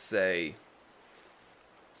 let's say,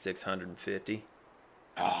 650.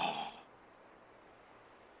 Oh.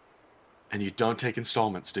 And you don't take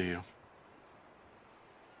installments, do you?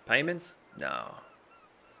 Payments? No.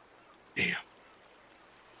 Damn.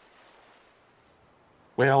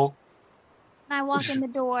 Well, When I walk in the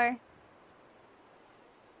door.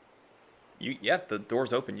 Yep, the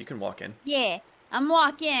door's open. You can walk in. Yeah, I'm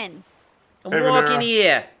walking. I'm Hey, walking Venera.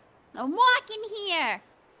 here. I'm walking here.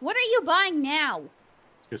 What are you buying now?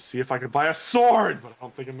 let's see if I could buy a sword, but I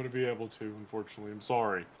don't think I'm going to be able to, unfortunately. I'm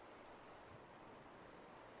sorry.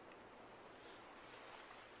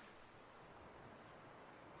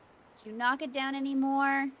 Did you knock it down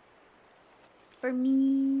anymore? For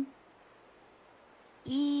me?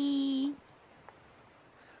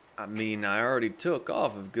 I mean, I already took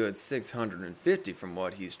off a good 650 from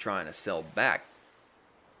what he's trying to sell back.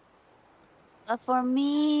 For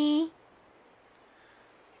me?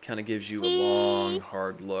 Kind of gives you a long,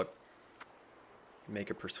 hard look. Make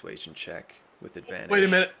a persuasion check with advantage. Wait a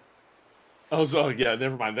minute. Oh, so, yeah,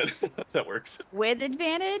 never mind. That that works. With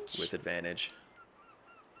advantage? With advantage.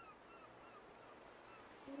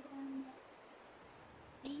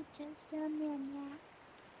 Wait just a minute.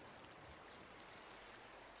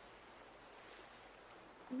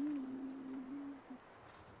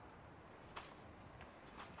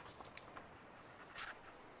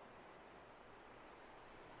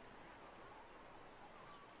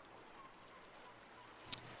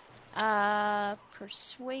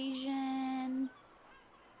 Persuasion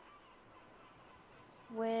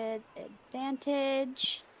with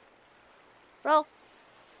advantage. Roll.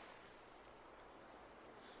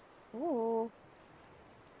 Ooh.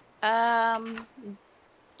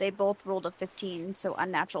 They both rolled a 15, so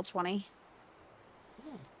unnatural 20.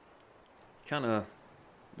 Kind of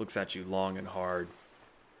looks at you long and hard.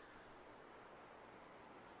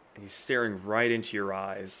 He's staring right into your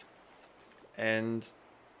eyes. And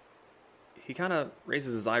he kind of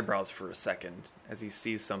raises his eyebrows for a second as he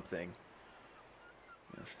sees something.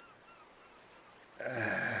 Yes.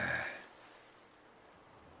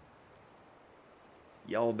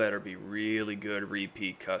 Y'all better be really good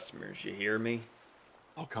repeat customers, you hear me?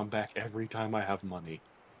 I'll come back every time I have money.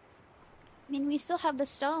 I mean, we still have the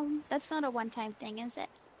stone. That's not a one-time thing, is it?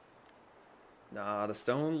 Nah, the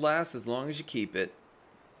stone lasts as long as you keep it.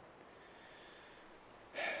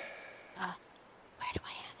 Where do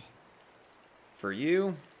I have it? For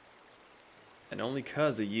you, and only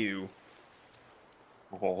 'cause of you,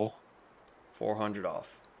 Oh. 400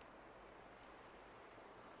 off.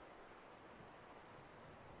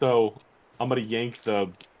 So, I'm going to yank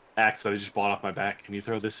the axe that I just bought off my back. Can you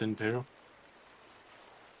throw this in too?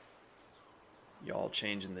 Y'all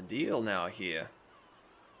changing the deal now here.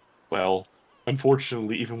 Well,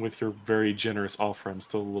 unfortunately, even with your very generous offer, I'm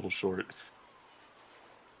still a little short.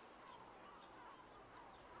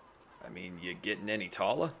 I mean, you getting any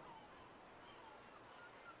taller?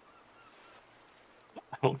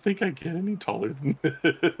 I don't think I get any taller than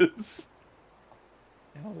this.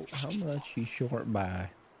 How much you short by?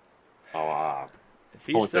 Oh, If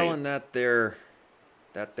he's Only thing- selling that there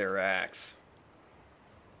axe,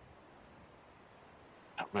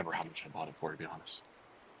 I don't remember how much I bought it for, to be honest.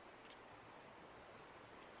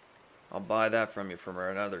 I'll buy that from you for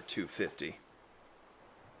another 250.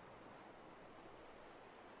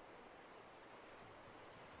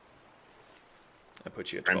 I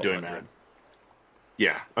put you at I'm doing 1200. math.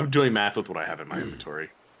 Yeah, I'm doing math with what I have in my inventory.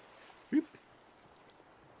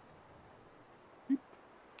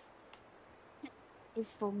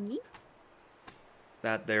 Is for me?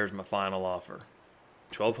 That there's my final offer.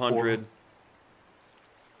 1200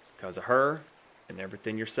 because of her and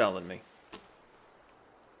everything you're selling me.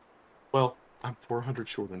 Well, I'm 400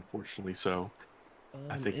 short, unfortunately, so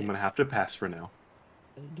I think I'm gonna have to pass for now.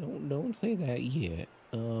 Don't say that yet.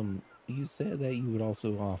 You said that you would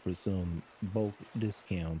also offer some bulk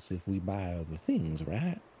discounts if we buy other things,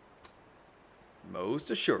 right?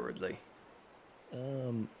 Most assuredly.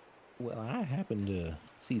 Well, I happened to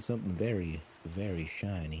see something very, very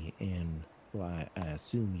shiny, and well, I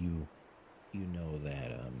assume you know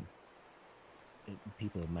that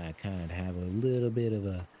people of my kind have a little bit of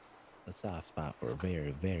a soft spot for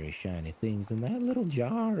very, very shiny things, and that little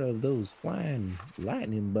jar of those flying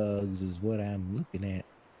lightning bugs is what I'm looking at.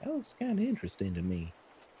 That looks kind of interesting to me.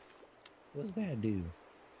 What's that do?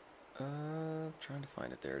 Trying to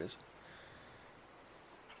find it. There it is.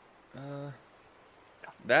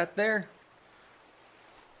 That there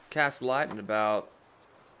casts light in about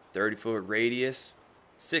 30-foot radius,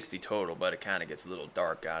 60 total, but it kind of gets a little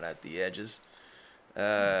dark out at the edges.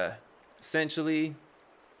 Essentially,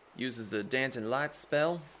 uses the dancing light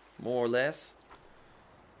spell, more or less.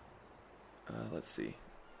 Let's see.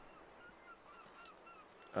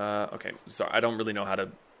 Okay, sorry, I don't really know how to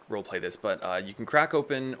roleplay this, but you can crack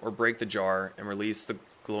open or break the jar and release the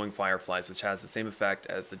glowing fireflies, which has the same effect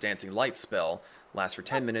as the dancing light spell. Lasts for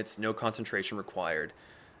 10 minutes, no concentration required.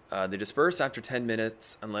 They disperse after 10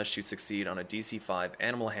 minutes unless you succeed on a DC 5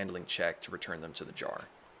 animal handling check to return them to the jar.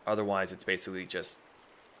 Otherwise, it's basically just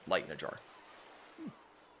light in a jar.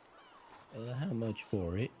 How much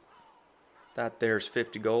for it? That there's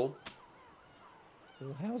 50 gold.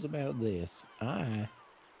 Well, how's about this? I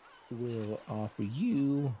will offer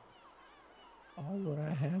you all what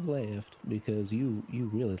I have left because you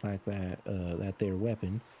really like that there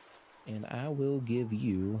weapon, and I will give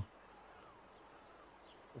you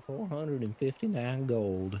 459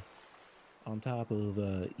 gold on top of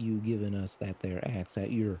you giving us that there axe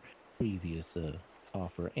at your previous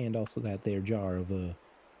offer, and also that there jar of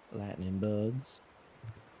lightning bugs.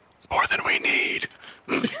 It's more than we need.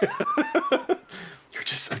 I'm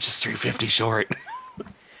just 350 short.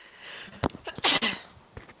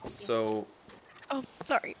 So, Oh,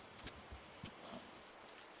 sorry.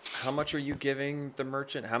 how much are you giving the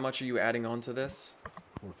merchant? How much are you adding on to this?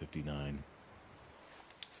 459.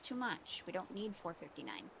 It's too much. We don't need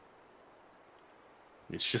 459.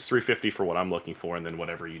 It's just 350 for what I'm looking for, and then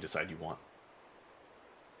whatever you decide you want.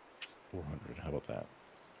 400. How about that?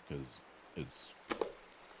 Because it's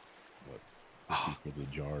what 50 for the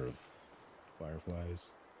jar of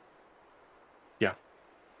fireflies. Yeah.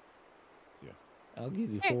 Yeah. I'll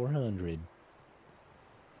give you Here. 400.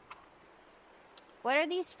 What are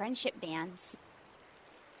these friendship bands?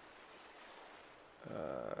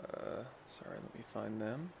 Sorry, let me find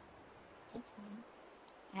them. That's fine.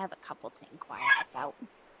 I have a couple to inquire about.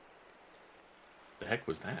 The heck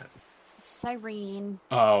was that? Cyrene.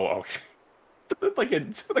 Oh, okay. like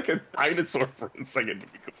a dinosaur for a second, to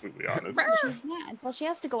be completely honest. She's mad. Well, she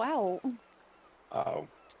has to go out. Oh.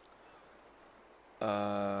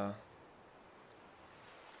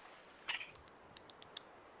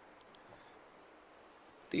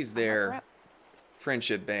 These there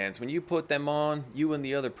friendship bands, when you put them on, you and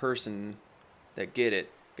the other person that get it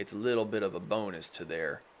gets a little bit of a bonus to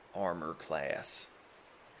their armor class.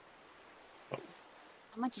 How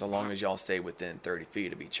much So is long that? as y'all stay within 30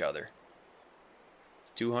 feet of each other.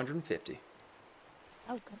 It's 250.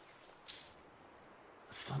 Oh, goodness. It's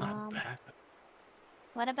still not bad.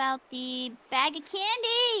 What about the bag of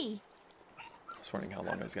candy? I was wondering how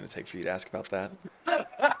long it was going to take for you to ask about that.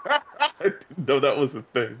 I didn't know that was a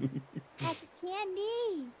thing. Bag of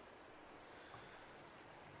candy.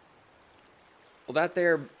 Well, that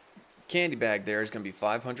there candy bag there is going to be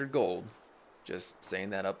 500 gold. Just saying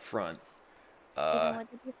that up front. Even with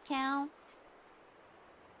the discount?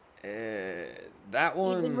 That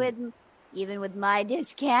one... Even with my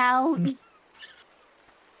discount?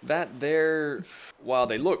 That there, while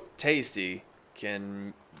they look tasty,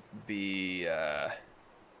 can be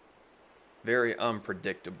very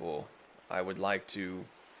unpredictable. I would like to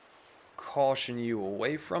caution you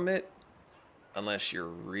away from it unless you're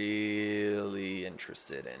really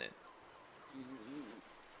interested in it.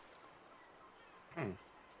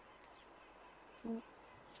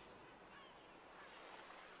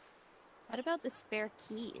 What about the spare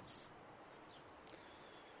keys?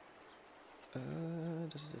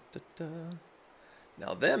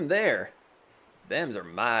 Now them's are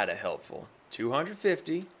mighty helpful.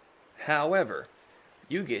 250. However,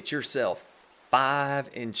 you get yourself 5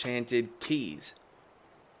 enchanted keys.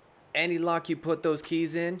 Any lock you put those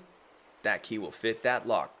keys in, that key will fit that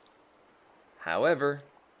lock. However,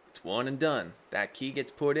 it's one and done. That key gets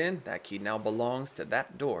put in, that key now belongs to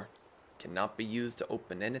that door. Cannot be used to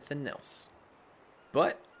open anything else.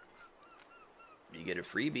 But you get a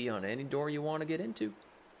freebie on any door you want to get into.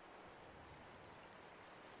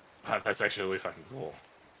 That's actually really fucking cool.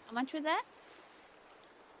 How much was that?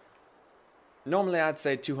 Normally I'd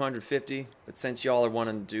say 250, but since y'all are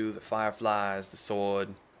wanting to do the fireflies, the sword,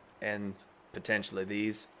 and potentially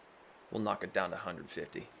these, we'll knock it down to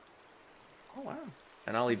 150. Oh wow.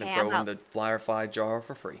 And I'll even Okay, throw I'm in the Firefly jar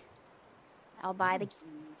for free. I'll buy the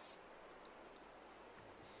keys.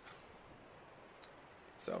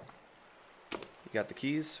 So, you got the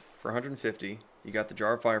keys for 150. You got the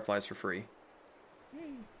jar of Fireflies for free.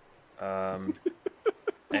 And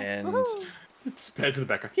Woohoo! Just Pez in the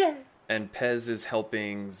background. Yeah. and Pez is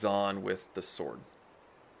helping Zahn with the sword.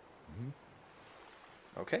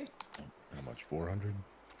 Okay. How much? 400?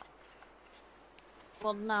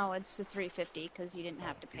 Well, no, it's the 350 because you didn't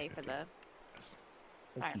have to pay for the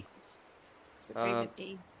Okay. fireflies. So Uh,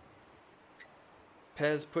 350.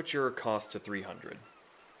 Pez, put your cost to 300.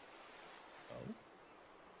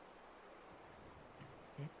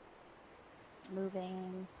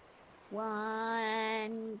 Moving.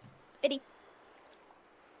 150.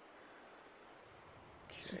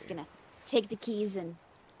 She's Okay. gonna take the keys and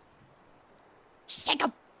shake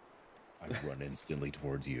them. I run instantly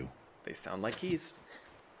towards you. They sound like keys.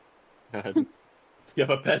 You have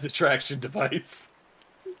a Pez attraction device.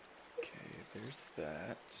 Okay, there's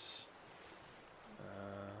that.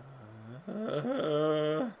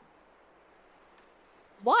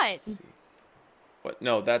 What? Let's see. What?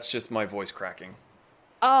 No, that's just my voice cracking.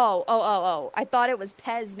 Oh. I thought it was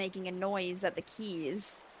Pez making a noise at the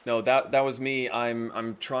keys. No, that was me.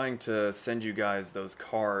 I'm trying to send you guys those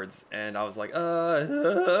cards, and I was like,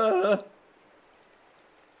 That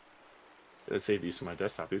saved use of my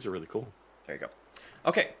desktop. These are really cool. There you go.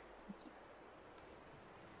 Okay.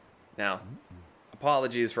 Now,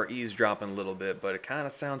 apologies for eavesdropping a little bit, but it kind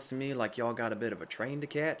of sounds to me like y'all got a bit of a train to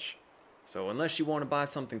catch. So unless you want to buy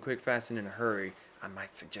something quick, fast, and in a hurry, I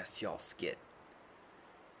might suggest y'all skit.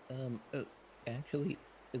 Actually,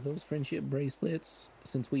 those friendship bracelets,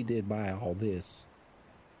 since we did buy all this,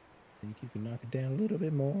 think you can knock it down a little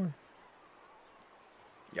bit more?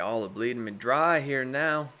 Y'all are bleeding me dry here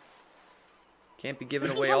now. Can't be giving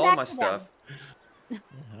We can away come all back my to them. stuff.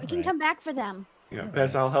 We can come back for them. Yeah, Alright.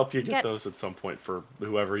 Pez, I'll help you get Get- those at some point for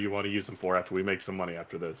whoever you want to use them for after we make some money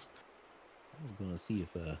after this. I was gonna see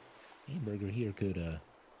if Hamburger here could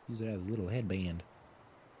use it as a little headband.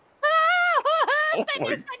 Oh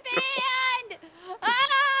Fitness headband!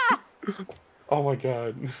 Ah! Oh my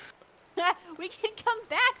god. We can come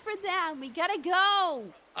back for them. We gotta go.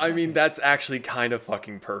 I mean, that's actually kind of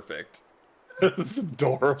fucking perfect. That's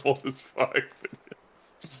adorable as fuck.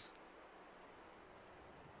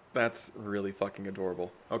 That's really fucking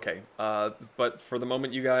adorable. Okay, but for the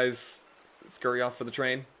moment, you guys scurry off for the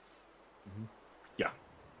train. Yeah.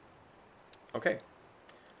 Okay.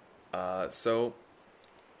 So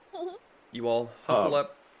you all hustle Oh.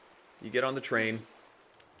 up. You get on the train.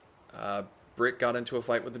 Brick got into a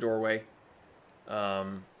fight with the doorway.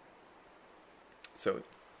 So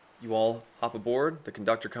you all hop aboard. The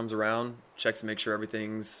conductor comes around, checks to make sure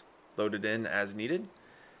everything's loaded in as needed,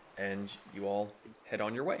 and you all head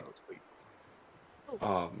on your way.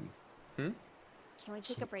 Can we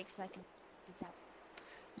take a break so I can peace out?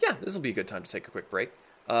 Yeah, this will be a good time to take a quick break.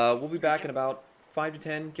 We'll be back in about 5 to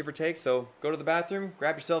 10, give or take. So go to the bathroom,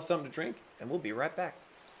 grab yourself something to drink, and we'll be right back.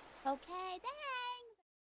 Okay, thanks.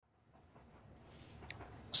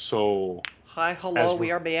 So Hi, As hello, we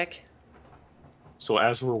we're- are back. So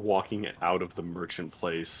as we're walking out of the merchant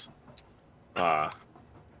place,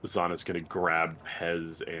 Zana's gonna grab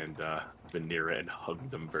Pez and Vanera and hug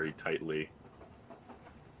them very tightly.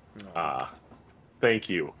 Thank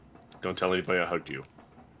you. Don't tell anybody I hugged you.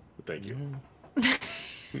 But thank you.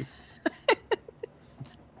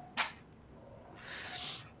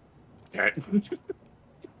 Alright.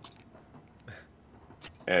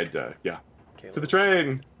 And yeah. To the Caleb's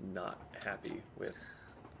train! Not happy with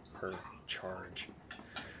her charge.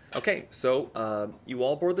 Okay, so you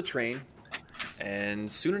all board the train, and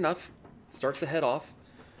soon enough, it starts to head off,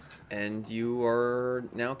 and you are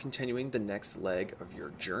now continuing the next leg of your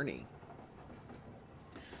journey.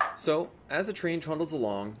 So, as the train trundles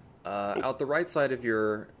along, out the right side of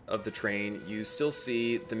the train, you still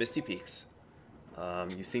see the Misty Peaks.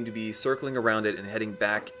 You seem to be circling around it and heading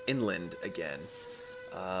back inland again.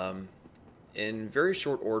 In very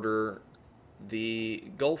short order, the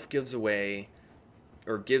Gulf gives way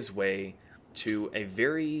to a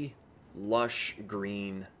very lush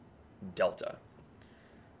green delta.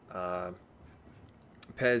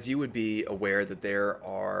 Pez, you would be aware that there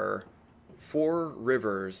are 4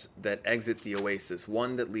 rivers that exit the oasis.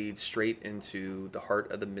 One that leads straight into the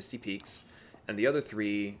heart of the Misty Peaks, and the other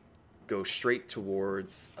 3 go straight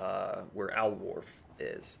towards where Alworf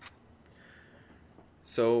is.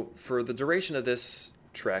 So for the duration of this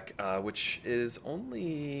trek, which is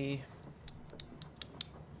only,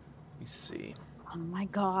 let me see, Oh my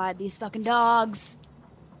god, these fucking dogs.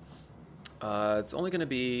 It's only going to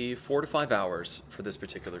be 4 to 5 hours for this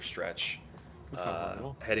particular stretch, That's not bad at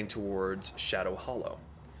all. heading towards Shadow Hollow.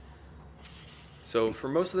 So for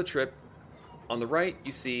most of the trip, on the right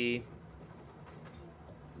you see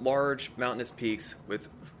large mountainous peaks with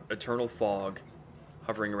eternal fog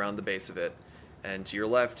hovering around the base of it, and to your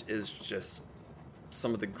left is just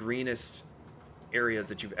some of the greenest areas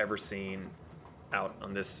that you've ever seen out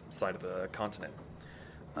on this side of the continent.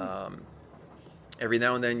 Every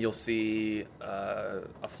now and then you'll see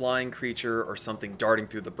a flying creature or something darting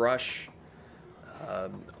through the brush.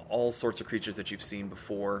 All sorts of creatures that you've seen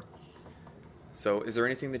before. So is there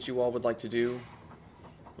anything that you all would like to do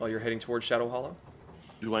while you're heading towards Shadow Hollow?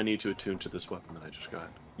 Do I need to attune to this weapon that I just got?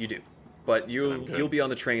 You do. But I'm you'll good. be on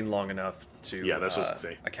the train long enough to Yeah, that's what I was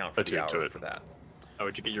gonna say. account for the Attune to hour it. for that. Oh,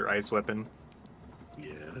 would you get your ice weapon?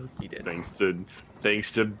 Yeah. You did. Thanks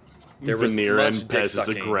to There was Veneer much and dick Pez's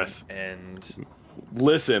sucking aggressive. and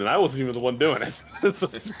Listen, I wasn't even the one doing it.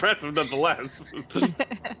 It's impressive nonetheless. Do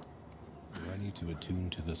I need to attune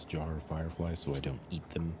to this jar of fireflies so I don't eat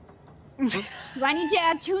them? Do I need to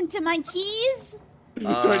attune to my keys? Do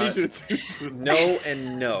I need to attune to it? no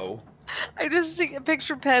and no. I just see a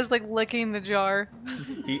picture of Pez like licking the jar.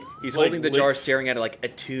 He's Like holding the jar, licks- staring at it like a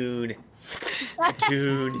tune. A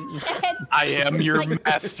tune. I am It's your like-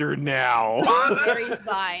 master now. Berry's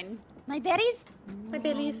fine. My berries? My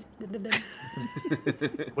bellies.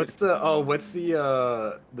 What's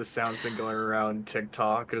the sound's been going around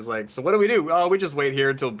TikTok? It's like, so what do we do? Oh, we just wait here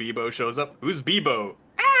until Bebo shows up. Who's Bebo?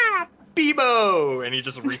 Ah, Bebo! And he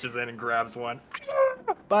just reaches in and grabs one.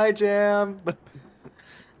 Bye, Jam.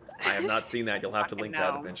 I have not seen that. You'll have to Fucking link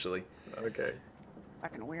that no. eventually. Okay.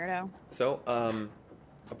 Fucking weirdo. So,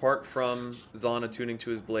 apart from Zahn attuning to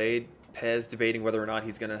his blade, Pez debating whether or not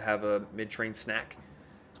he's going to have a mid-train snack.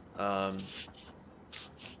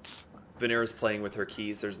 Venera's playing with her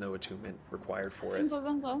keys. There's no attunement required for it.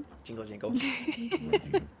 Jingle, jingle.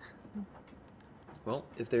 Well,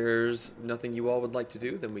 if there's nothing you all would like to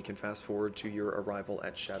do, then we can fast forward to your arrival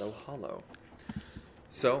at Shadow Hollow.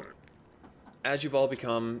 So, as you've all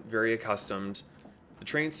become very accustomed, the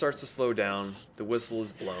train starts to slow down, the whistle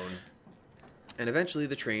is blown, and eventually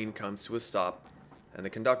the train comes to a stop, and the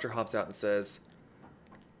conductor hops out and says,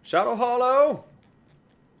 "Shadow Hollow!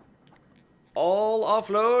 All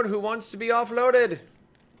offload who wants to be offloaded!"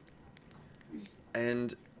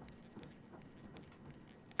 And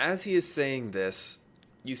as he is saying this,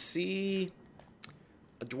 you see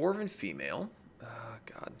a dwarven female. Oh,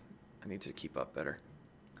 God, I need to keep up better.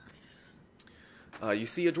 You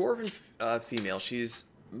see a dwarven female. She's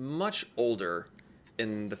much older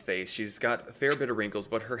in the face. She's got a fair bit of wrinkles,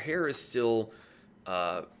 but her hair is still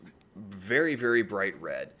very, very bright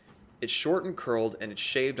red. It's short and curled, and it's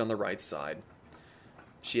shaved on the right side.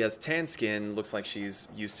 She has tan skin, looks like she's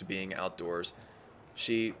used to being outdoors.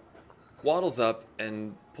 She waddles up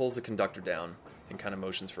and pulls the conductor down and kind of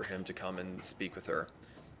motions for him to come and speak with her.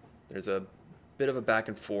 There's a bit of a back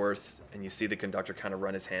and forth, and you see the conductor kind of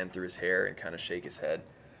run his hand through his hair and kind of shake his head.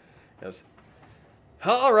 He goes,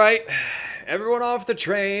 "All right, everyone off the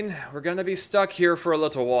train. We're going to be stuck here for a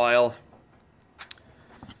little while.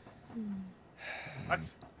 What?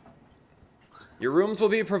 Your rooms will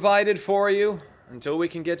be provided for you until we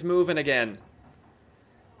can get moving again.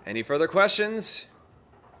 Any further questions?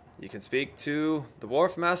 You can speak to the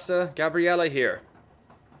wharf master, Gabriella, here."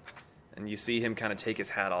 And you see him kind of take his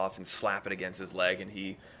hat off and slap it against his leg, and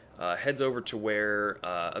he heads over to where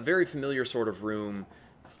a very familiar sort of room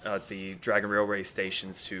at the Dragon Railway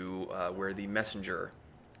stations to where the messenger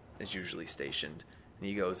is usually stationed. And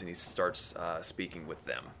he goes and he starts speaking with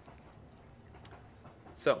them.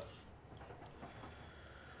 So,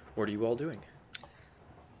 what are you all doing?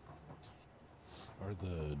 Are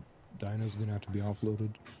the dinos gonna have to be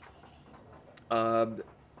offloaded?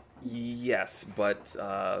 Yes, but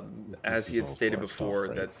as he had is all stated flat stuff, before,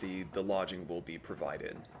 right? that the lodging will be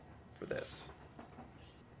provided for this.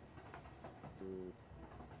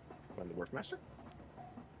 I'm the wharf master.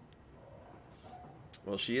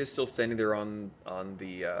 Well, she is still standing there on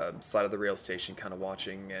the side of the rail station, kind of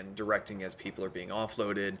watching and directing as people are being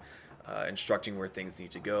offloaded, instructing where things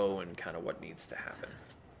need to go and kind of what needs to happen.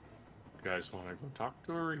 You guys want to go talk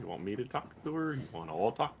to her? You want me to talk to her? You want to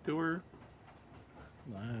all talk to her?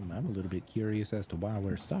 I'm a little bit curious as to why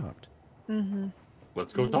we're stopped. Mm-hmm.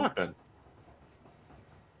 Let's go talk then.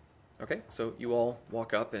 Okay, so you all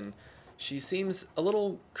walk up, and she seems a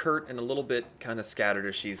little curt and a little bit kind of scattered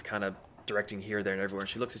as she's kind of directing here, there, and everywhere. And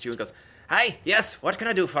she looks at you and goes, "Hi, yes, what can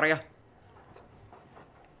I do for you?"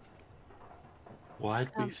 Why'd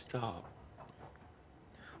we stop?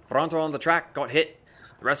 Bronto on the track got hit.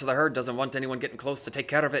 The rest of the herd doesn't want anyone getting close to take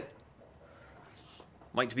care of it.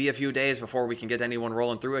 Might be a few days before we can get anyone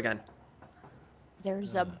rolling through again.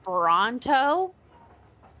 There's a Bronto?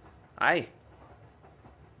 Aye.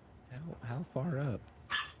 How far up?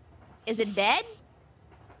 Is it dead?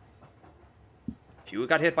 If you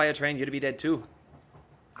got hit by a train, you'd be dead too.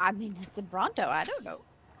 I mean, it's a Bronto. I don't know.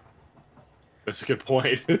 That's a good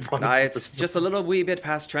point. Nah, it's just a little wee bit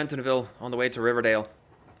past Trentonville on the way to Riverdale.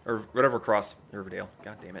 Or whatever cross. Riverdale.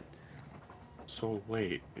 God damn it. So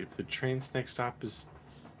wait, if the train's next stop is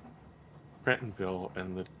Trentonville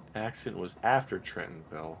and the accident was after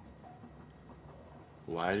Trentonville,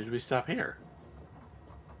 why did we stop here?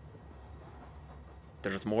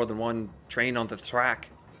 There's more than one train on the track.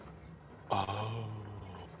 Oh.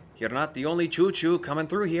 You're not the only choo-choo coming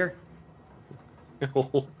through here.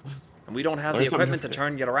 And we don't have the Learn something equipment to new.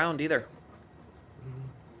 turn you around either.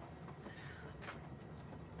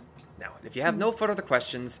 Now, if you have no further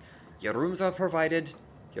questions, your rooms are provided.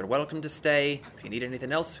 You're welcome to stay. If you need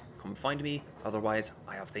anything else, come find me. Otherwise,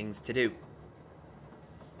 I have things to do.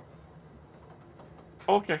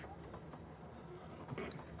 Okay.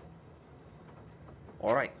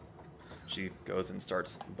 All right. She goes and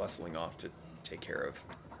starts bustling off to take care of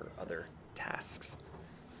her other tasks.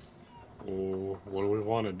 Oh, what do we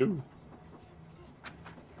want to do?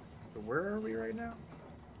 So where are we right now?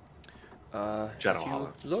 Shadow if you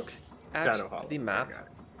Hollow. look at Shadow Hollow. the map, I got it.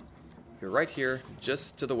 you're right here,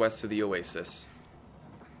 just to the west of the oasis.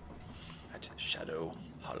 At Shadow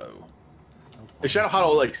Hollow. Is Shadow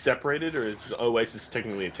Hollow like separated, or is Oasis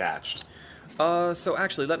technically attached? So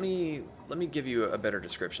actually, let me give you a better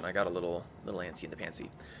description. I got a little antsy in the pantsy.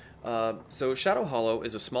 So Shadow Hollow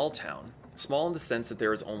is a small town. Small in the sense that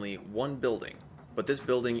there is only one building, but this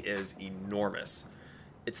building is enormous.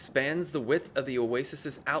 It spans the width of the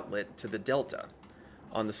Oasis's outlet to the Delta.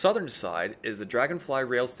 On the southern side is the Dragonfly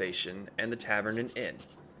rail station and the tavern and inn.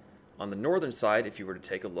 On the northern side, if you were to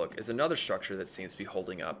take a look, is another structure that seems to be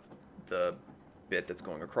holding up the bit that's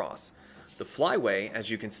going across. The flyway, as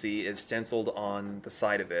you can see, is stenciled on the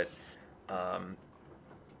side of it,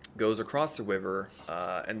 goes across the river,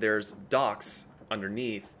 and there's docks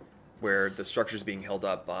underneath where the structure is being held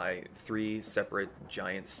up by 3 separate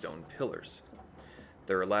giant stone pillars.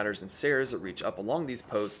 There are ladders and stairs that reach up along these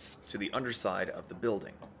posts to the underside of the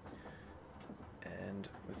building. And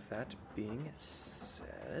with that being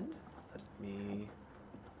said, let me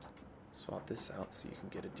swap this out so you can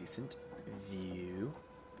get a decent view.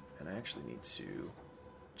 And I actually need to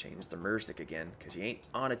change the music again, because you ain't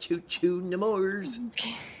on a choo-choo no mores.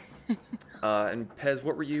 And Pez,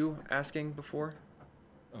 what were you asking before?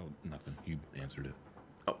 Oh, nothing. You answered it.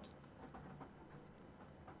 Oh.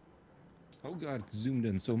 Oh god, it's zoomed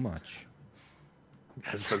in so much.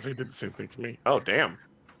 As Buzzy did the same thing for me. Oh, damn.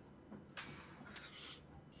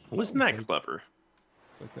 Wasn't that clever?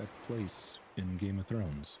 It's like that place in Game of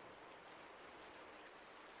Thrones.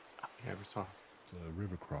 Yeah, we saw.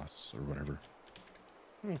 River Cross or whatever.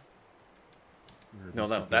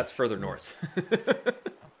 No, that's further north.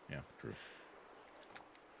 Yeah, true.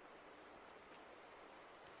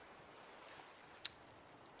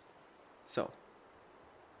 So,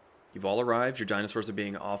 you've all arrived. Your dinosaurs are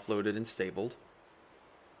being offloaded and stabled.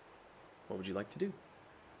 What would you like to do?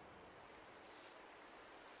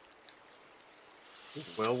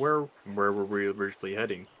 Well, where were we originally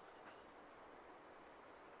heading?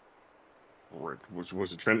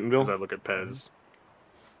 Was it Trentonville? As I look at Pez.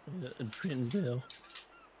 Trentonville.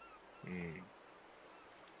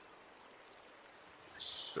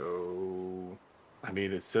 So, I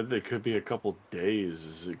mean, it said there could be a couple days.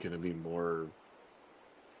 Is it going to be more?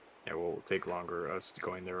 yeah, well, it'll take longer us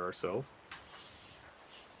going there ourselves.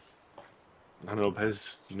 I don't know,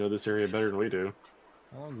 Pez. You know this area better than we do.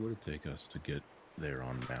 How long would it take us to get there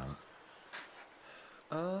on mount?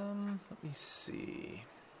 Let me see.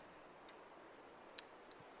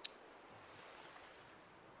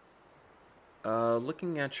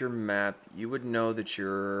 Looking at your map, you would know that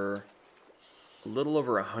you're a little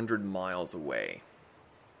over 100 miles away.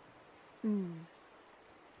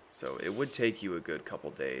 So it would take you a good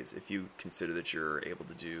couple days if you consider that you're able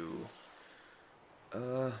to do...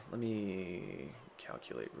 let me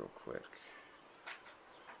calculate real quick.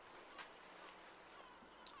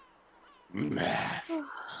 Math.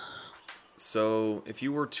 So if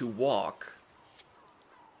you were to walk,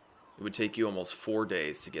 it would take you almost 4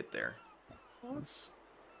 days to get there. That's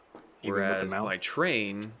Even with the Whereas mount? by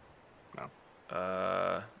train, No.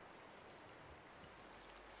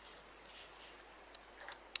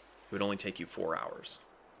 it would only take you 4 hours.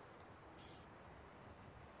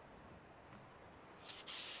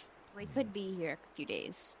 We could be here a few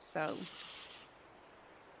days, so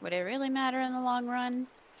would it really matter in the long run?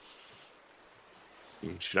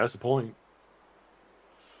 She has a point.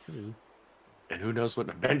 True. And who knows what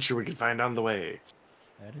adventure we can find on the way.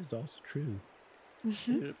 That is also true.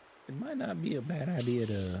 Mhm. It might not be a bad idea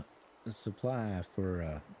to supply for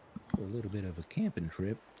a little bit of a camping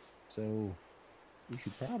trip. So we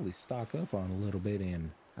should probably stock up on a little bit,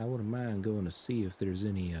 and I wouldn't mind going to see if there's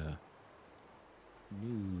any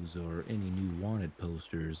news or any new wanted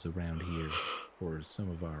posters around here for some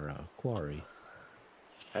of our quarry.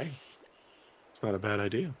 Hey, it's not a bad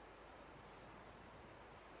idea.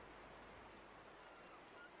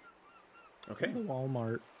 Okay. The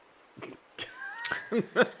Walmart.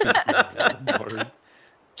 Walmart.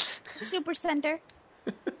 Super Center.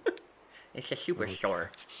 It's a superstore.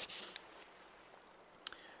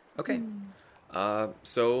 Okay.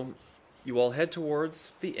 So you all head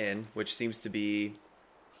towards the inn, which seems to be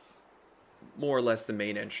more or less the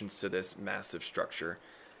main entrance to this massive structure.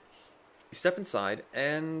 You step inside,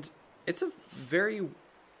 and it's a very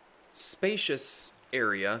spacious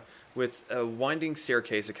area with a winding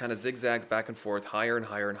staircase. It kind of zigzags back and forth, higher and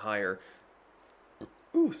higher and higher.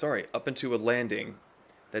 Ooh, sorry, up into a landing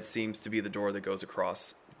that seems to be the door that goes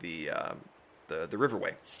across the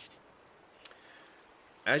riverway.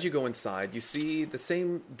 As you go inside, you see the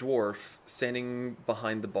same dwarf standing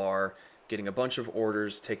behind the bar, getting a bunch of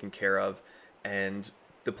orders taken care of, and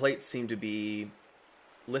the plates seem to be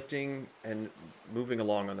lifting and moving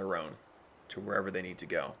along on their own to wherever they need to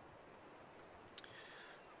go.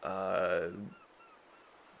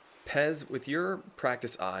 Pez, with your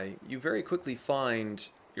practice eye, you very quickly find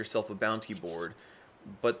yourself a bounty board,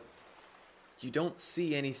 but you don't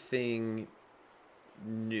see anything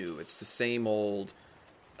new. It's the same old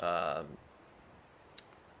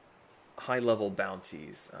high-level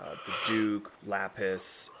bounties, the Duke,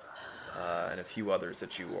 Lapis, and a few others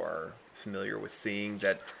that you are familiar with seeing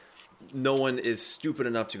that no one is stupid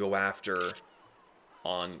enough to go after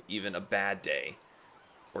on even a bad day,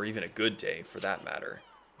 or even a good day for that matter.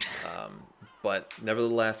 But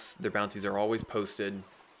nevertheless, their bounties are always posted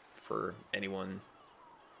for anyone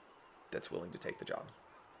that's willing to take the job.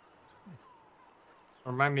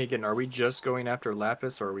 Remind me again, are we just going after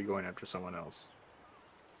Lapis or are we going after someone else?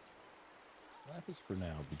 Lapis for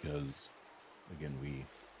now, because again, we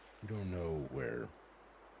don't know where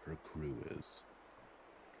her crew is.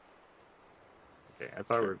 Okay, I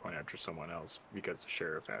thought we were going after someone else because the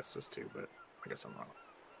sheriff asked us to, but I guess I'm wrong.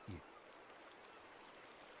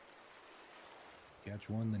 Catch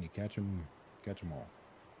one, then you catch them all.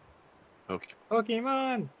 Okay.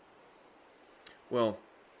 Pokemon! Well,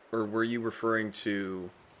 or were you referring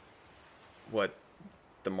to what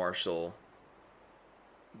the marshal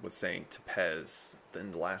was saying to Pez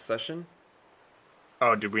in the last session?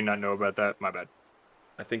 Oh, did we not know about that? My bad.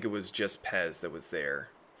 I think it was just Pez that was there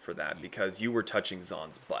for that because you were touching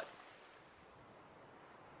Zon's butt.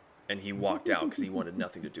 And he walked out because he wanted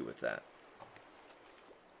nothing to do with that.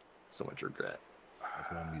 So much regret.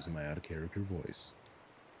 That's why I'm using my out-of-character voice.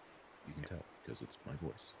 You can tell, because it's my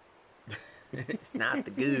voice. It's not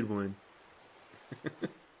the good one. What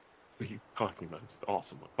are you talking about? It's the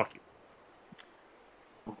awesome one. Fuck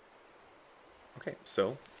you. Okay,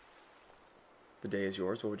 so the day is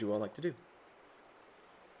yours. What would you all like to do?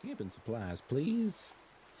 Camping supplies, please.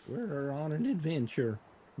 We're on an adventure.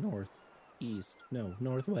 North, east, no,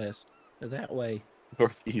 northwest. That way.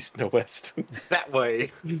 Northeast, no west. That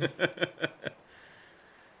way.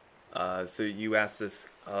 So you asked this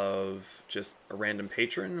of just a random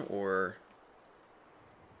patron, or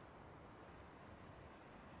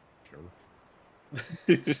Sure.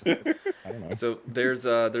 I don't know. so there's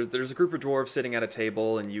a group of dwarves sitting at a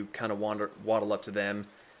table, and you kind of waddle up to them,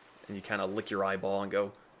 and you kind of lick your eyeball and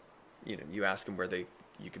go, you ask them where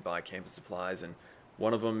you could buy camping supplies, and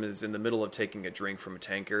one of them is in the middle of taking a drink from a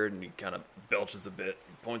tankard, and he kind of belches a bit,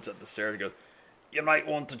 he points at the stairs, and goes, "You might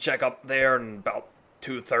want to check up there, and about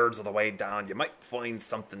 2/3 of the way down, you might find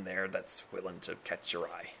something there that's willing to catch your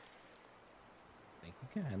eye." Thank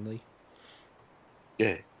you kindly.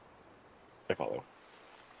 Yeah. I follow.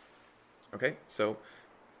 Okay, so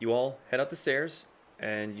you all head up the stairs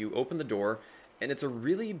and you open the door, and it's a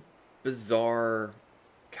really bizarre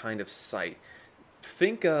kind of sight.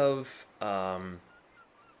 Think of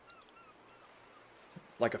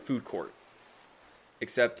like a food court,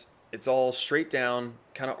 except it's all straight down,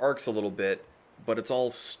 kind of arcs a little bit, but it's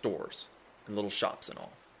all stores and little shops and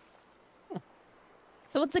all.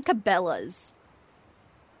 So it's a Cabela's.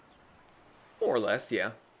 More or less,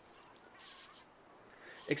 yeah.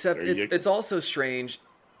 Except There you go. it's also strange.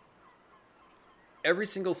 Every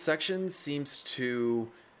single section seems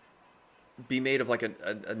to be made of like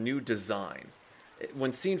a new design.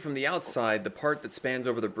 When seen from the outside, the part that spans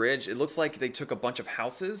over the bridge, it looks like they took a bunch of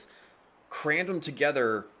houses, crammed them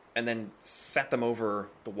together, and then set them over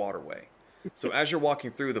the waterway. So as you're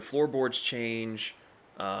walking through, the floorboards change.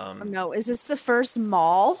 Oh, no, is this the first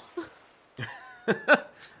mall? More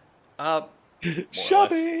or less.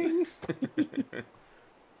 Shopping.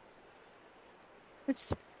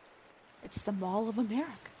 It's the Mall of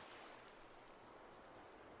America.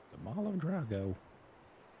 The Mall of Drago.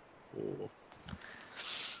 Oh,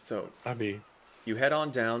 So I mean, you head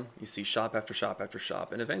on down, you see shop after shop after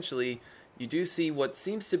shop, and eventually you do see what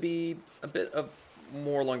seems to be a bit of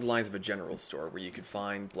more along the lines of a general store where you could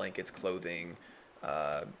find blankets, clothing,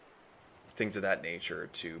 things of that nature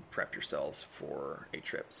to prep yourselves for a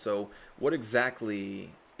trip. So what exactly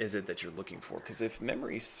is it that you're looking for? Because if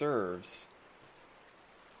memory serves,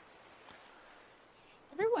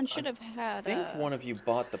 Everyone should have had. I think one of you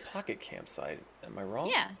bought the pocket campsite. Am I wrong?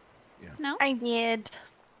 Yeah. Yeah. No. I did.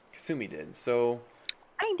 Kasumi did. So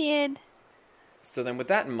I did. then with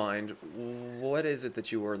that in mind, what is it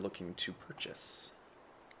that you are looking to purchase?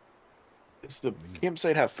 does the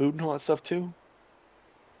campsite have food and all that stuff too?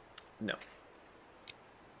 No.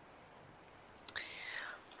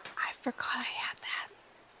 I forgot I had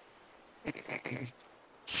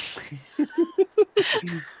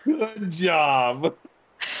Good job.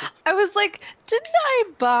 I was like, didn't I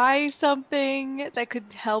buy something that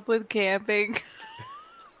could help with camping?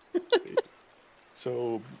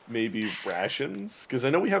 So maybe rations, because I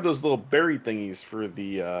know we have those little berry thingies for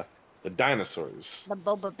the dinosaurs. The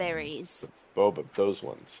boba berries. Boba, those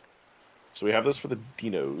ones. So we have those for the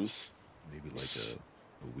dinos. Maybe like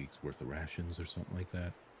a week's worth of rations or something like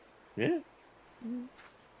that. Yeah. Mhm.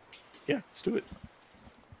 Yeah, let's do it.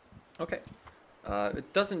 Okay.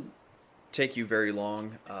 It doesn't take you very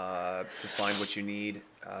long to find what you need.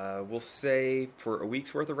 We'll say for a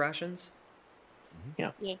week's worth of rations.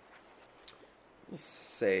 Yeah. Yeah. We'll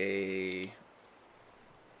say do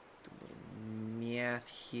a little math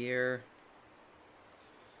here.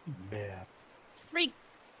 Man. Three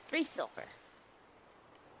silver.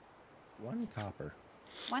 1 copper.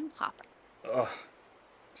 1 copper. Ugh.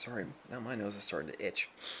 Sorry, now my nose is starting to itch.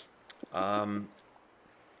 Um,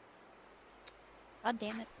 God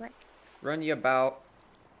damn it, Rick. run you about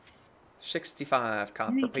 65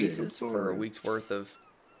 copper Me too, pieces for a sorry. week's worth of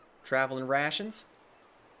traveling rations.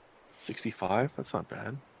 65? That's not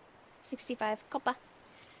bad. 65 copper.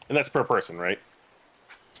 And that's per person, right?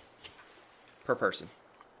 Per person.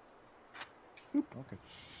 Okay.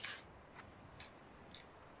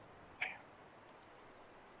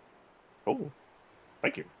 Oh,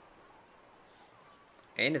 thank you.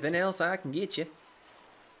 Anything else I can get you?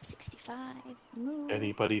 65. Move.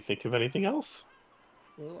 Anybody think of anything else?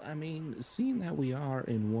 Well, I mean, seeing that we are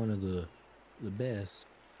in one of the best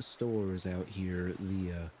stores out here,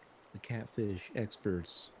 the Catfish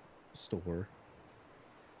Experts store.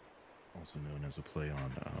 Also known as a play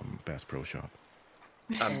on Bass Pro Shop.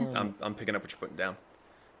 I'm picking up what you're putting down.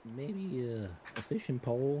 Maybe a fishing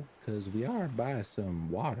pole, because we are by some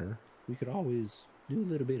water. We could always do a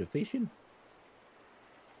little bit of fishing.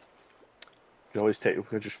 We could always take. We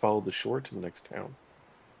could just follow the shore to the next town.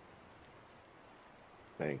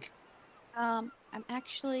 Think. I'm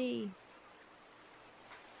actually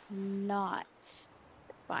not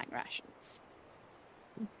buying rations.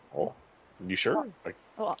 Oh, you sure? Like,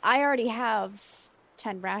 Well, I already have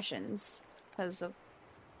 10 rations because of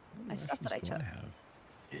my stuff that I Rations do took. have?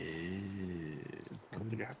 I don't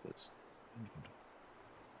think I have this.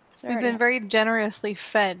 So I We've already been very generously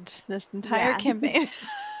fed this entire Yeah. campaign.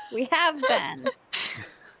 We have been.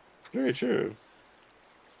 Very true.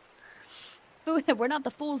 We're not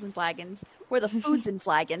the fools in flagons. We're the foods in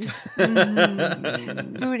flagons.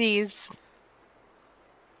 Booties.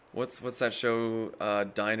 What's that show?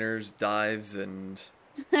 Diners, Dives, and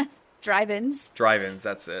Drive-ins. Drive-ins.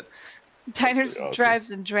 That's it. Diners, pretty awesome. drives,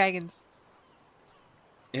 and dragons.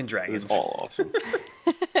 In It Dragons. is all awesome.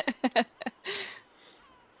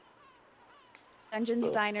 Dungeons,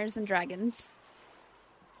 So- diners, and dragons.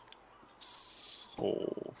 Oh,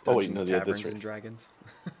 oh wait, no, Dungeons, yeah, Taverns, this right. and Dragons.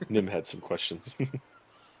 Nim had some questions.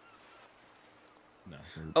 No.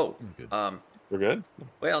 Oh, we're good. We're good.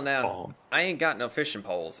 well now, Oh. I ain't got no fishing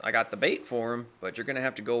poles. I got the bait for them, but you're gonna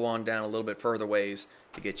have to go on down a little bit further ways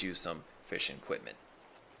to get you some fishing equipment.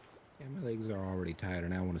 Yeah, my legs are already tired,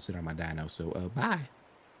 and I want to sit on my dino. So, bye.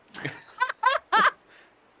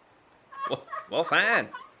 Well, fine.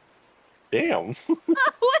 Damn. We've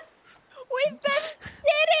been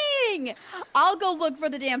sitting. I'll go look for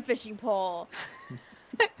the damn fishing pole.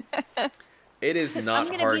 It is 'Cause not I'm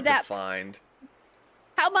gonna be hard to that- find.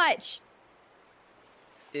 How much?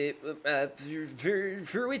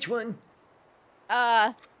 For which one?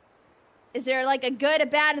 Is there like a good, a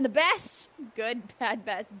bad, and the best? Good, bad,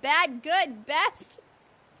 best. Bad, good, best?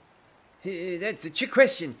 That's a trick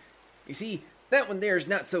question. You see, that one there is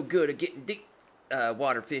not so good at getting deep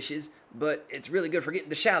water fishes, but it's really good for getting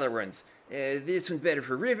the shallow ones. This one's better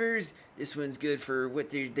for rivers. This one's good for what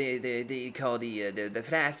they call the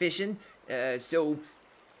fly fishing. So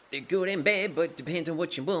they're good and bad, but depends on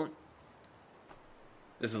what you want.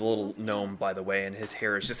 This is a little gnome, by the way, and his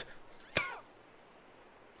hair is just.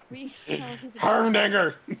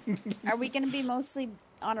 Harmdagger! Are we going to be mostly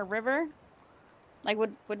on a river? Like,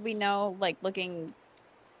 would we know, like, looking...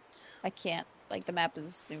 I can't. Like, the map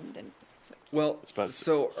is zoomed in. So well,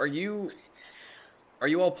 so are you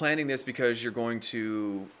all planning this because you're going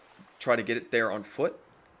to try to get it there on foot?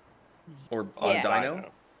 Or on Yeah.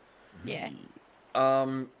 Dino? Yeah.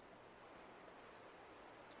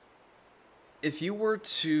 If you were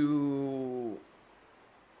to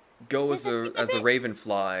go as the raven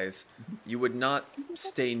flies, you would not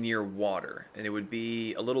stay near water, and it would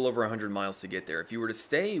be a little over 100 miles to get there. If you were to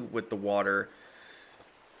stay with the water,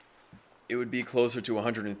 it would be closer to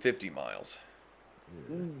 150 miles.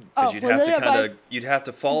 Because you'd have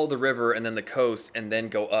to follow the river and then the coast and then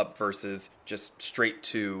go up versus just straight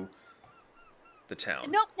to the town.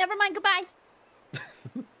 Nope, never mind, goodbye.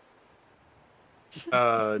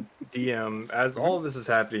 DM, as all of this is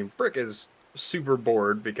happening, Brick is super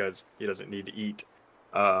bored because he doesn't need to eat.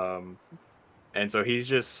 And so he's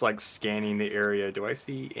just like scanning the area. Do I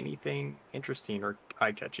see anything interesting or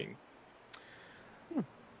eye-catching?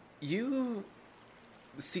 You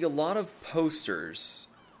see a lot of posters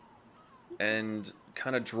and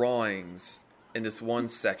kind of drawings in this one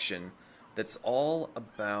section that's all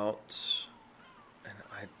about, and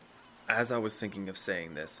as I was thinking of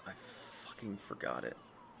saying this, I fucking forgot it.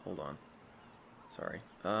 Hold on. Sorry.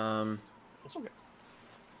 It's okay.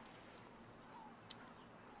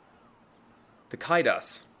 The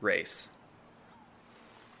Kaidas race.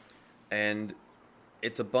 And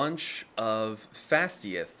it's a bunch of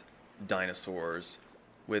Fastieth dinosaurs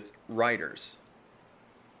with riders.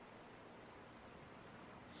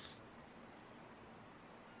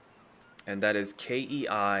 And that is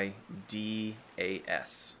Keidas.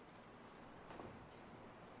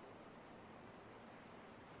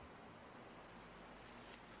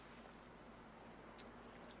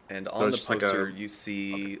 And So on it's the just like poster, a- you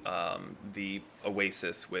see the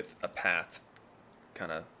oasis with a path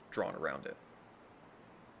kind of drawn around it.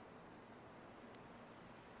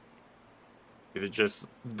 Is it just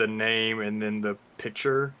the name and then the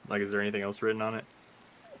picture? Like, is there anything else written on it?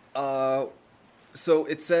 So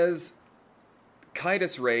it says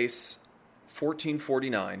Kaidas race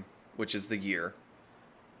 1449, which is the year.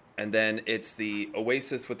 And then it's the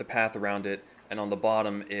oasis with the path around it. And on the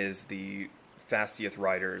bottom is the Fastieth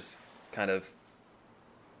riders kind of,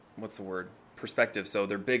 what's the word? Perspective. So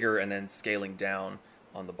they're bigger and then scaling down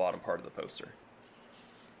on the bottom part of the poster.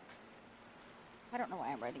 I don't know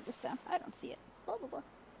why I'm writing this down. I don't see it. Blah, blah, blah.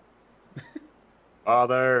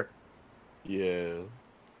 Father, Yeah.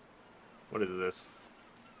 what is this?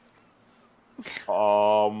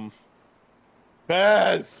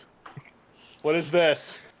 Bez! What is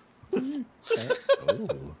this?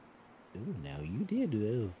 Oh, now you did.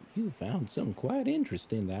 You found something quite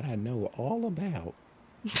interesting that I know all about.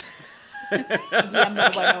 DM,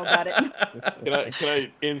 what do I know about it? Can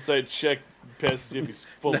I insight check Pez, see if he's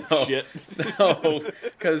full No. of shit? No,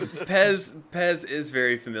 because Pez is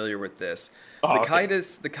very familiar with this. Oh, the okay.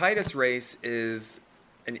 Kaidas race is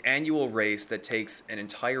an annual race that takes an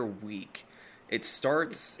entire week. It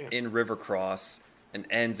starts in Rivercross and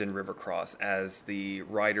ends in Rivercross as the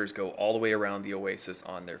riders go all the way around the oasis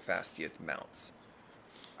on their Fastieth mounts.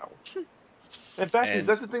 And Fastius, And-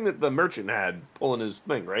 that's the thing that the merchant had pulling his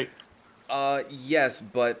thing, right? Yes,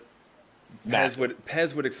 but Massive.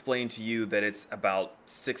 Pez would explain to you that it's about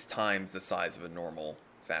 6 times the size of a normal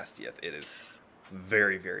Fastieth. It is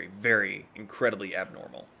very, very, very incredibly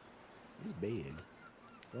abnormal. It's big.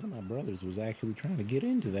 One of my brothers was actually trying to get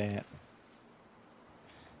into that.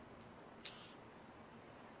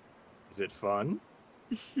 Is it fun?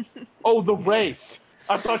 Oh, the race.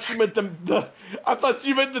 I thought you meant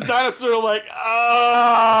the dinosaur. Like,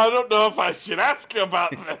 I don't know if I should ask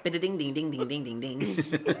about that. Ding ding ding ding ding ding ding.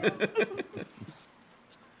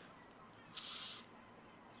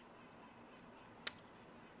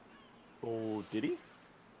 Oh, did he?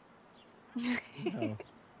 No,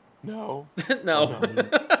 No. No.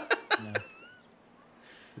 no.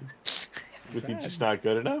 Was he just not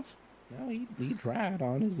good enough? No, he tried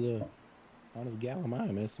on his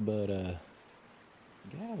Gallimimus, but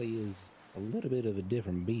Gally is a little bit of a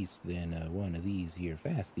different beast than one of these here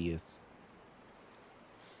Fastius.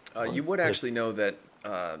 You would actually know that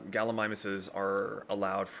Gallimimuses are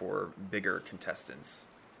allowed for bigger contestants.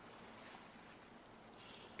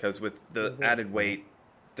 Because with the added weight,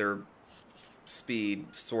 their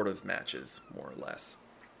speed sort of matches, more or less.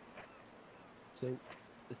 So,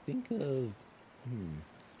 think of...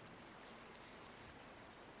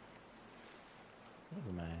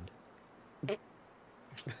 Never mind.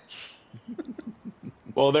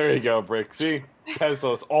 Well, there you go, Brick. See?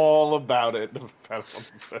 Peso's all about it.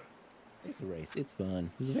 It's a race. It's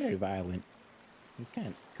fun. It's very violent. It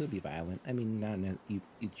could be violent. I mean, it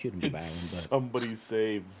shouldn't be Did violent, but... somebody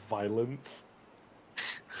say violence?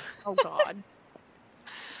 Oh God.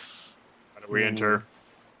 How do we enter?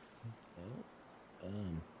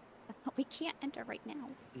 We can't enter right now.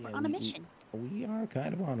 Yeah, We're on a mission. We are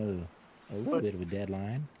kind of on a little bit of a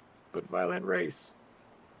deadline. But violent race.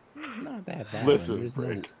 It's not that violent. Listen, There's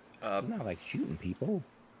Brick. it's not like shooting people.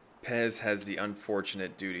 Pez has the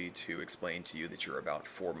unfortunate duty to explain to you that you're about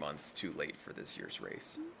 4 months too late for this year's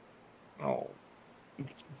race. Oh.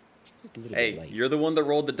 Just a little Hey, bit late. you're the one that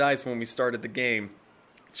rolled the dice when we started the game.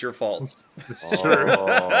 It's your fault.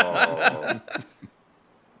 Oh.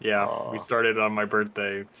 Yeah, we Aw. started on my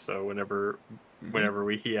birthday, so whenever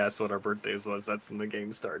he asked what our birthdays was, that's when the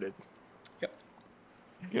game started.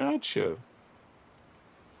 Gotcha.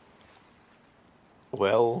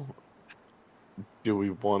 Well, do we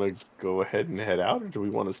want to go ahead and head out, or do we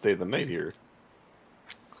want to stay the night here?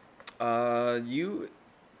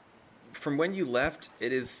 From when you left,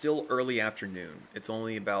 it is still early afternoon. It's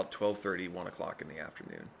only about 12:30, 1 o'clock in the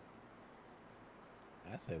afternoon.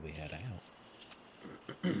 I say we head out.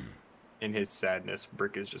 In his sadness,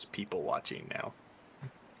 Brick is just people watching now.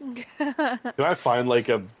 Can I find like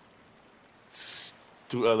a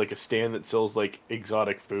stand that sells like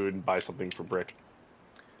exotic food and buy something for Brick?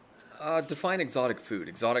 Define exotic food.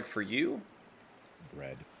 Exotic for you?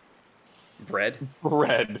 Bread. Bread?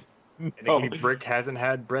 Bread. Technically, Brick hasn't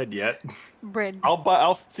had bread yet. Bread.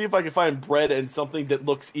 I'll see if I can find bread and something that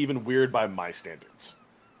looks even weird by my standards.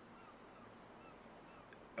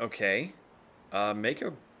 Okay. Make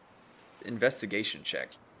a investigation check.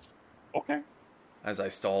 Okay. As I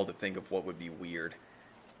stall to think of what would be weird.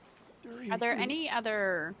 Are there any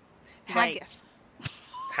other like Haggis.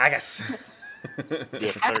 Haggis.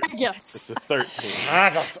 Yeah, Yes. It's a 13.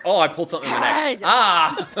 Haggis. Oh, I pulled something in my neck. Haggis.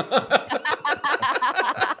 Ah!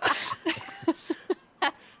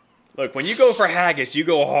 Look, when you go for haggis, you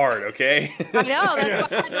go hard, okay? I know,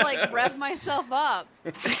 that's why I had to like rev myself up.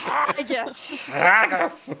 I guess.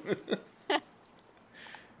 Haggis.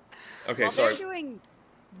 Okay, While sorry. they're doing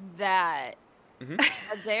that, Mhm.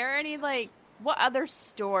 are there any like what other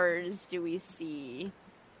stores do we see?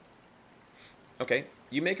 Okay,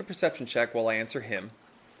 you make a perception check while I answer him.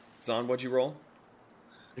 Zon, what'd you roll?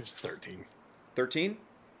 It was 13. 13?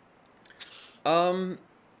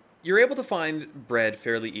 You're able to find bread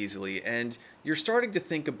fairly easily, and you're starting to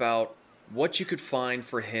think about what you could find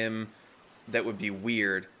for him that would be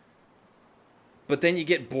weird. But then you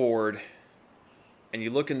get bored, and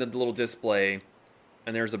you look in the little display,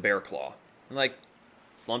 and there's a bear claw. And like,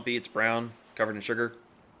 it's lumpy, it's brown, covered in sugar.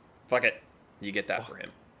 Fuck it. You get that for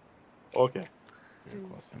him. Okay. Bear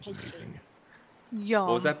Claw sounds amazing. Yum.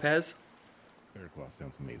 What was that, Pez? Bear Claw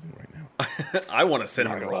sounds amazing right now. I want a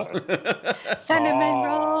cinnamon Not roll. gonna Cinnamon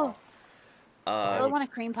roll. I really want a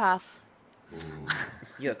cream puff.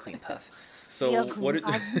 Yeah, cream puff. So Yeah, what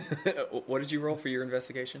cream did what did you roll for your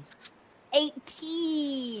investigation?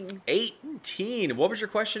 18. 18. What was your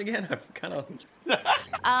question again? I'm kind of.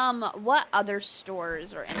 What other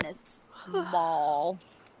stores are in this mall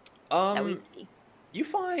that we see? You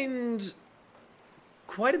find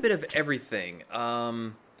quite a bit of everything.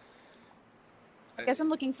 I guess I'm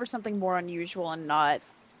looking for something more unusual and not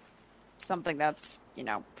something that's, you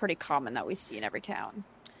know, pretty common that we see in every town.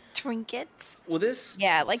 Trinkets. Well, this.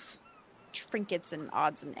 Yeah, like trinkets and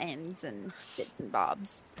odds and ends and bits and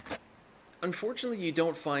bobs. Unfortunately, you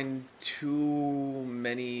don't find too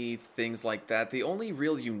many things like that. The only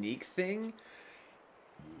real unique thing,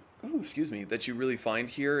 that you really find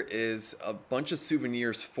here is a bunch of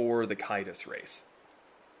souvenirs for the Kaidos race.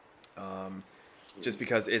 Just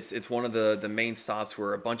because it's one of the main stops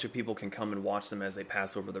where a bunch of people can come and watch them as they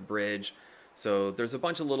pass over the bridge. So there's a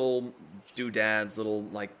bunch of little doodads, little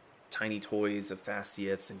like tiny toys of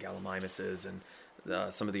Fastiets and Gallimimuses and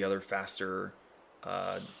some of the other faster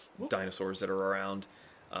dinosaurs that are around.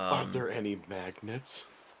 Are there any magnets?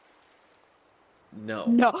 No.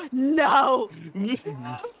 No.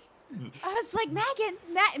 I was like,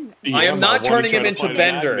 I am not turning him into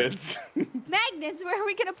Bender. Magnets, where are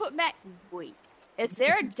we gonna put Wait, is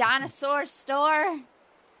there a dinosaur store?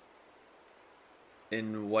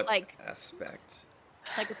 In what Like- aspect?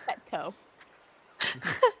 Like a Petco.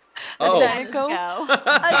 Oh, Dinoco?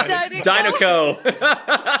 Dinoco.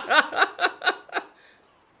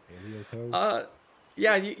 Paleoco?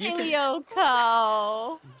 Yeah, you can.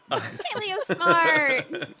 Paleo Paleo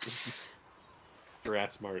Smart.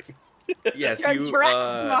 Rat smart. Yes, You're you. direct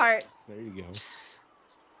smart. There you go.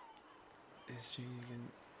 Is she even...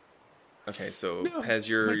 Okay, so No, Pez,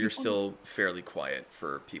 you're might be fun. still fairly quiet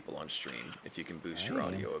for people on stream. If you can boost your I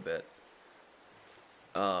am. audio a bit.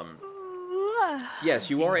 Yes,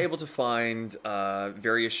 you are able to find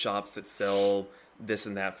various shops that sell this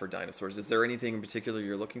and that for dinosaurs. Is there anything in particular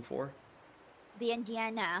you're looking for?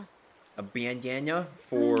 Bandana. A bandana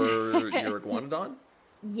for your iguanodon?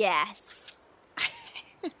 Yes.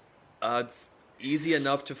 It's easy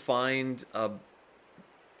enough to find a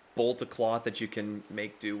bolt of cloth that you can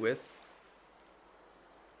make do with.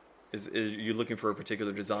 Is you looking for a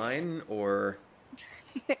particular design, or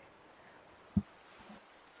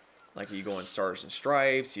like are you going stars and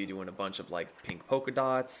stripes? Are you doing a bunch of like pink polka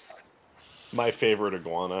dots? My favorite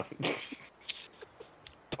iguana.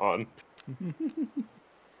 Done.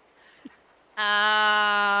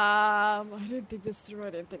 I didn't think this through. I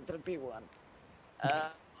didn't think there'd be one.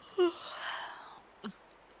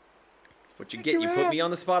 What you get? You put me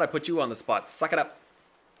on the spot. I put you on the spot. Suck it up.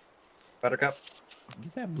 Buttercup.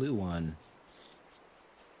 Get that blue one.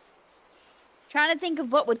 Trying to think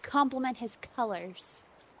of what would complement his colors.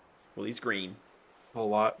 Well, he's green. A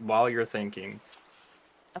lot. While you're thinking,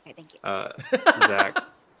 Okay, thank you. Zach,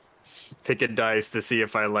 pick a dice to see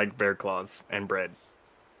if I like bear claws and bread.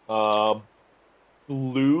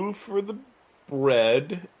 Blue for the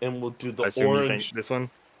bread, and we'll do the I assume you orange. think this one.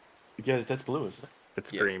 Yeah, that's blue, isn't it?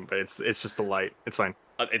 It's Yeah. green, but it's just a light. It's fine.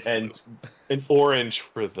 It's And blue. an orange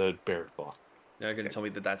for the bear claw. Now you're gonna tell me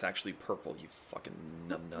that that's actually purple. You fucking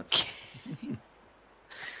numbnuts.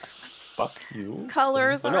 Fuck you.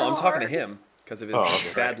 Colors Well, are no, I'm talking to hard. him because of his Oh,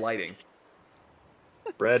 okay. bad lighting.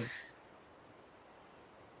 Bread.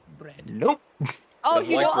 Bread. Nope. Oh,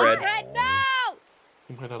 Doesn't you like don't bread. like red? No!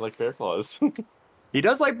 You might not like bear claws. He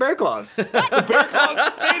does like bear claws. bear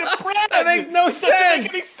claws is made of bread. That makes no It doesn't make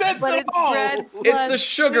any sense. sense But at it's all. bread It's the plus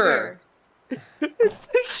sugar. It's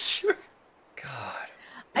the sugar. God.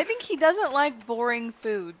 I think he doesn't like boring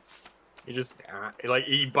foods. He just like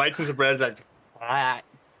he bites into bread like.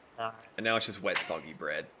 And now it's just wet, soggy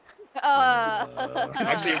bread.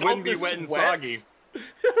 Actually, it wouldn't be This wet and wet? soggy.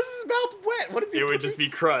 This is mouth wet. What is It would just be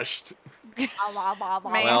crushed.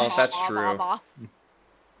 Well, that's true.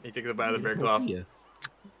 He takes a bite of the bear claw. Tortilla.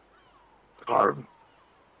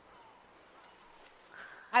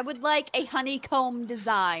 I would like a honeycomb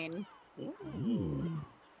design.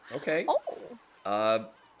 Okay. Oh.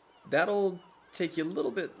 That'll take you a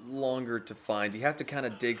little bit longer to find. You have to kind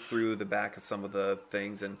of dig through the back of some of the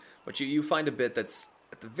things, but you find a bit that's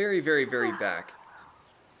at the very, very, very back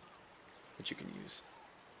that you can use.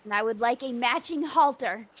 And I would like a matching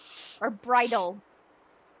halter or bridle.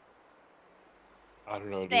 I don't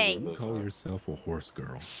know. What Thing. either of those Call are. yourself a horse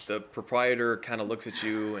girl. The proprietor kind of looks at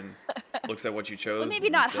you and looks at what you chose. Well, maybe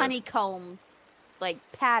and not says, honeycomb, like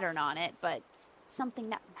pattern on it, but something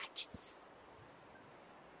that matches.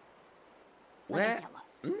 Like a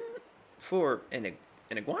Well, yellow. For an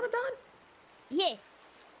iguanodon? Yeah.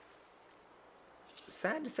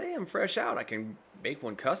 Sad to say, I'm fresh out. I can make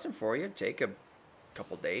one custom for you. Take a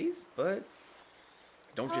couple days, but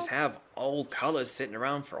don't just Oh. have all colors sitting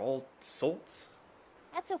around for all sorts.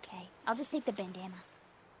 That's okay. I'll just take the bandana.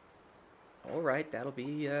 All right, that'll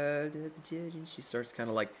be. She starts kind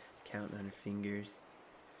of like counting on her fingers.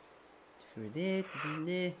 For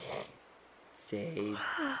that, save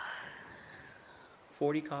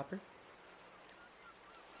 40 copper.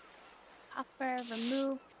 Copper,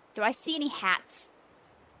 remove. Do I see any hats?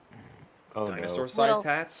 Oh, Dinosaur-sized Little-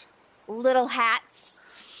 hats. Little hats?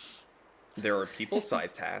 There are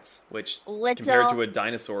people-sized hats, which Little compared to a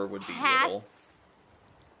dinosaur would be little. hats?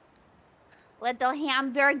 Little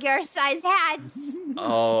hamburger size hats?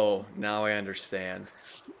 Oh, now I understand.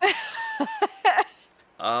 You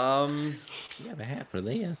have a hat for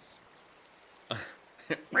this.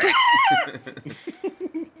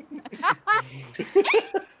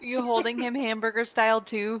 You holding him hamburger style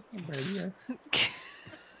too? Hamburger.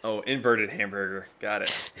 Oh, inverted hamburger. Got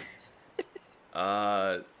it.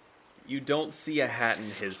 You don't see a hat in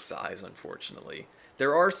his size, unfortunately.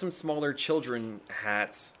 There are some smaller children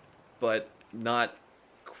hats, but not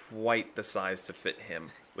quite the size to fit him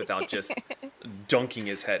without just dunking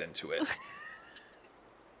his head into it.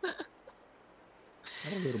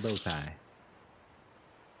 Have a little bow tie.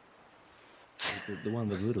 The one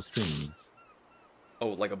with little strings. Oh,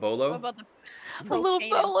 like a What bolo? about the A little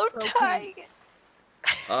profane and bolo broken- tie.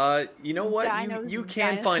 You know what? Dinos You and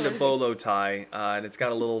can find a dinosaurs. bolo tie, and it's got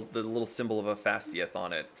the little symbol of a Fastieth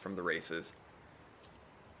on it from the races.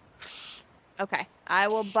 Okay, I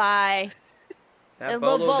will buy That A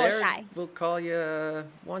little bolo bolo there, tie. we'll call you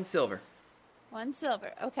 1 silver. 1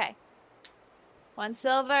 silver. Okay. 1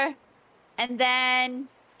 silver. And then,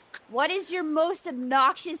 what is your most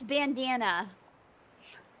obnoxious bandana?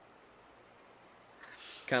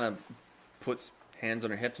 Kind of puts hands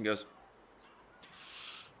on her hips and goes,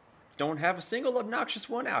 "Don't have a single obnoxious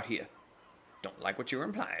one out here. Don't like what you're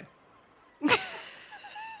implying."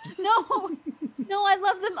 No, no, I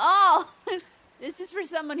love them all. This is for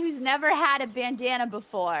someone who's never had a bandana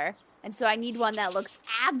before. And so I need one that looks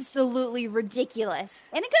absolutely ridiculous.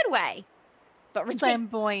 In a good way. But ridiculous.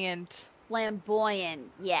 Flamboyant. Flamboyant,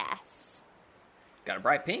 yes. Got a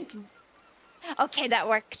bright pink. Okay, that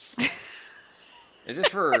works. Is this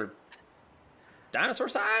for dinosaur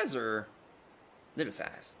size or little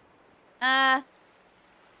size?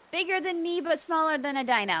 Bigger than me, but smaller than a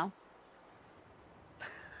dino.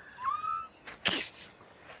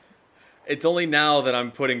 It's only now that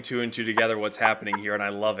I'm putting 2 and 2 together what's happening here, and I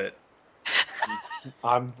love it.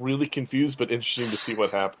 I'm really confused, but interesting to see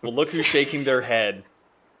what happens. Well, look who's shaking their head.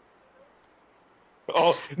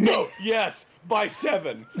 Oh no! Yes, by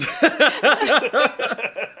 7.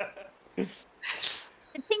 The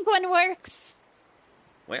pink one works.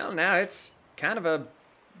 Well, now it's kind of a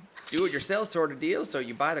do-it-yourself sort of deal. So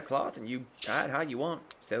you buy the cloth and you tie it how you want.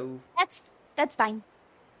 So, That's fine.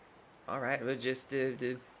 all right, we'll just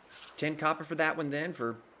 10 copper for that one then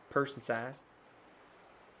for person size.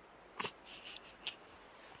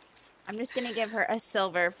 I'm just gonna give her a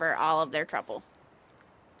silver for all of their trouble.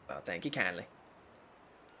 Well, thank you kindly.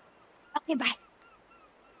 Okay, bye.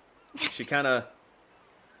 She kind of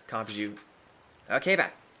comps you. Okay,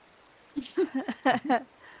 bye.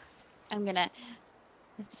 I'm gonna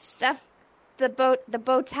stuff the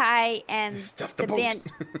bow tie and Stuff the boat.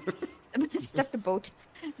 stuff the boat,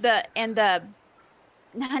 the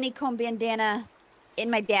honeycomb bandana in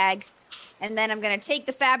my bag, and then I'm gonna take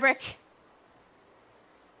the fabric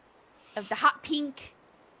of the hot pink,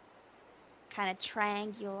 kind of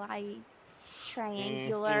triangular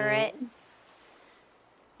it.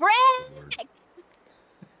 Brick!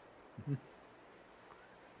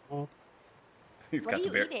 He's What got are the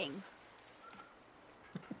you bear. eating?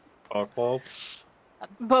 Claw.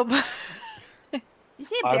 Boba. You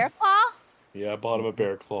say a bear claw? Yeah, I bought him a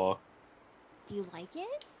bear claw. Do you like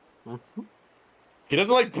it? He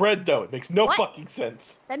doesn't like bread though. It makes no What? fucking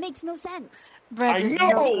sense. That makes no sense. Bread I is know!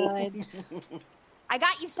 no good. I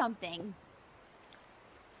got you something.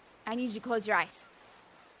 I need you to close your eyes.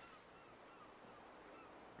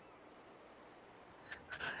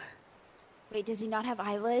 Wait, does he not have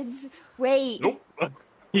eyelids? Wait. Nope.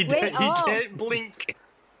 He Wait, oh. can't blink.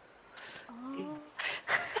 Oh.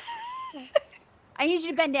 I need you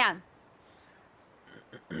to bend down.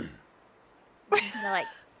 I'm just gonna like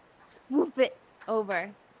whoop it over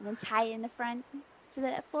and then tie it in the front so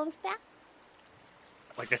that it flows back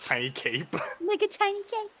Like a tiny cape. like a tiny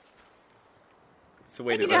cake. So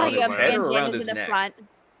wait, Like, is you it know how on you his have head or around bandanas his in the neck? front.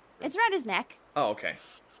 It's around his neck. Oh, okay.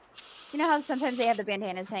 You know how sometimes they have the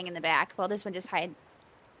bandanas hang in the back? Well, this one just hang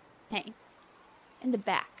in the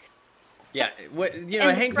back. Yeah, what In it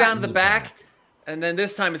the hangs front. down to the back, and then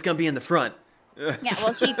this time it's gonna be in the front. Yeah,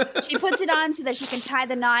 well, she puts it on so that she can tie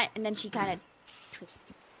the knot, and then she kind of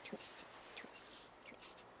twist,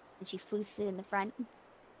 and she floofs it in the front.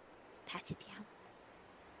 Pats it down.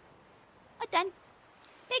 All done.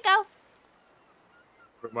 There you go.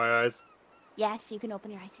 With my eyes. Yes, you can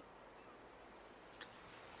open your eyes.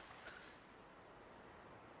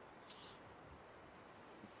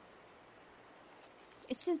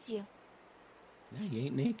 It suits you. Now you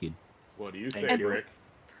ain't naked. What do you say, Thank you. Rick?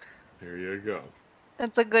 Here you go.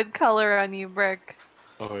 That's a good color on you, Brick.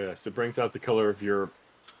 Oh yes, it brings out the color of your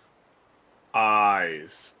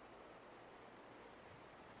eyes.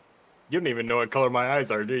 You don't even know what color my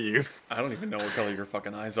eyes are, do you? I don't even know what color your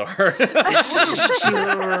fucking eyes are. I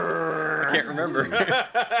can't remember.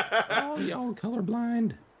 Oh, y'all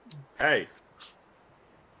colorblind. Hey,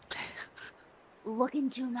 Look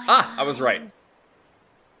into my Ah, I was right. eyes.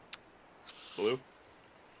 blue.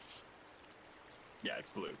 Yeah, it's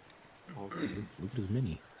blue. Look at his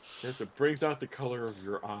mini. Yes, it brings out the color of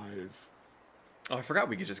your eyes. Oh, I forgot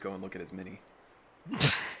we could just go and look at his mini.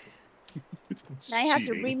 Now you have to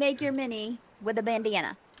Cheating. remake your mini with a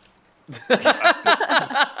bandana.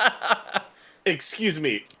 Excuse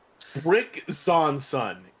me, Brick Zon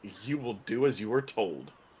son. You will do as you are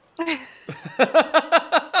told.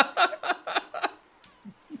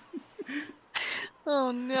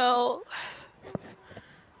 Oh no.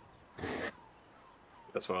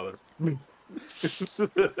 That's father.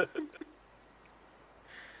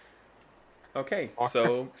 Okay,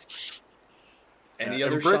 so any Yeah,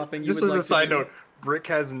 other and Brick, shopping you just would as like a side to do? note, Brick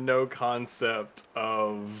has no concept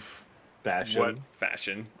of Fashion. what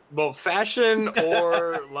Fashion. well fashion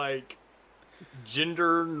or like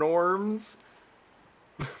gender norms.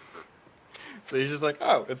 So he's just like,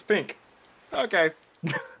 oh, it's pink. Okay.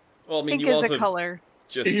 Well, I mean, Pink you is also a color.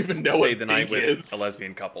 just You even know stayed what the night pink with is. a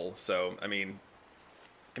lesbian couple, so I mean,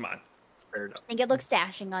 come on. Fair enough. I think it looks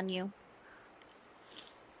dashing on you.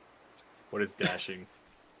 What is dashing?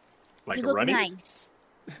 Like You look running? nice.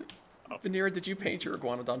 Vanira, did you paint your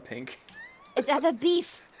iguanodon pink? It's FF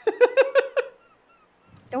beef.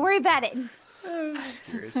 Don't worry about it. Just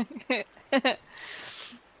curious.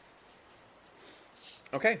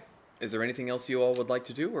 Okay. Is there anything else you all would like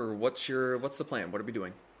to do, or what's the plan? What are we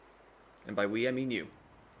doing? And by we, I mean you.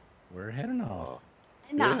 We're heading off.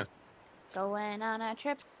 Enough. Going on a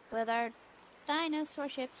trip with our dinosaur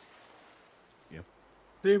ships.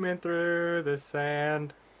 Zooming through the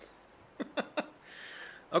sand.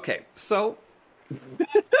 Okay, so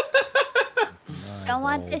Don't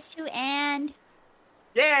want this to end.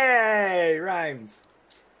 Yay! Rhymes.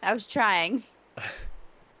 I was trying.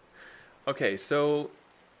 Okay, so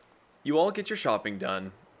you all get your shopping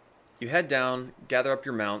done. You head down, gather up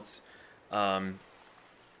your mounts. And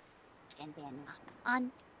then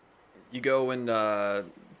on. You go and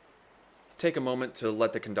take a moment to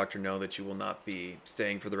let the conductor know that you will not be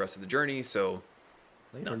staying for the rest of the journey, so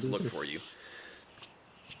not to look for you.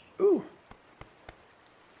 Ooh.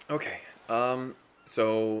 Okay.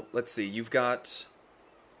 So let's see. You've got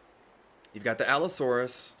the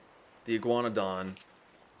Allosaurus, the Iguanodon,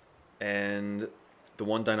 and the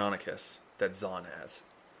one Deinonychus that Zahn has.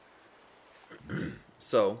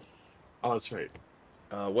 So, Oh, that's right.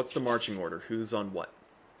 what's the marching order? Who's on what?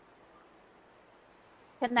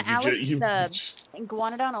 Can the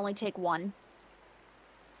Iguanodon only take one?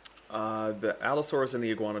 The Allosaurus and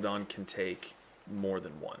the Iguanodon can take more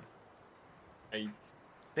than one. I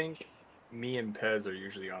think me and Pez are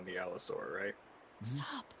usually on the Allosaur, right?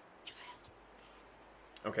 Stop, child.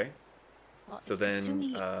 Okay. Well, So if then,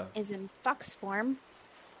 Kasumi is in fox form,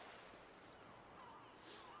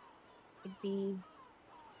 it'd be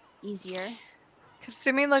easier.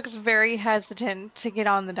 Kasumi looks very hesitant to get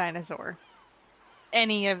on the dinosaur.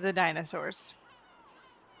 Any of the dinosaurs.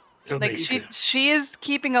 Like she is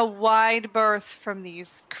keeping a wide berth from these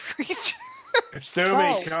creatures. Sumi,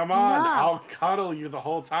 Oh, come on. no. I'll cuddle you the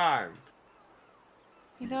whole time.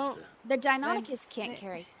 You know, The Deinonychus can't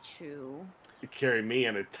carry two. You carry me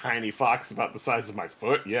and a tiny fox about the size of my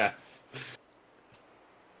foot, yes.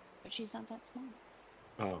 But she's not that small.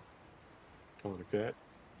 Oh. Come on, cat.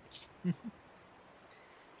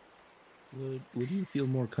 Would you feel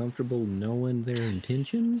more comfortable knowing their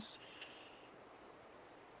intentions?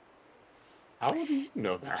 How would you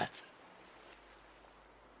know that?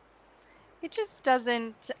 it just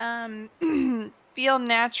doesn't feel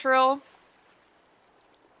natural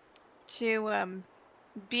to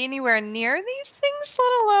be anywhere near these things,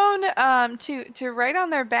 let alone to ride on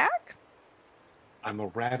their back. I'm a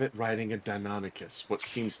rabbit riding a Deinonychus. What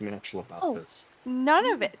seems natural about this? None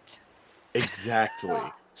of it. Exactly.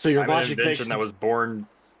 So your I'm an logic makes invention that was born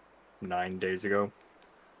 9 days ago.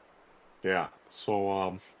 Yeah.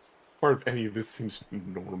 So part of any of this seems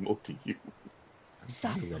normal to you.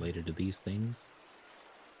 Stop. I'm related to these things.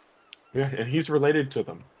 Yeah, and he's related to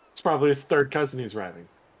them. It's probably his third cousin he's riding.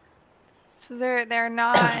 So they're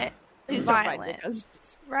not Please don't ride violent, with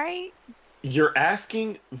us. right? You're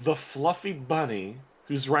asking the fluffy bunny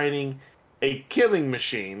who's riding a killing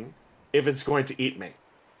machine if it's going to eat me.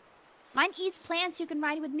 Mine eats plants. You can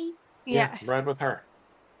ride with me. Yeah. Ride with her.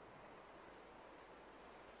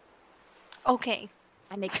 Okay.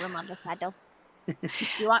 I make room on the side though.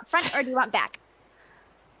 You want front or do you want back?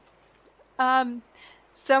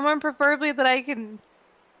 Someone preferably that I can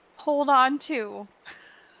hold on to.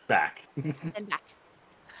 Back. Then back.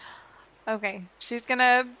 Okay, she's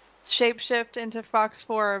gonna shapeshift into fox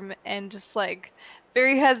form and just like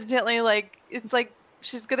very hesitantly, like it's like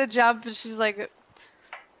she's gonna jump and she's like,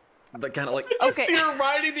 That kind of like. You Okay. see her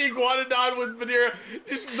riding the Iguanodon with Vanira,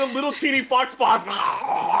 just the little teeny fox paws.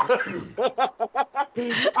 Oh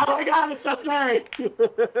my god, it's so scary!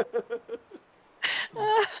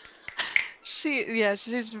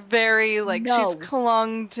 she's very like No. she's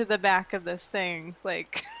clung to the back of this thing,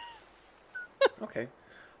 like. Okay.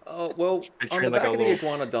 Well, on Picturing the like back a of the little-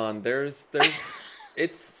 Iguanodon, there's,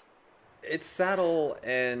 it's its saddle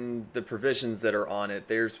and the provisions that are on it,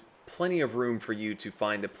 there's plenty of room for you to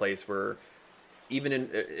find a place where, even in,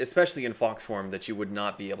 especially in fox form, that you would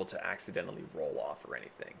not be able to accidentally roll off or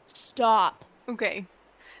anything. Stop. Okay.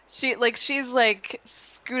 She's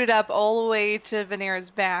scooted up all the way to Venera's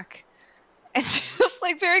back. And she's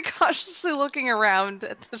like very cautiously looking around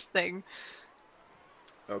at this thing.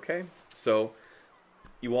 Okay, so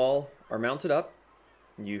you all are mounted up.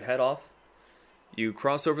 You head off. You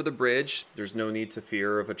cross over the bridge. There's no need to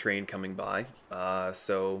fear of a train coming by.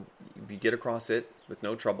 So you get across it with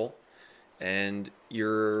no trouble. And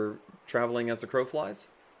you're traveling as the crow flies?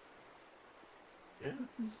 Yeah.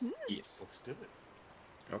 Yes, let's do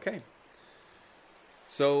it. Okay.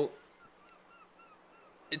 So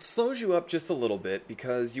it slows you up just a little bit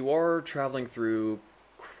because you are traveling through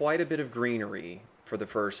quite a bit of greenery for the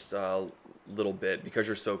first little bit because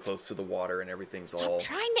you're so close to the water and everything's Stop all...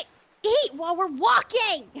 trying to eat while we're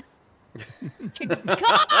walking.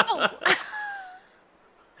 Go.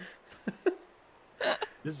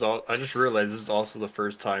 This is all. I just realized this is also the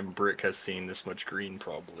first time Brick has seen this much green,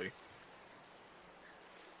 probably.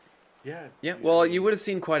 Yeah. Yeah, well, you would have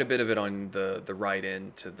seen quite a bit of it on the ride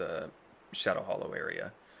in to the Shadow Hollow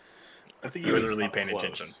area. I think you were It's really up paying close.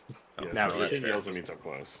 attention. Oh, Yes, now no, that's it fair. also means up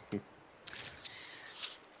close.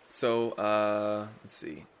 So, let's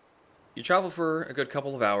see. You travel for a good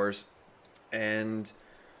couple of hours, and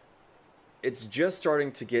it's just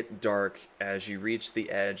starting to get dark as you reach the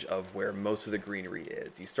edge of where most of the greenery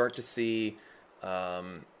is. You start to see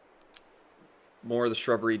more of the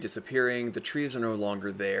shrubbery disappearing. The trees are no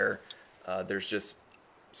longer there. There's just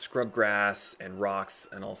scrub grass and rocks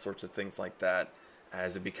and all sorts of things like that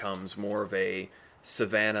as it becomes more of a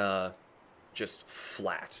savanna, just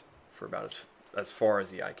flat for about as far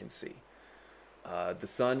as the eye can see. The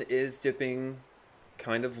sun is dipping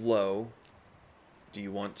kind of low. Do you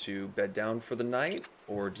want to bed down for the night,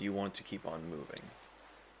 or do you want to keep on moving?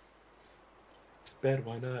 It's bed,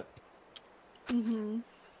 why not? Mm-hmm.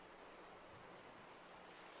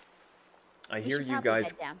 I We hear should you probably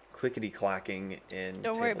guys bed down. clickety-clacking in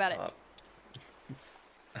Don't worry about it. tabletop.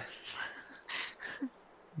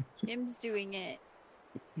 Tim's doing it.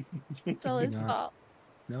 It's all his Not- fault.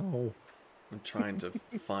 No. I'm trying to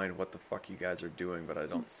find what the fuck you guys are doing, but I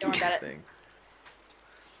don't see Don't worry about it. anything.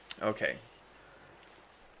 Okay.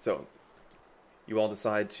 So, you all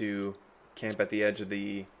decide to camp at the edge of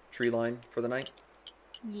the tree line for the night?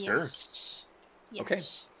 Sure. Yes. Okay.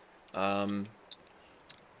 Um,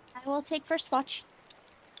 I will take first watch.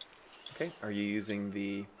 okay. Are you using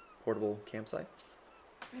the portable campsite?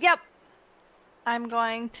 Yep. I'm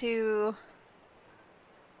going to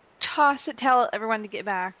toss it, tell everyone to get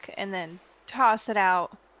back, and then toss it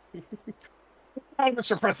out. Hi,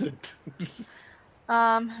 Mr. President.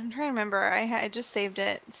 I'm trying to remember. I just saved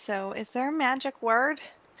it. So, is there a magic word?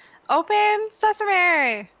 Open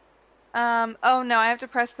sesame. Oh no, I have to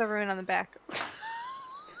press the rune on the back.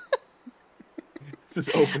 This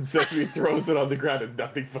is open sesame, throws it on the ground, and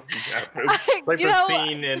nothing fucking happens. Like You the know,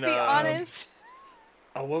 scene in, to be honest,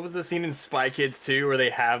 Oh, what was the scene in Spy Kids 2 where they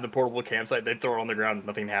have the portable campsite, they throw it on the ground and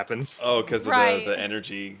nothing happens? Oh, because Right. the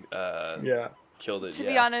energy Yeah. killed it. to Yeah.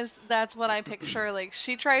 be honest, that's what I picture. Like,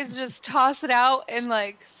 she tries to just toss it out and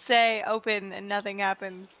like say open, and nothing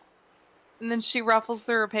happens. And then she ruffles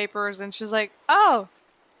through her papers, and she's like, "Oh,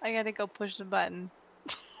 I gotta go push the button."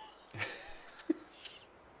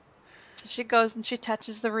 So she goes and she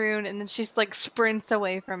touches the rune, and then she's like sprints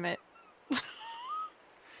away from it.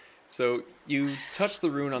 So you touch the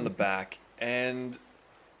rune on the back, and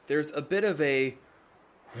there's a bit of a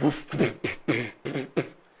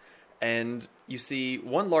and you see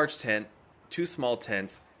one large tent, two small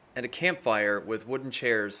tents, and a campfire with wooden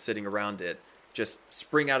chairs sitting around it just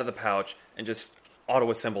spring out of the pouch and just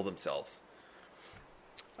auto-assemble themselves.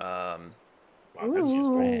 Wow, that's useful.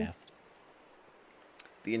 Ooh. Raft.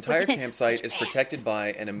 The entire campsite is protected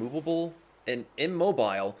by an immobile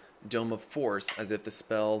dome of force, as if the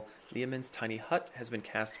spell Liamin's tiny hut has been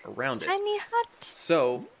cast around it. Tiny hut.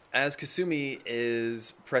 So, as Kasumi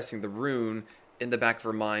is pressing the rune, in the back of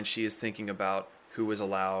her mind, she is thinking about who is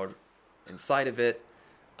allowed inside of it.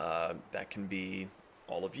 That can be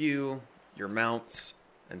all of you, your mounts,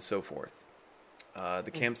 and so forth.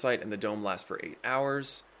 The campsite and the dome last for 8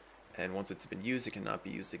 hours, and once it's been used, it cannot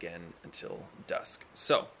be used again until dusk.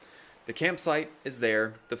 So, the campsite is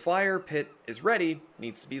there. The fire pit is ready,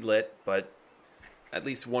 needs to be lit, but at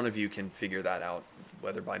least one of you can figure that out,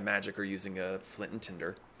 whether by magic or using a flint and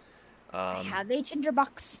tinder. I have a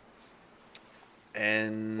tinderbox.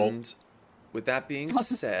 And with that being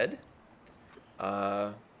said,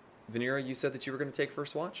 Vanera, you said that you were going to take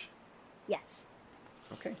first watch? Yes.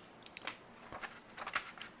 Okay.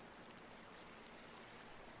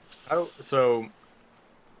 So,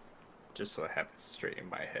 just so I have this straight in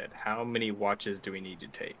my head, how many watches do we need to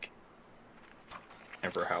take?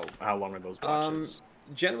 And for how long are those watches?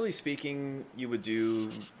 Generally speaking, you would do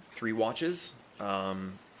 3 watches.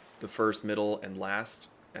 The first, middle, and last.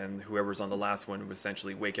 And whoever's on the last one would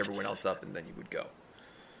essentially wake everyone else up, and then you would go.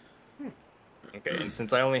 Okay, and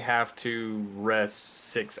since I only have to rest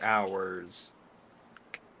 6 hours,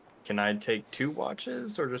 can I take 2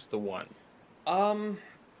 watches or just the one?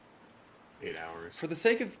 8 hours. For the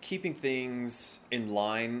sake of keeping things in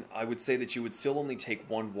line, I would say that you would still only take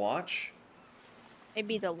 1 watch.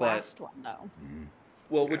 Maybe the But- last one though.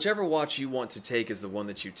 Well, whichever watch you want to take is the one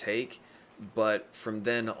that you take, but from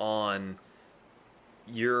then on,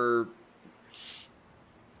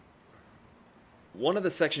 one of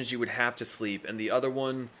the sections you would have to sleep, and the other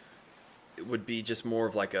one would be just more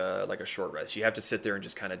of like a short rest. You have to sit there and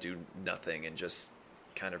just kind of do nothing and just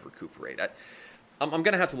kind of recuperate. I'm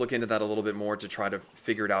gonna have to look into that a little bit more to try to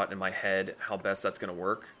figure it out in my head how best that's gonna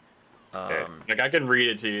work. Okay. Like I can read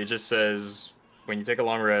it to you. It just says when you take a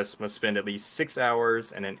long rest, must spend at least 6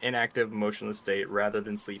 hours in an inactive, motionless state rather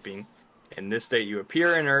than sleeping. In this state, you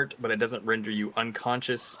appear inert, but it doesn't render you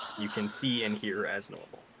unconscious. You can see and hear as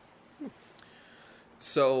normal.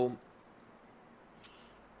 So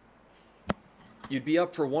you'd be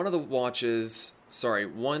up for one of the watches. Sorry,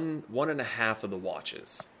 one and a half of the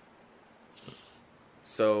watches.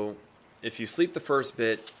 So if you sleep the first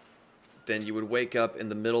bit, then you would wake up in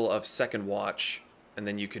the middle of second watch, and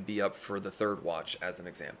then you could be up for the third watch, as an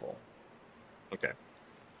example. Okay.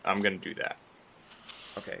 I'm going to do that.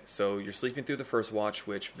 Okay, so you're sleeping through the first watch,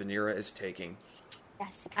 which Vanera is taking.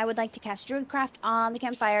 Yes, I would like to cast Druidcraft on the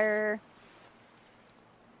campfire.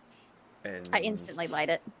 And I instantly light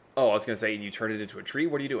it. Oh, I was going to say, and you turn it into a tree?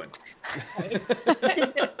 What are you doing?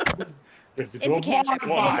 It's a cantrip.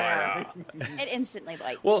 Why? It instantly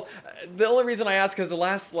lights. Well, the only reason I ask is the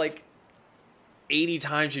last, 80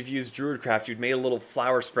 times you've used Druidcraft, you'd made a little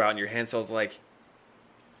flower sprout in your hand, so I was like,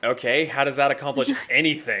 okay, how does that accomplish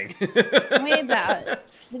anything? Way about.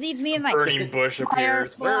 Believe me in my Burning bush fire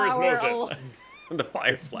appears. Where is flower. Moses? The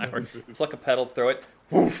fire flower. Pluck a petal, throw it.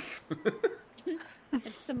 Woof.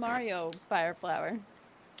 It's a Mario fire flower.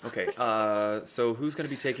 Okay, so who's going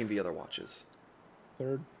to be taking the other watches?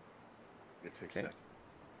 Third. It takes Okay. second.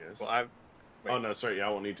 Yes. Well, I've... Oh no, sorry. Yeah, I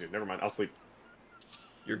won't need to. Never mind. I'll sleep.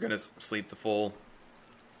 You're going to sleep the full...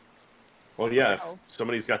 Well, yeah. If Oh.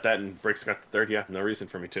 somebody's got that and Brick's got the third, yeah, no reason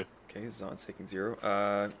for me to. Okay, Zon's taking 0.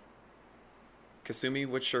 Kasumi,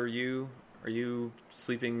 which are you? Are you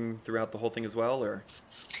sleeping throughout the whole thing as well, or?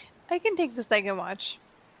 I can take the second watch.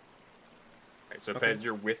 Right, so Okay. Pez,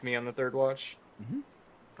 you're with me on the third watch? Mhm.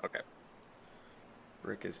 Okay.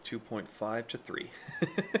 Brick is 2.5 to 3.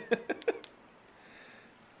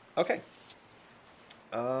 Okay.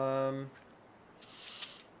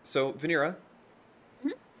 So, Vanera,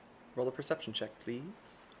 roll a perception check,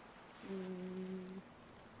 please.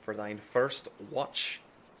 For thine first watch.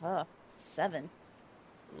 Oh, 7.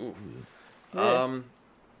 Ooh. Good.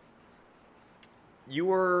 You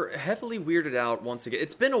were heavily weirded out once again.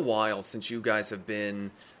 It's been a while since you guys have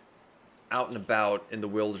been out and about in the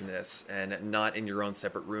wilderness and not in your own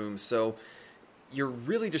separate rooms. So you're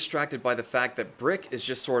really distracted by the fact that Brick is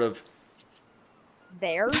just sort of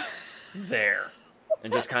There? there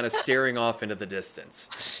and just kind of staring off into the distance.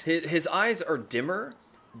 His eyes are dimmer,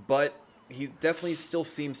 but he definitely still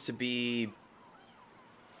seems to be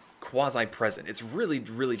quasi-present. It's really,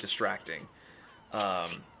 really distracting.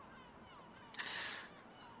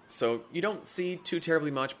 So you don't see too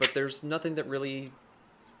terribly much, but there's nothing that really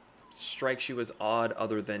strikes you as odd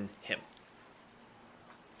other than him.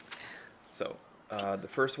 So, the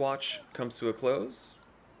first watch comes to a close.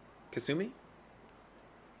 Kasumi?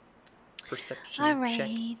 Perception All check,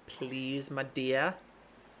 right. please, my dear.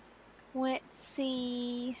 Let's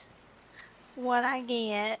see what I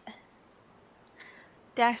get.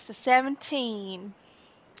 That's the 17.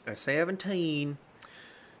 A 17.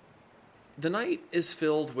 The night is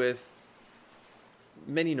filled with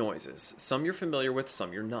many noises. Some you're familiar with,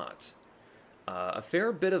 some you're not. A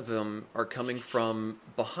fair bit of them are coming from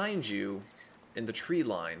behind you in the tree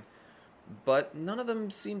line, but none of them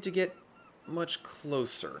seem to get much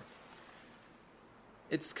closer.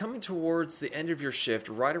 It's coming towards the end of your shift,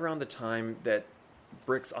 right around the time that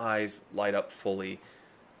Brick's eyes light up fully,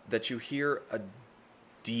 that you hear a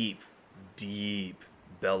deep, deep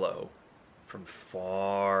bellow from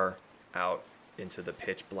far out into the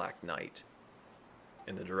pitch black night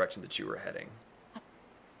in the direction that you were heading.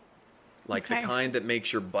 Like the Nice. kind that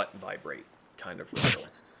makes your butt vibrate, kind of rattle.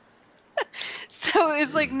 So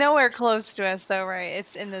it's like nowhere close to us, though, right?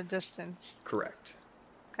 It's in the distance. Correct.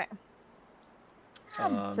 Okay. So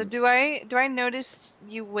Um, do I notice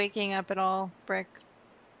you waking up at all, Brick?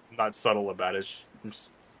 Not subtle about it.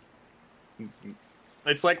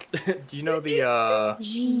 It's like, do you know the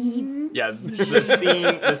yeah,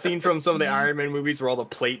 the scene from some of the Iron Man movies where all the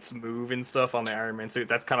plates move and stuff on the Iron Man suit?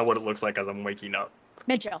 That's kind of what it looks like as I'm waking up.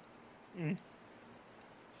 Mitchell.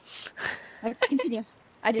 Continue.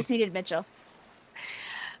 I just needed Mitchell.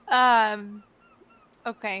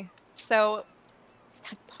 Okay. So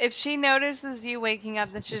if she notices you waking up,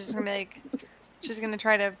 then she's just gonna be like, she's gonna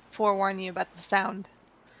try to forewarn you about the sound.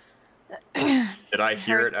 Did I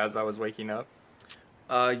hear it as I was waking up?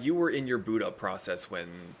 You were in your boot up process when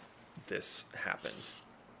this happened.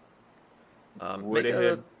 Would it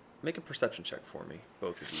have- Make a perception check for me,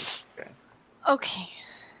 both of you. Okay.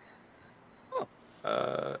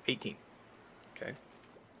 18. Okay.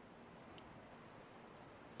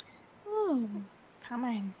 Oh. Come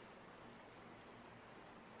on.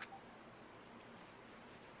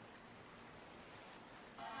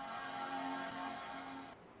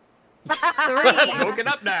 It's woken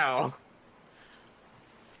up now.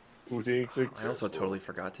 I also totally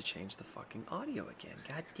forgot to change the fucking audio again.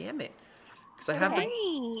 God damn it. Because I have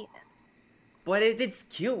Three. But it's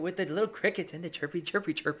cute with the little crickets and the chirpy,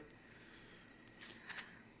 chirpy, chirp.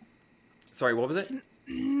 Sorry, what was it?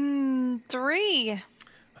 3.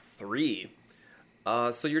 3.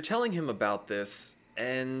 So you're telling him about this,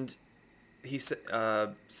 and he says,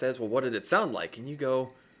 well, what did it sound like? And you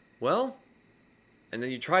go, well, and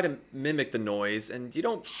then you try to mimic the noise, and you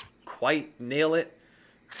don't quite nail it,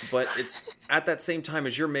 but it's at that same time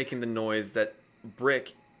as you're making the noise that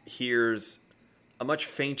Brick hears a much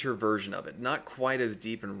fainter version of it. Not quite as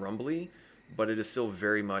deep and rumbly, but it is still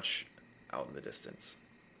very much out in the distance.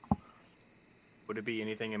 Would it be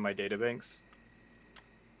anything in my databanks?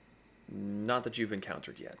 Not that you've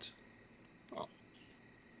encountered yet. Oh.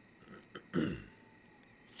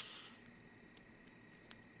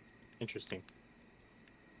 Interesting.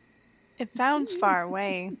 It sounds far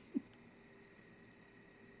away.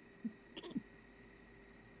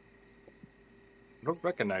 I don't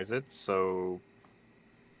recognize it, so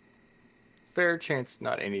fair chance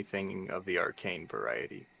not anything of the arcane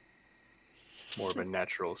variety. More of a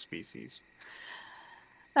natural species.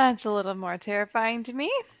 That's a little more terrifying to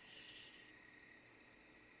me.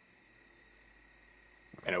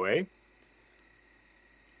 In a way,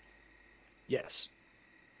 yes.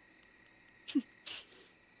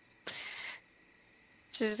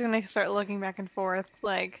 She's just gonna start looking back and forth,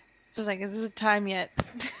 like, just like, is this time yet?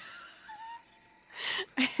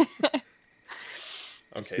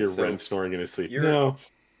 Okay, Hear so Ren snoring in his sleep. you're- No.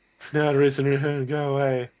 Not raising your hand. Go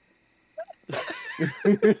away.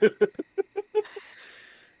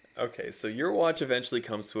 Okay, so your watch eventually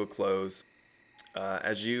comes to a close.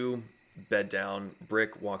 As you bed down,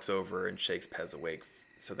 Brick walks over and shakes Pez awake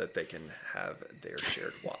so that they can have their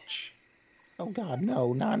shared watch. Oh God,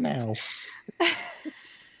 no, not now. Oh,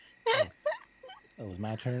 it was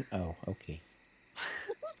my turn. Oh, okay.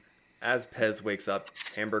 As Pez wakes up,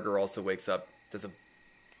 Hamburger also wakes up. Does a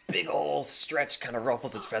big ol' stretch, kind of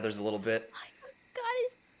ruffles his feathers a little bit. Got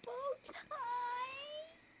his bow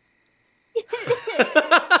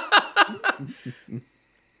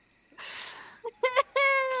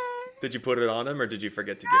Did you put it on him or did you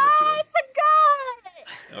forget to give it to I him?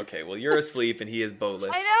 forgot. Okay, well, you're asleep and he is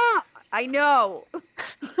bowless. I know.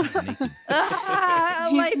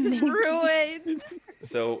 Life is ruined.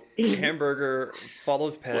 So Hamburger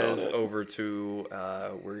follows Pez over to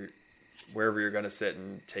wherever you're going to sit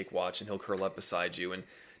and take watch, and he'll curl up beside you and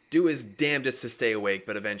do his damnedest to stay awake,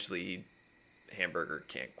 but eventually Hamburger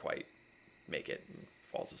can't quite make it and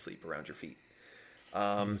falls asleep around your feet.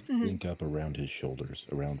 Link up around his shoulders,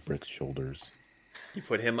 around Brick's shoulders. You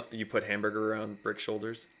put Hamburger around Brick's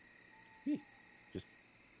shoulders? Just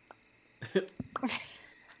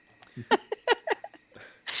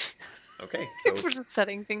Okay, so We're just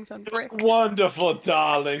setting things on Brick. Wonderful,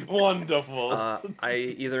 darling. Wonderful. I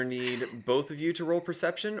either need both of you to roll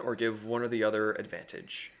perception or give one or the other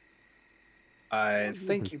advantage. I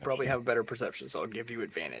think you probably have a better perception, so I'll give you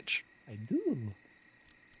advantage. I do.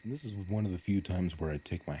 And this is one of the few times where I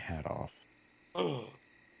take my hat off.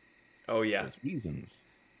 Oh yeah, There's reasons.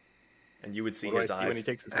 and you would see What do I his see eyes. when he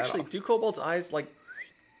takes his hat Actually, off? do kobolds' eyes like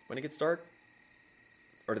when it gets dark,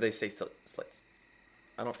 or do they stay slits?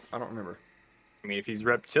 I don't remember. I mean, if he's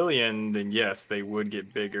reptilian, then yes, they would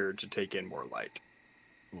get bigger to take in more light.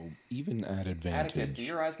 Well, even at advantage. Atticus, do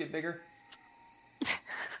your eyes get bigger?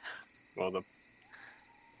 Well, the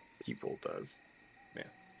people does. Yeah.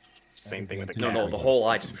 Same thing with the No, cat. no, the whole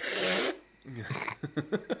eye just.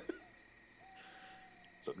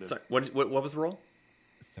 So, Sorry, what was the roll?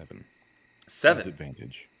 7. With 7.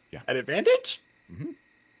 advantage. Yeah. At advantage? Mhm.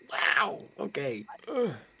 Wow. Okay.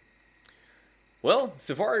 Well,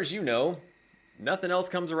 so far as you know, nothing else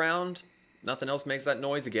comes around. Nothing else makes that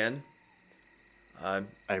noise again. I'm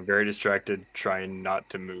very distracted, trying not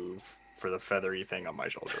to move for the feathery thing on my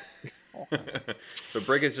shoulder. So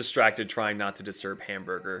Brig is distracted, trying not to disturb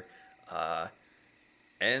Hamburger.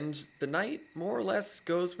 And the night more or less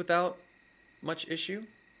goes without much issue.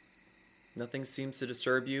 Nothing seems to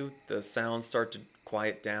disturb you. The sounds start to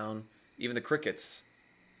quiet down. Even the crickets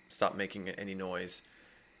stop making any noise.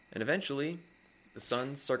 And eventually, the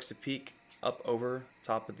sun starts to peak up over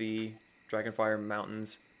top of the Dragonfire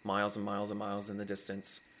Mountains, miles and miles and miles in the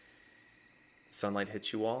distance. Sunlight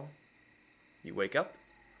hits you all. You wake up.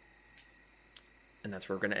 And that's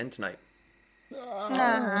where we're going to end tonight.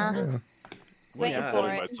 Nah. Waiting Yeah. for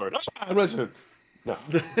My it. sword. I wasn't. No.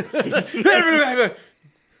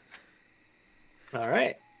 All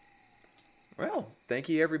right. Well, thank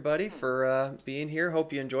you everybody for being here.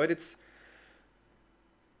 Hope you enjoyed. It's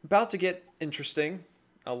about to get interesting.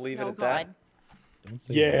 I'll leave it Oh at that. god. Don't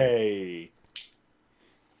say Yay.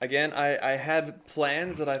 Again, I had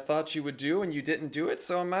plans that I thought you would do, and you didn't do it,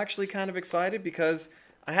 so I'm actually kind of excited because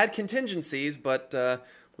I had contingencies, but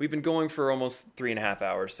we've been going for almost 3.5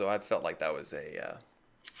 hours, so I felt like that was a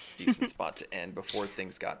decent spot to end before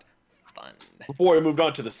things got fun. Before we moved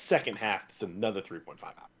on to the second half, it's another 3.5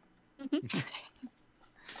 hours.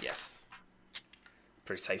 Yes.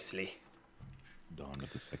 Precisely. Dawn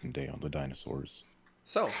of the second day on the dinosaurs.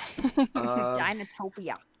 So,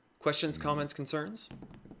 Dinotopia. questions, comments, concerns?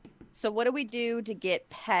 So what do we do to get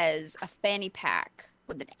Pez a fanny pack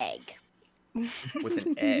with an egg? With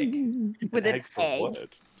an egg. With an for egg.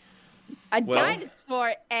 what? A Well-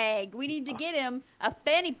 dinosaur egg. We need to get him a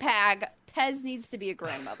fanny pack. Pez needs to be a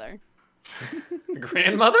grandmother.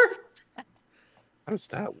 Grandmother? How does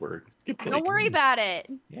that work? Don't worry about it.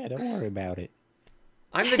 Yeah, don't worry about it.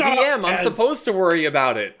 I'm the Shut up, DM. I'm Pez. supposed to worry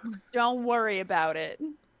about it. Don't worry about it.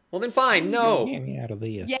 Well, then fine. No. Get me out of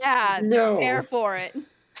this. Yeah, No. prepare for it.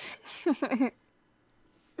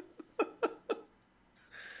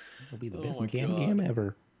 It'll be the Oh best my gam God. gam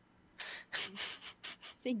ever.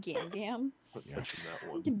 Say gam gam. Mention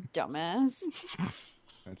that one. You dumbass.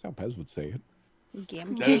 That's how Pez would say it.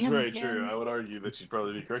 Gam That is gam. very true. I would argue that she'd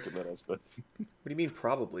probably be correct in that aspect. What do you mean,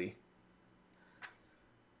 probably?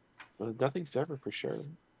 But nothing's ever for sure.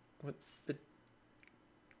 What? But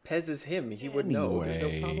Pez is him. He would know. There's no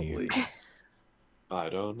Anyway. probably. I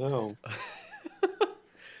don't know.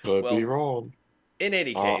 Could be Well, wrong. In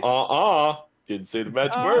any case, Didn't say the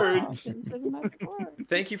magic word. Didn't say the magic word.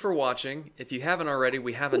 thank you for watching. If you haven't already,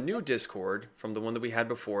 we have a new Discord from the one that we had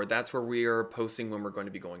before. That's where we are posting when we're going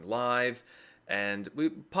to be going live. And we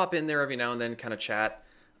pop in there every now and then, kind of chat.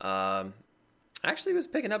 Actually, it was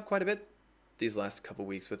picking up quite a bit these last couple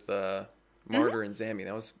weeks with Martyr and Zammy.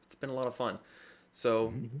 It's been a lot of fun.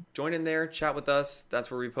 So join in there, chat with us.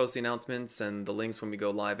 That's where we post the announcements and the links when we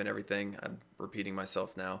go live and everything. I'm repeating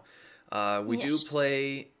myself now. We do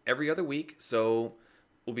play every other week, so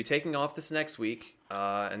we'll be taking off this next week,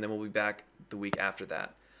 and then we'll be back the week after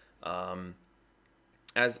that.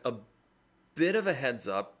 As a bit of a heads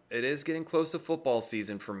up, it is getting close to football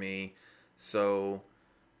season for me, so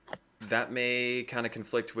that may kind of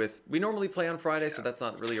conflict with... We normally play on Friday, so that's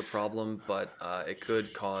not really a problem, but it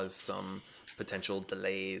could cause some potential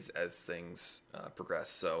delays as things progress.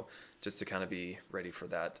 So just to kind of be ready for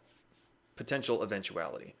that potential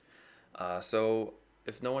eventuality. So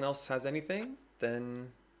if no one else has anything,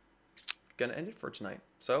 then gonna end it for tonight.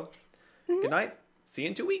 So good night. See you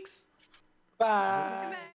in 2 weeks.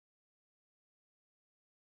 Bye.